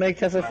always have to make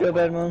Tessa feel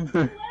bad, Mom.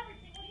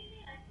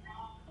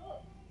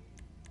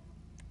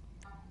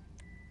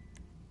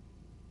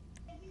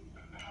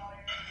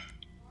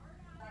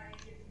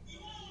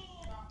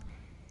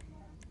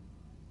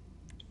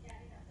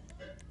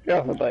 Get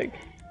off the bike.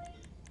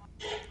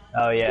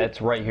 Oh yeah,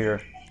 it's right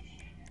here.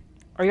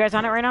 Are you guys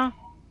on it right now?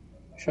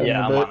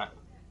 Yeah, I'm on it.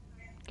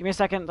 Give me a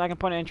second, I can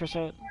point an interest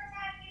at it.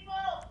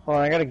 Hold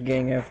on, I got a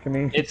gang after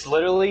me. It's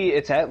literally,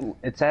 it's at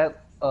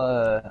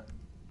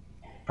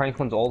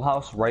Franklin's old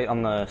house, right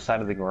on the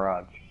side of the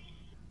garage.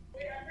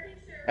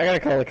 I gotta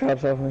call the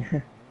cops off me.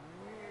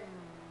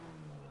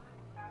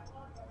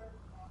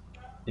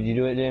 Did you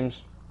do it,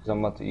 James? Because I'm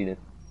about to eat it.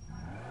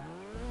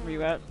 Where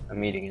you at?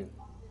 I'm eating it.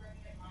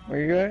 Where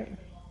you at?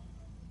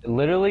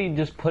 Literally,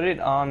 just put it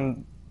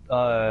on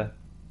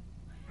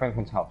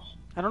Franklin's house.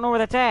 I don't know where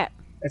that's at.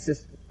 It's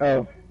just...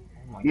 Oh.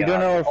 Oh You don't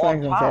know where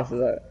Franklin's house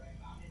is at.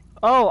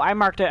 Oh, I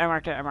marked it, I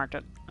marked it, I marked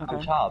it. Okay.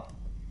 On top.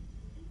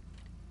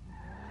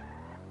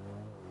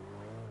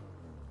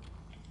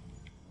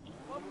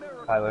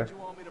 Tyler.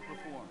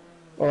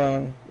 Hold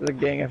on, there's a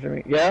gang after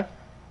me. Yeah?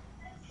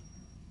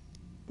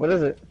 What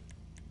is it?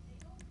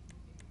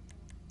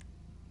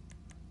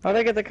 How'd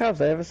I get the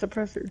cops? I have a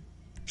suppressor.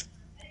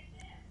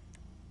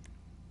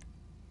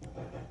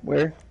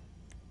 Where?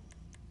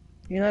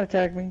 You not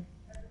attack me?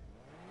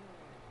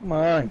 Come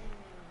on.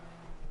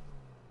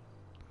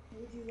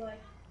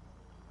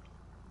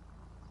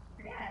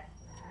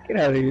 Get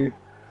out of here.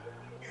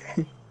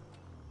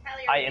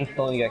 I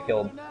instantly got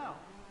killed.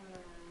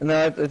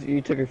 No,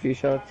 you took a few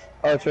shots.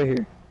 Oh, it's right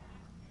here.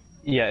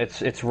 Yeah,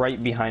 it's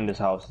right behind his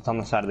house. It's on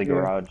the side of the Yeah.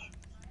 garage.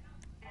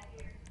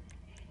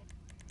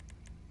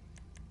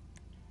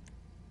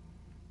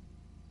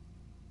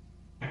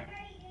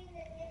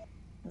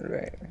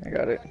 Right, I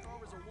got it.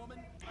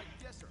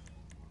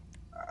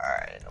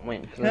 Alright, I'm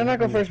waiting for Can I not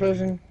go first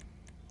person?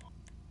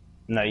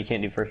 No, you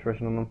can't do first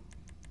person on them.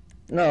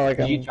 No, like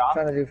Did you I'm chop?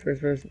 trying to do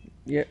first person.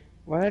 Yeah.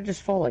 Why did I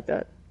just fall like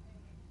that?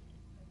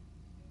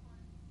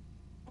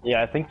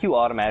 Yeah, I think you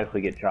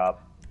automatically get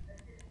chopped.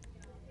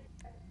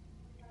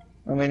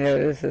 I mean, yeah,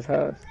 this is his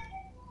house.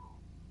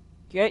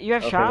 You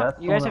have Okay, chop?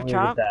 that's You the guys one have that we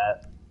were chop?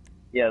 at.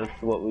 Yeah,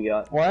 that's what we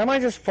got. Why am I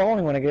just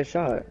falling when I get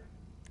shot?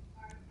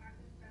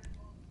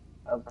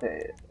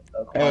 Okay.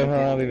 Oh, hold on,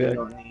 I'll be back.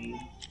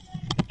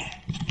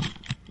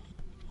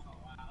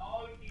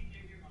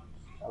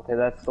 Okay,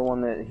 that's the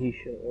one that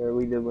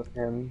we did with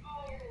him.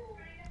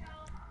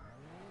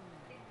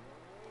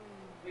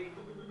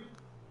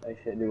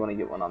 Actually, I do want to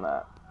get one on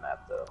that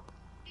map though.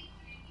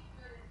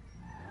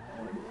 I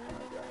want to get one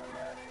on that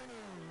map.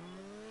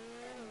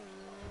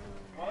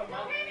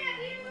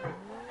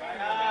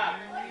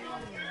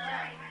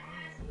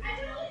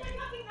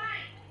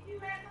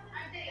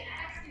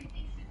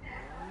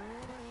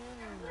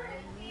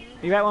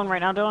 You got one right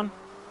now, Dylan?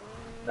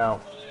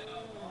 No.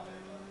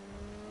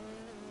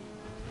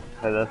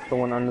 Okay, that's the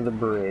one under the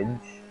bridge.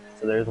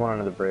 So there's one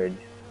under the bridge.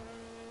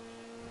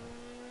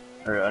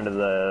 Or under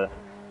the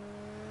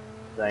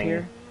thing.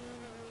 Here?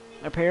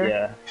 Up here?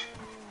 Yeah.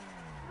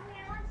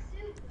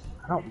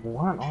 I don't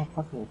want all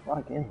fucking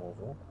exotic animals,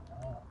 what the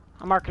hell?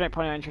 I'm marking it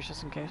point of interest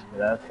just in case. Okay,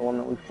 that's the one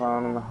that we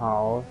found in the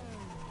house.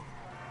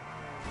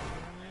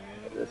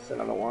 Okay, this is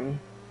another one.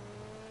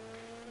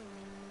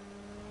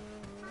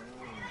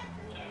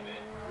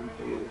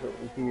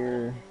 Over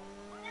here.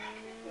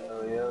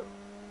 Oh, yep.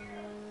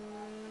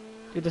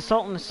 Dude, the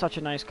Sultan is such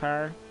a nice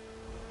car.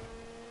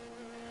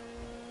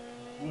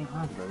 Hey,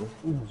 hard, bro. This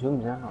dude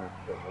zooms in on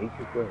shit way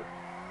too quick.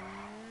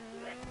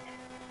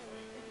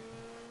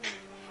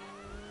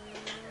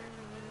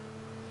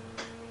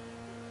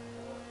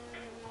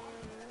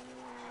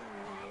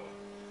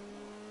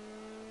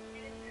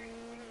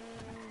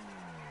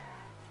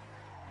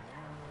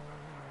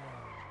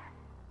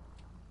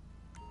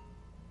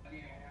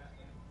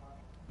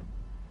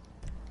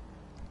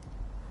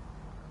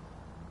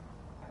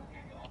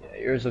 Yeah,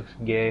 yours looks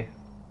gay.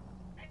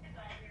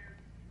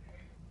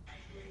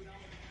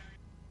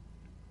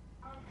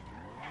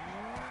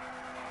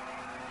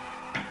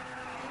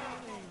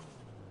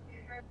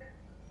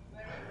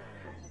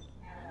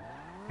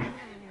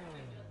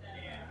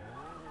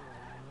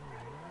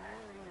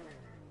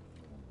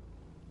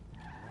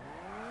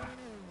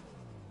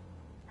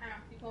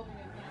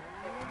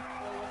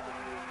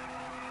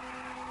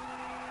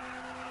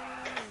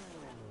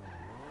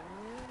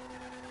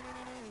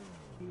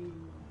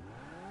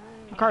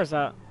 What car is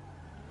that?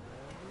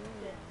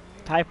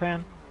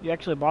 Taipan? You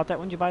actually bought that?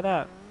 When did you buy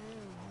that?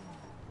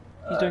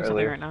 He's doing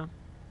something Earlier. right now.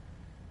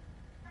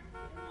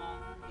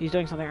 He's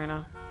doing something right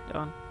now.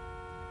 Dylan.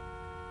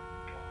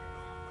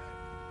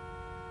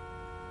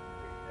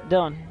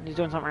 Dylan, he's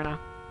doing something right now.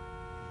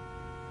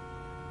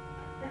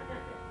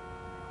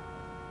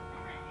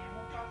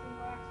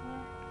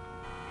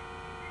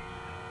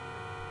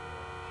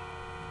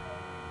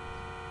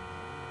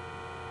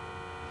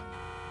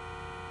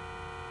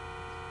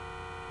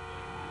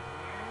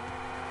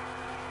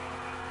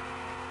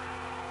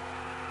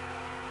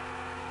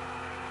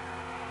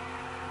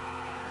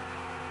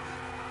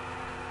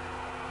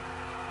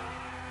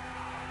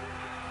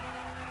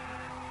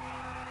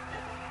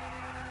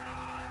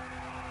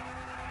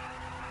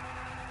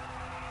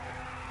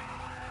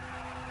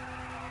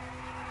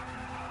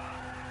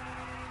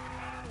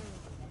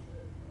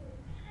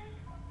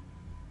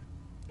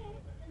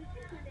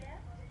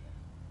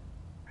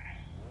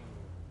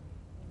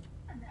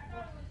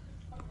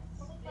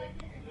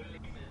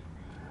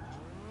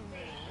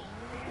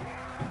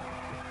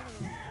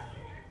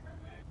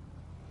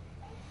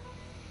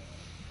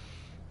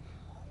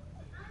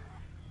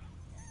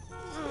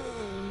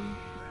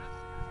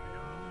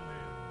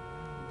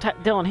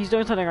 Dylan, he's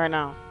doing something right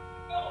now.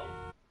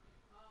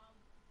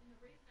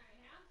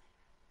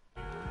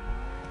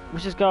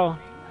 Let's just go.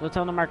 Let's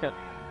own the market.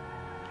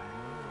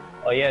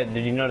 Oh yeah,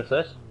 did you notice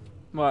this?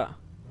 What?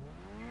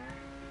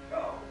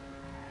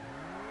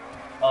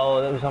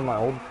 Oh, that was on my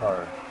old car.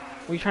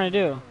 What are you trying to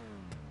do?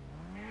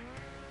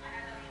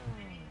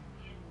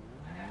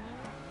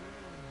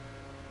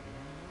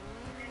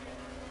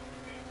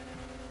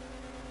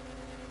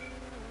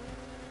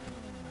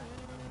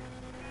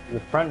 The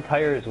front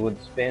tires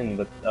would spin,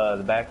 but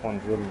the back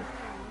ones wouldn't.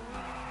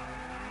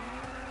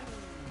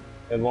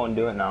 It won't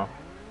do it now.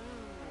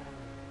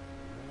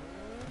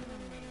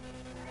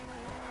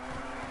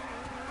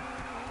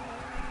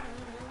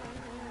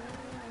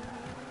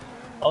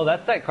 Oh,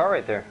 that's that car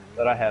right there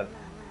that I have.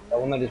 That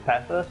one that just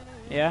passed us?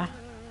 Yeah?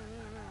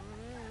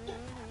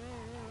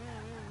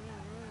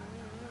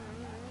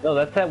 No,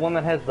 that's that one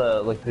that has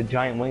the the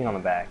giant wing on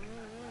the back.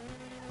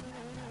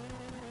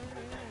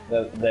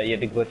 That you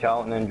had to glitch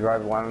out and then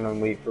drive around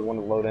and wait for one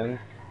to load in?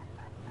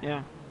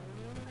 Yeah.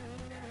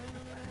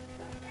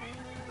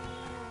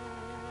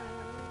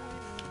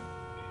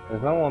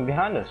 There's no one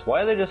behind us.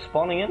 Why are they just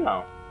spawning in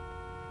now?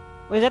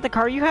 Wait, is that the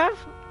car you have?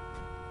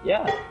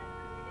 Yeah.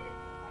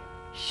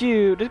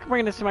 Shoot, just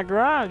bringing this to my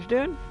garage,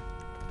 dude.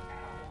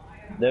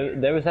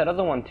 There was that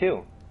other one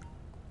too.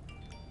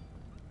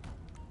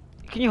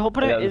 Can you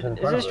put Yeah, it? it was in Is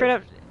front this of straight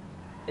us. up?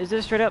 Is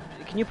this straight up?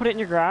 Can you put it in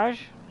your garage?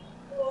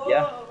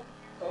 Yeah.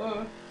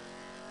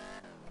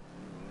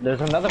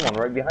 There's another one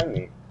right behind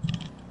me.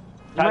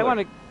 You might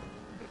want to.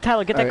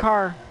 Tyler, get that Alright.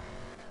 car.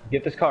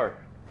 Get this car.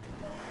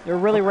 They're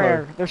really What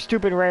rare. car? They're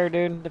stupid rare,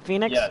 dude. The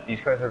Phoenix. Yeah, these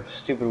cars are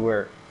stupid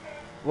weird.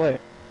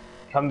 What?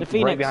 Come The right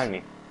Phoenix. behind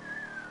me.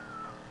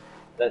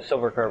 That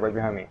silver car right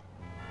behind me.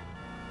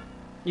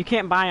 You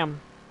can't buy them.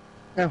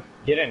 No.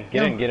 Get in, get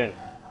No. in, get in.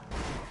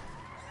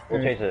 We'll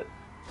Alright. chase it.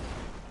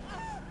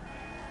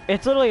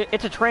 It's literally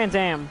it's a Trans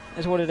Am,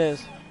 is what it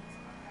is.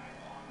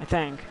 I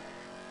think.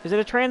 Is it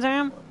a Trans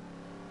Am?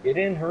 Get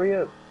in, hurry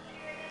up.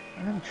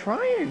 I'm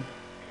trying.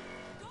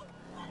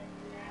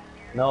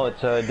 No,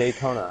 it's a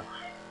Daytona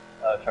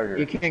Charger.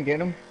 You can't get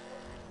them?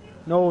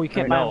 No, you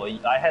can't buy No, them.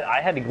 I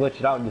had to glitch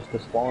it out just to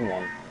spawn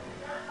one.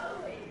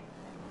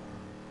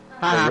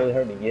 Ah. They're really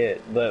hard to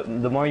get, but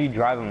the more you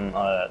drive them,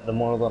 the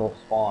more they'll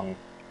spawn.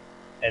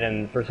 And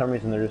then for some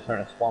reason they're just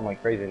starting to spawn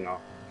like crazy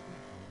now.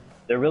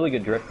 They're really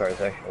good drift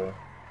cars, actually.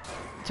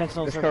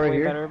 Sentinels This are car right way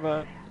here? better,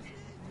 but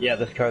Yeah,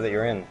 this car that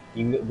you're in.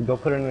 You can go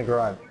put it in the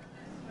garage.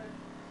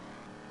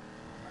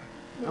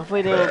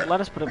 hopefully they'll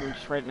let us put it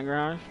just right in the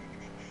garage.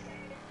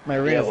 My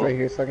arena's well- right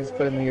here, so I can just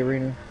put it in the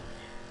arena.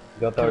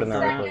 Go throw it in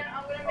there real quick.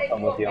 I'll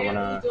come with you. I'm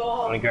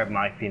gonna grab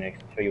my Phoenix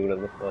and show you what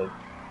it looks like.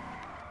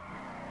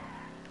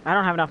 I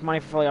don't have enough money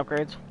for fully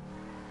upgrades.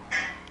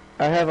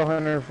 I have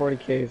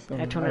 140k, so I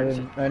have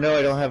 200. I know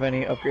I don't have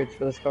any upgrades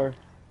for this car.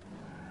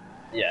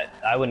 Yeah,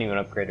 I wouldn't even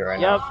upgrade it right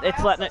Yep,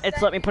 now.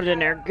 it's let me put it in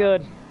there.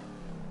 Good.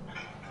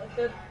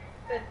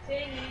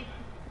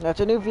 That's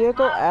a new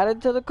vehicle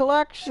added to the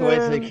collection. So wait,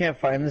 so they can't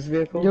find this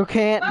vehicle? You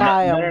can't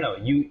buy No, them. no,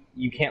 no.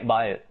 You can't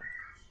buy it.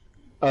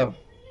 Oh,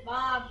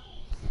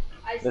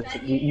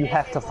 You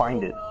have to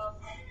find it.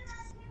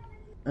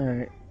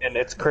 alright. And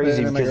it's crazy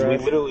Put it in my because we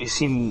garage. literally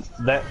seen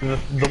that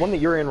the one that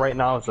you're in right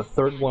now is the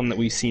third one that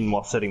we've seen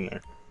while sitting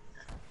there.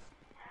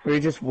 Were you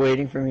just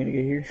waiting for me to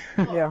get here?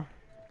 Yeah.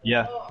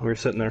 Yeah, we were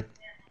sitting there.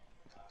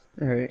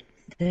 Alright.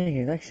 Dang,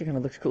 it actually kind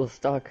of looks cool as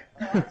stock.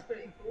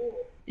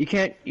 You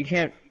can't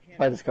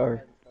buy this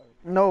car.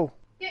 No.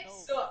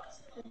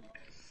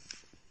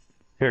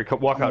 Here,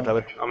 walk out,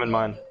 Tyler. I'm in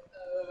mine.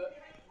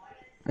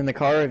 In the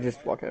car or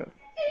just walk out?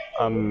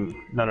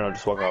 No,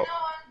 just walk out.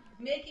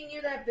 Making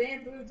you that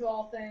bamboo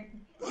doll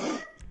thing.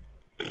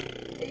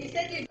 You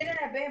said you didn't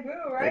have bamboo,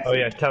 right? Oh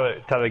yeah,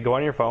 Tyler, go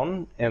on your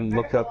phone and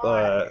look up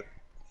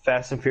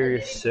Fast and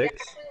Furious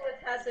 6,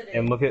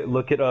 and look at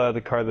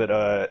the car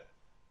that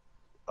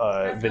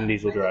Vin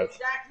Diesel drives.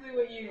 Exactly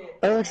what you did.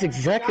 That looks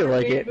exactly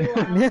like it.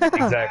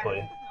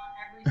 Exactly.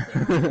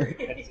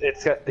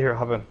 It's got here,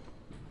 hop in.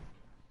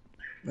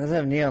 It doesn't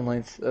have neon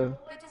lights though.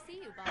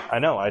 I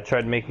know. I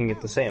tried making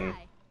it the same.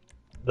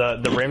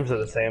 The rims are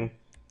the same.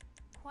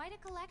 Quite a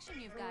collection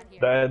you've got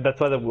here. That's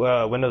why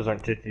the windows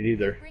aren't tinted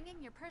either. Bringing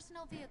your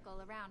personal vehicle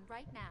around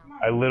right now.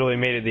 I literally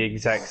made it the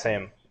exact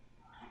same.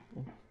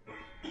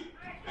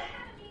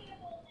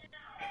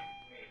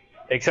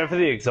 Except for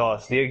the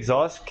exhaust. The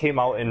exhaust came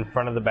out in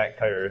front of the back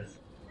tires.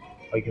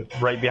 Like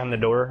right behind the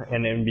door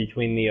and in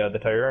between the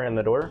tire and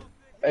the door.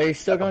 Are you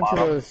still going to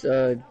bottom? those,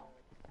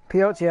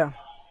 P.O.'s, yeah.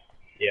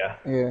 Yeah.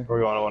 yeah.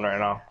 We're going to one right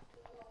now.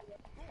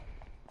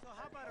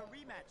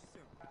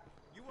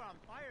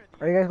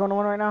 Are you guys going to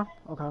one right now?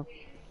 Okay.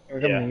 We're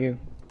coming Yeah. to you.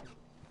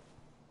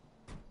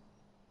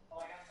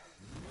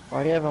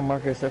 Why do you have a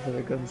marker except for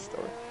the gun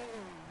store?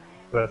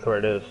 That's where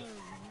it is.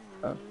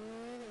 Oh.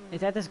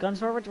 Is that this gun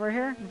store right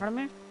here in front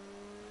of me?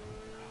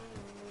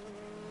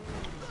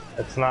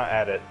 It's not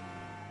at it.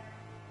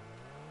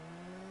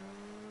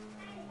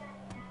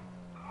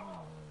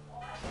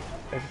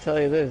 I can tell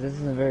you this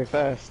isn't very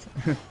fast.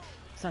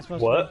 It's not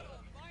supposed What?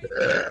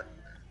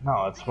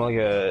 No, it's more like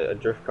a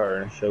drift car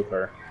and a show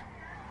car.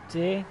 to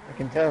be. See? I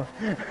can tell.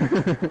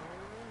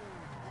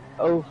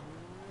 Oh.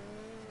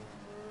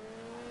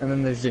 And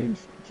then there's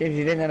James. James,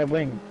 you didn't have a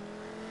wing.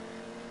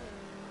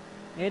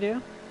 Yeah, you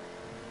do.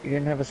 You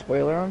didn't have a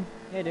spoiler on?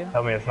 Yeah, you do.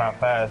 Tell me it's not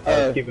fast.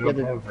 I was keeping yeah, it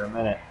moving for a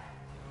minute.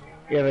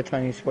 You have a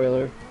tiny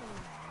spoiler.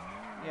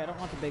 Yeah, I don't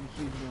want the big,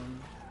 huge one.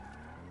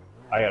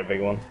 I got a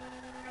big one.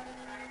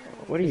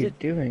 What are Is you it-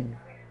 doing?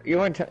 You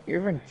weren't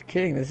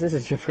kidding. This is a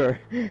drift car.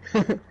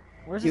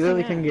 Where's You this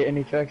really thing couldn't at? get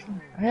any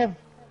traction.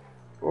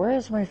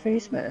 Where's my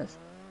face mask?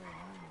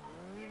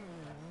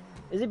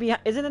 Is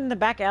it in the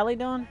back alley,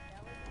 Dylan?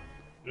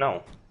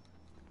 No.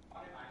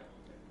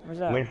 Where's I'm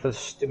that? waiting for this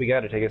stupid guy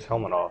to take his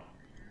helmet off.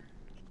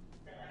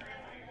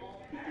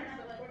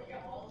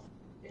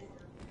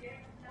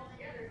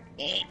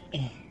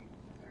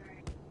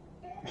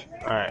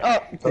 Alright. Oh,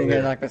 you Okay.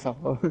 gotta knock this off.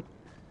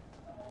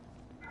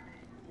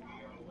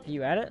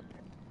 You at it?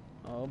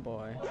 Oh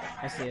boy.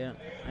 I see it.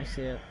 I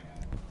see it.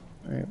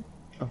 Alright.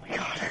 Oh my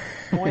god.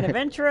 Point of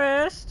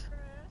interest.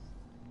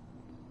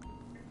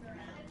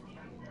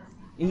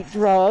 Eat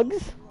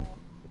drugs.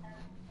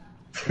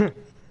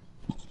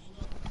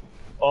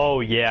 Oh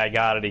yeah, I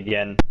got it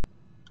again.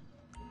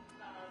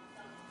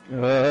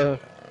 Uh,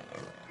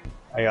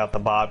 I got the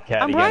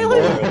Bobcat I'm again.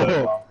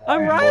 Riley!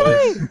 I'm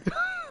Riley!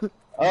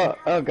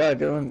 oh god,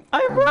 Dylan.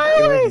 I'm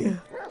Riley!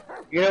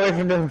 Get away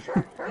from Dylan.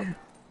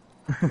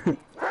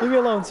 Leave me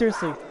alone,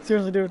 seriously.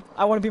 Seriously, dude.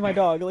 I want to be my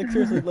dog. Like,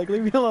 seriously, like,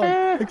 leave me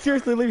alone. Like,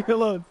 seriously, leave me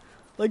alone.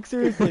 Like,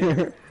 seriously.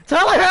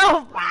 Tyler,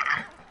 help!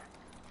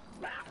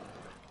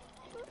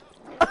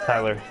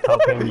 Tyler,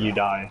 help him, you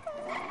die.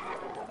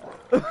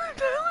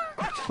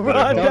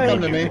 Run, Don't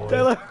come to me.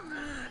 Tyler.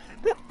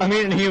 I'm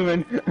eating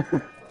human.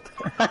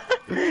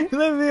 Leave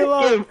me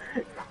alone.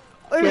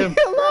 Leave me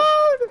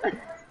alone!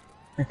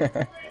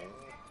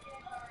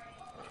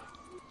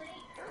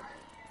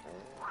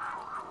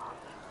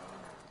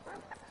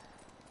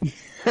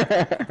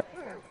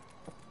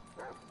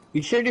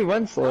 You sure do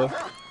run slow.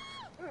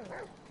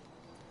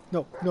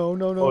 No.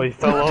 Oh, he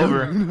fell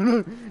over.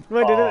 No,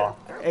 I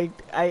didn't.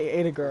 I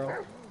ate a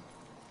girl.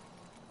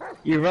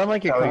 You run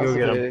like you're Tyler, go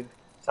get him. constipated.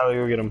 Tyler,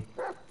 go get him.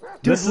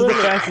 Dude, This is the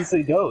fastest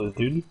he goes,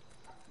 dude.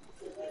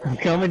 I'm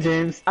coming,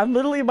 James. I'm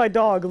literally my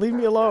dog. Leave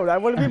me alone. I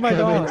want to be my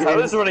dog.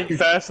 Tyler's running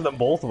faster than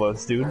both of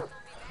us, dude.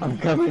 I'm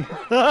coming.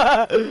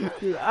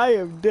 Dude, I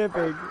am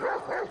dipping.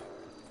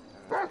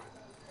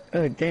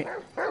 Oh, dang.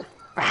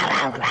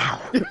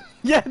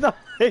 Yeah, no,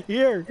 right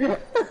here.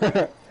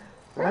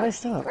 Why'd I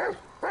stop?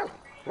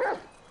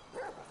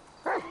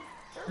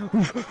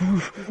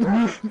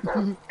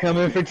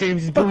 Coming for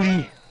James'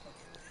 booty.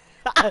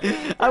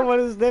 I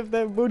want to sniff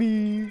that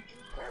booty.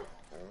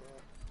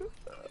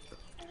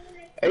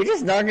 Are you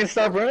just not gonna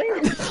stop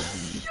running?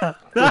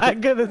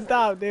 Not gonna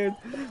stop, dude.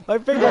 My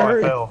finger Oh, I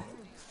hurts fell.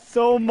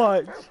 so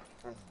much.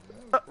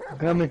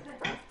 Coming.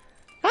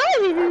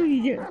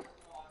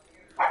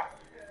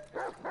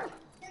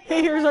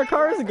 Hey, here's our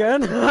cars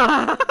again.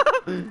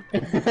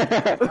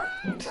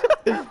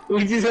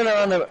 We just went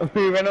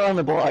around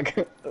the block.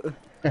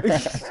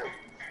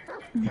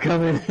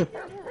 Coming.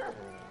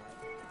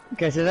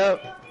 Catch it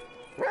up.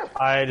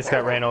 I just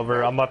got ran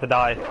over. I'm about to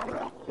die.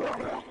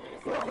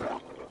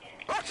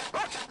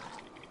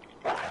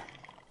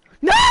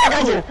 No!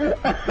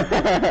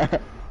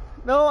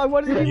 No, I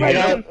wanted to be my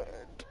dog.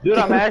 Dude,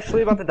 I'm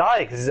actually about to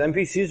die because these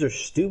NPCs are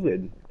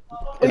stupid.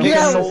 It takes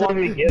Yeah, so long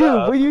to get dude,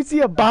 up. when you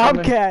see a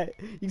bobcat,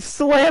 you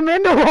slam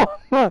into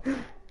him.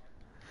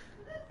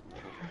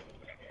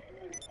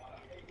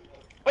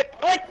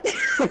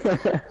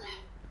 What?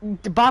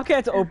 The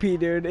bobcat's OP,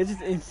 dude. It's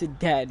just instant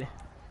dead.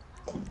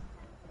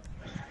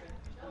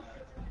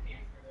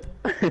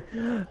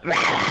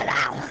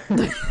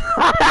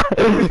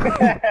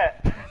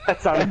 That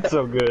sounded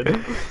so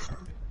good.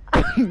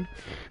 I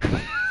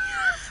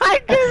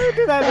can't even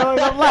do that noise.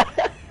 I'm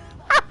laughing.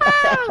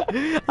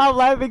 I'm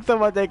laughing so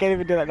much I can't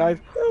even do that noise.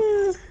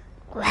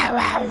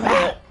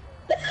 That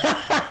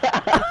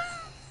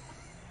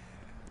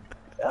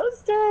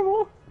was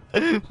terrible.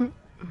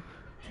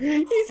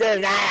 He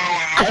said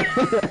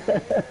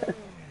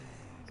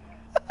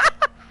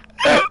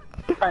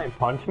Try and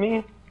punch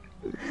me?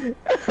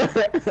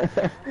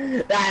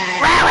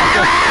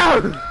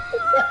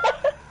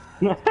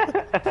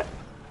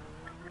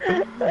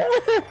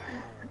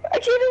 I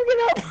can't even get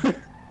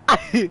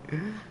up.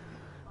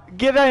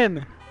 Get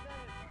in.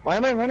 Why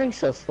am I running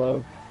so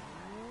slow?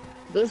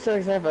 Those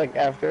dogs have like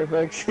after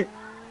effects.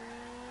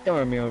 Don't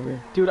run me over.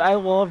 Dude, I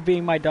love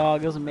being my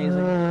dog. It was amazing.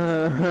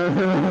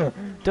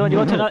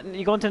 Dylan,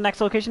 you going to the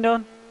next location,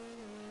 Dylan?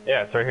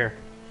 Yeah, it's right here.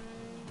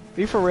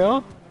 Are you for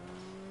real?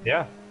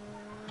 Yeah.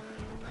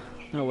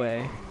 No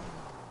way.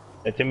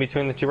 It's in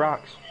between the two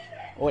rocks.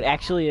 Oh, it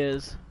actually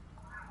is.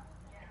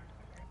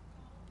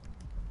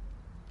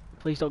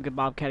 Please don't get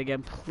Bobcat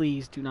again.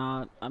 Please do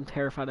not. I'm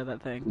terrified of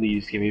that thing.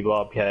 Please give me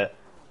Bobcat.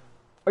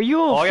 Are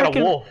you a Oh, I got a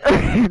frickin- wolf.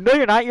 No,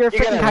 you're not. You're a You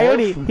got freaking a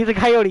coyote. wolf? He's a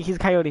coyote. He's a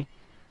coyote.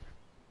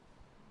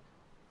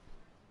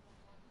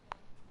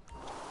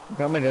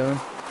 What am I doing?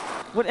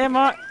 What am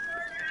I?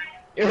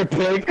 You're a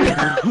pig.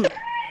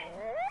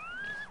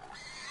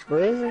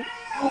 Where is it?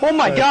 Oh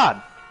my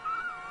god!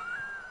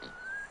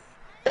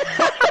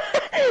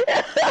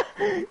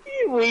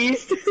 You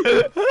wheezed.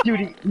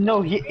 Dude,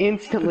 no, he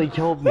instantly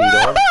killed me,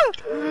 dog.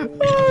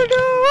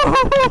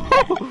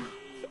 Oh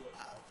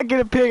no! Get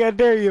a pig, I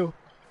dare you.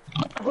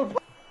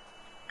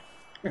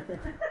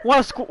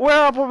 Wanna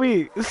square up with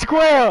me?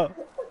 Square!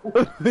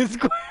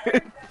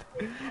 Square!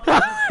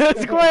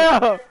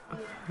 Square!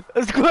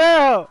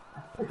 Square!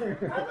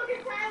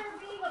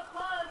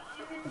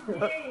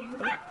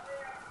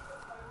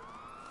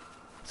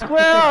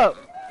 Square up!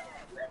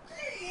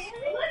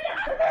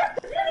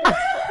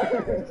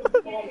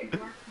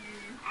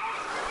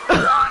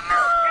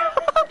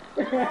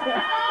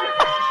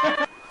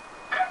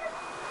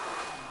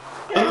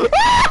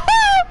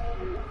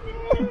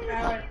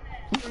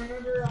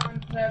 Remember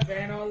on that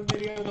Vanos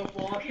video, the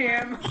wall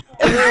cam?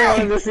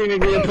 wanted to see me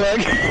be a plug.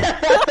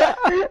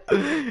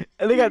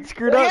 And they got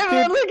screwed up,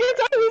 Yeah, dude. look, he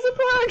thought he was a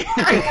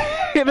plug.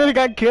 And then he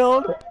got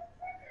killed.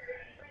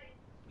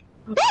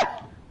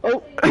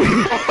 Oh.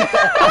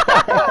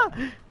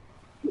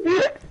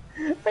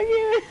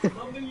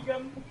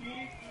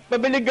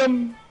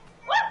 Bubblegum.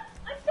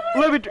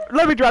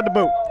 Let me drive the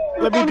boat.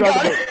 Let me drive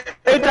the boat.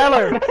 Hey,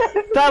 Tyler.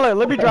 Tyler,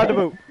 let me drive the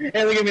boat.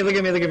 Hey, look at me, look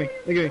at me, look at me,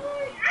 look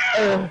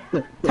at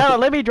me. Tyler,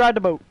 let me drive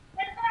the boat.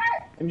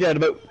 I'm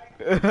driving the boat.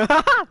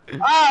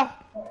 Ah!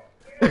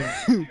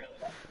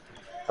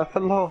 I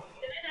fell off.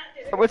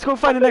 Let's go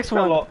find the next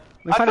one.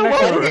 Let's find the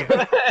next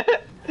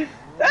one.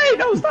 Hey,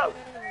 no, stop!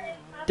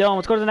 Dylan,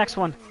 let's go to the next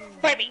one.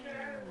 Fight me!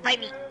 Fight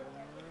me!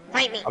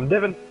 Fight me! I'm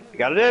dipping. You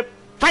got a dip?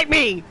 Fight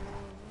me!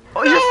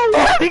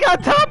 Oh, he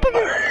got top of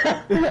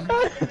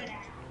it!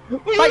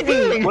 Fight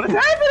me! What is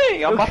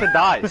happening? I'm about to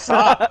die.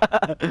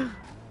 Stop.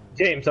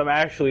 James, I'm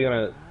actually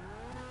gonna.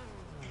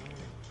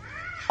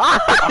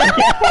 I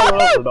can't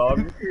fall over,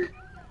 dog.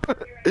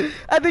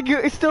 I think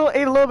you still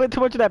ate a little bit too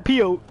much of that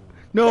PO.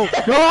 No!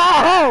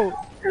 No!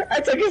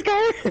 I took his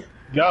car.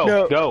 Go,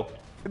 No. go.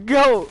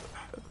 Go!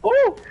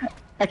 Oh,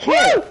 I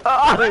can't.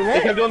 I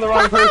think I'm doing the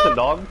wrong person,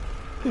 dog.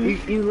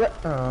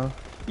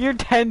 You're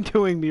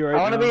 10-2ing me right now.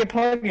 I want to be a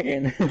plug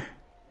again.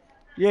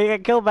 Yeah, you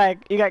got killed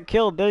back. You got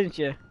killed, didn't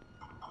you?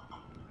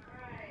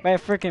 By a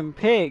freaking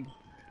pig.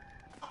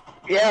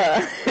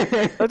 Yeah.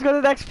 Let's go to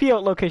the next PO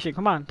location.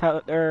 Come on,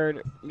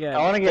 Tyler. Yeah.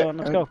 I want to get.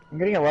 Let's go. I'm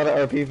getting a lot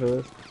of RP for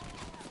this.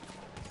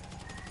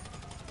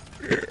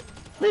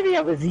 Maybe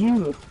I was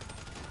you.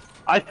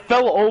 I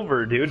fell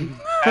over, dude.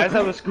 As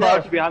I was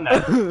crouched behind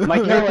that, my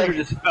character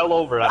just fell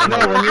over. I don't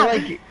No, know.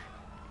 when you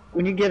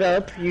when you get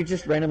up, you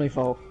just randomly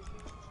fall.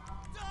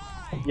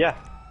 Yeah.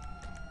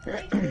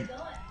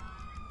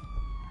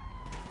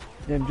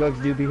 Them drugs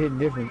do be hitting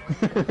different.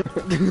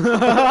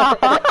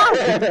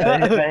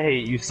 I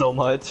hate you so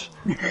much.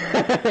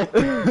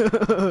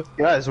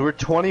 Guys, we're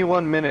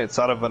 21 minutes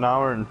out of an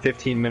hour and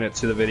 15 minutes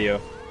to the video.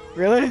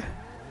 Really?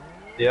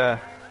 Yeah.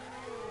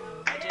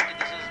 I take it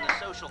this isn't a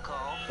social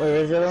call. Wait,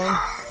 where's the other one?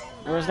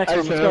 Where's the next I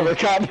one? just Let's went go. over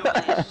You'll be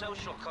a cop.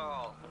 social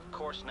call. Of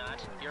course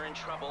not. You're in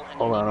trouble. And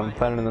Hold you on, need I'm my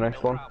finding the help.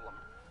 next No one. problem.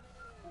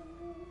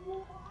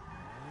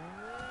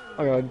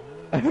 Oh god,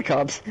 I have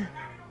cops.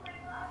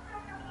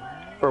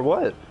 For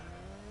what?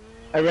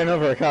 I ran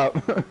over a cop.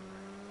 What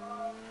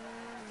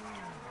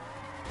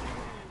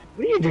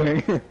are you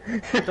doing?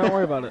 Don't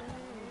worry about it.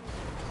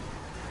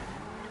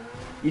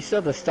 You still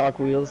have the stock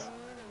wheels.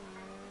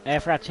 Hey, I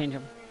forgot to change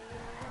them.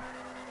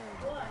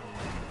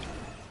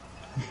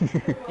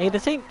 Hey,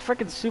 this ain't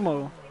freaking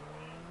sumo.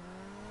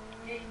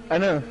 I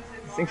know.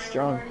 This thing's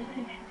strong.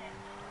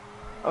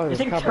 Oh, This there's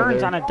a thing cop turns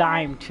over on a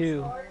dime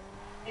too.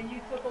 And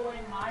you took away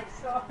my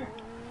star.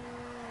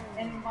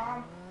 And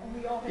mom, and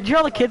we all had Did you hear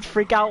all the kids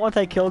freak out once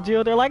I killed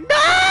you? They're like,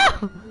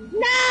 no!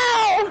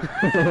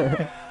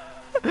 there.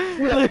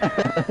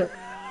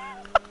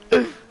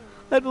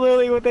 That's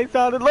literally what they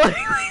sounded like.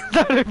 They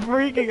started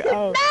freaking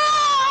out.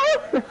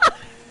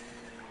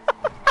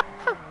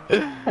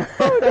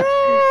 Oh no!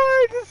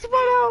 I just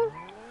spun out.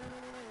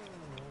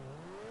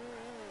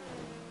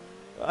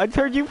 I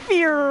turned you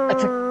fear.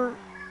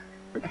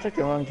 I took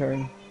the wrong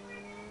turn.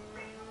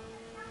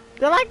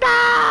 They're like,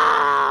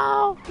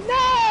 no!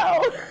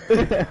 No!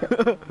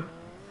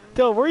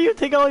 Dude, where are you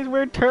taking all these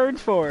weird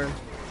turns for?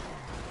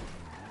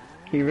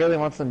 He really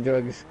wants some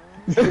drugs.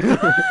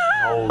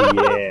 Oh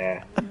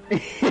yeah.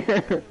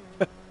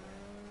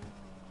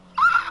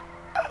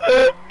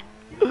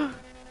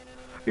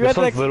 You This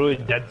got one's literally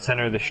dead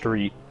center of the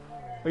street.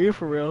 Are you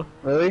for real?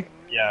 Really?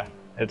 Yeah,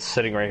 it's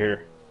sitting right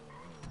here.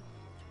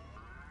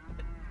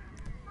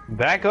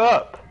 Back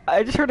up!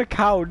 I just heard a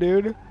cow,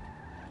 dude.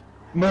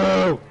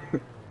 No!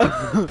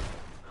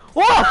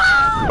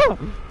 Whoa!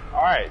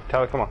 Alright,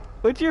 Tyler, come on.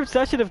 What's your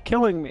obsession of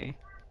killing me?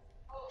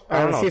 I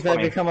don't Alright, know, let's see it's if I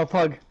funny. become a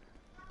pug.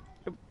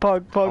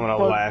 Pug, I'm pug, gonna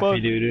pug, laugh pug.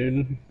 you,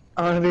 dude.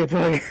 I wanna be a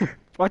pug.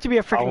 Why don't you be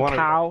a freaking wanna-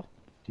 cow?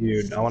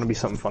 Dude, I wanna be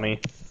something funny.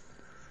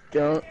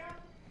 Don't.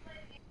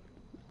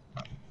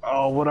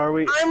 Oh, what are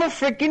we? I'm a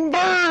freaking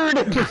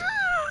bird!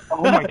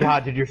 Oh my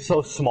god, dude, you're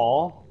so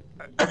small.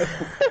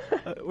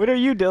 What are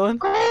you, Dylan?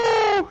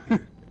 Oh!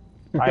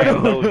 I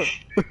am no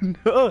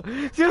No.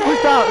 Seriously,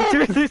 stop.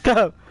 Seriously,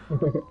 stop.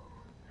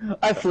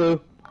 I flew.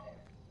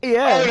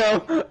 Yeah.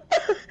 Oh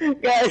no!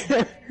 Guys!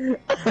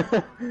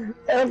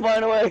 I'm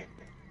flying away.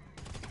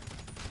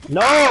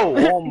 No!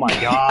 Oh my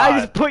I god.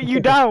 just put you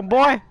down,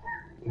 boy.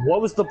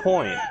 What was the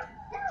point?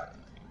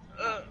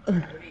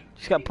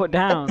 Just got put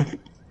down.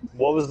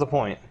 What was the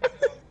point?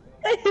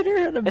 I hit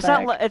her in the It's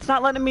back. not. It's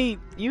not letting me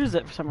use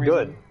it for some reason.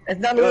 Good.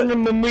 It's not Good.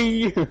 letting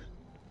me.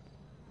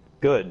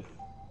 Good.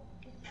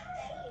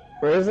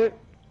 Where is it?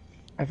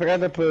 I forgot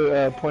to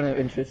put point of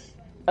interest.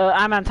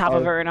 I'm on top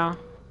of Oh. it right now.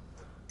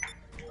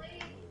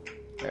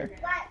 There.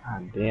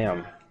 God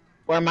damn.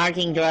 We're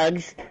marking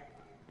drugs.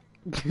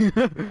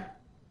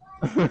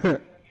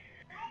 Alright,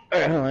 hold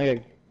on,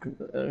 I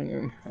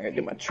gotta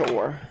do my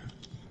chore.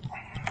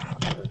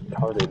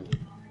 Retarded.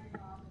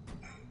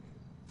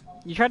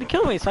 You tried to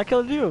kill me, so I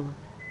killed you.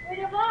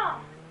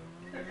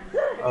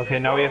 Okay,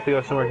 now we have to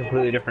go somewhere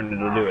completely different to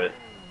do it.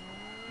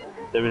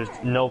 There was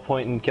no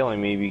point in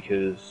killing me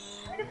because...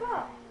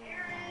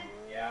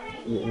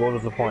 What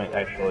was the point,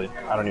 actually?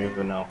 I don't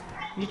even know.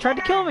 You tried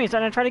to kill me,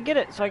 so I tried to get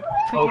it, so I took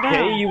you down.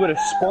 Okay, you would have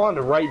spawned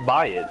right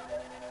by it.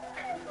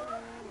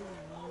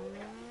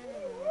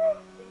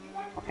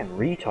 Fucking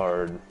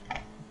retard.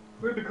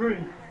 Where's the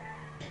green?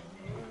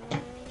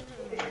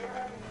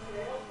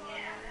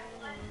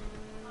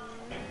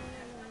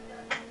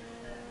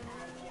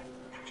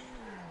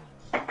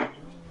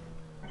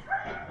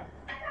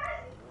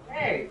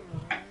 Hey!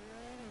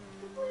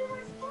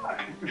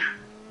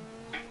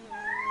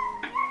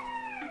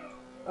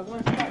 I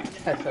want to start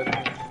test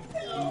opening.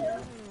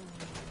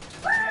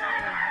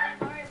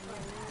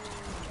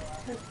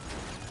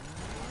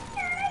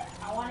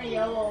 I want a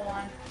yellow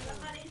one.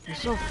 You're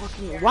so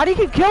fucking. Why do you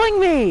keep killing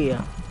me?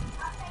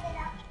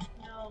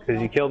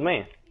 Because you killed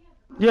me.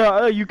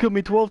 Yeah, you killed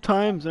me 12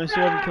 times. I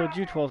still haven't killed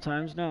you 12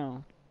 times.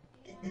 No.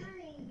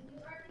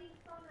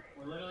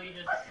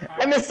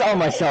 I missed all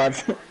my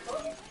shots.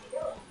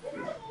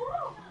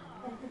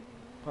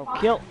 Oh,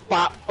 kill.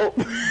 Bop. Oh.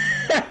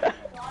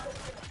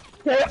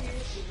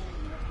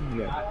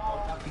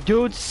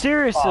 Dude,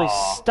 seriously,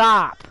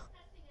 stop.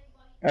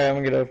 Alright,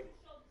 I'm gonna.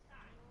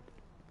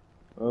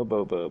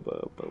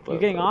 You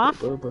getting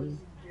off?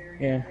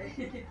 Yeah.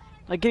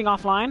 Like getting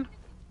offline?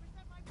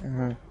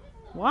 Uh-huh.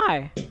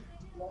 Why?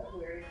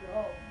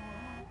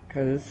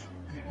 Cause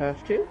I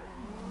have to.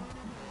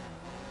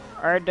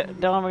 Alright,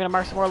 Dylan, we're gonna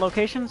mark some more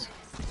locations.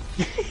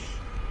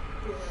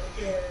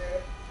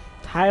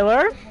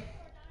 Tyler?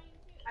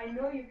 I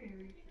know you can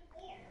reach.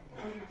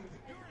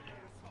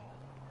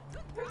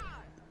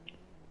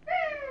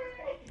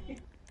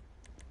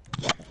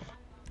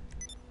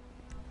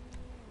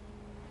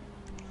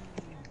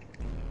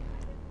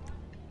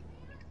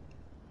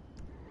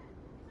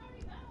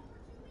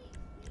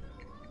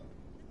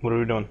 What are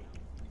we doing?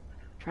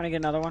 Trying to get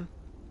another one.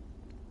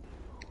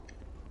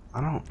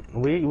 I don't...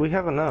 We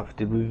have enough,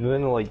 dude. We've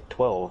been like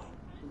 12.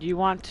 Do you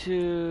want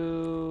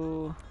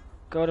to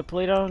go to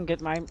Polito and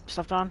get my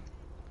stuff done?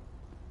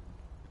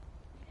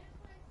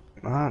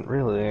 Not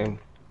really. What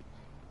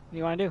do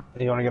you want to do?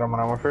 You want to get on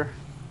Modern Warfare?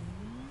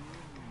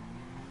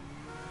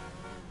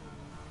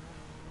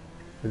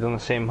 We've done the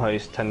same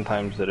heist 10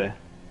 times today.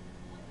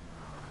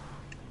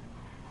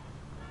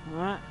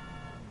 What?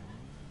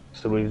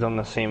 So we've done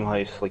the same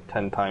heist like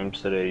 10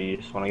 times today. You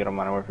just want to get on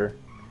Modern Warfare?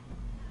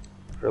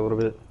 For a little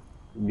bit?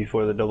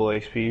 Before the double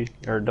XP,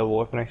 or double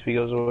weapon XP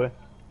goes away?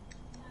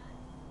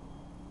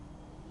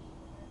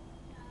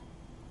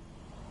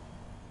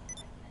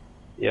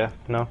 Yeah,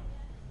 no?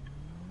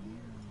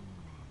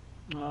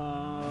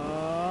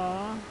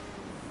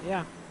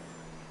 Yeah.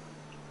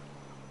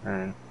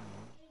 Alright.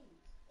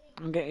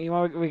 Okay,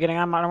 we getting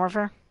on Modern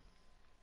Warfare?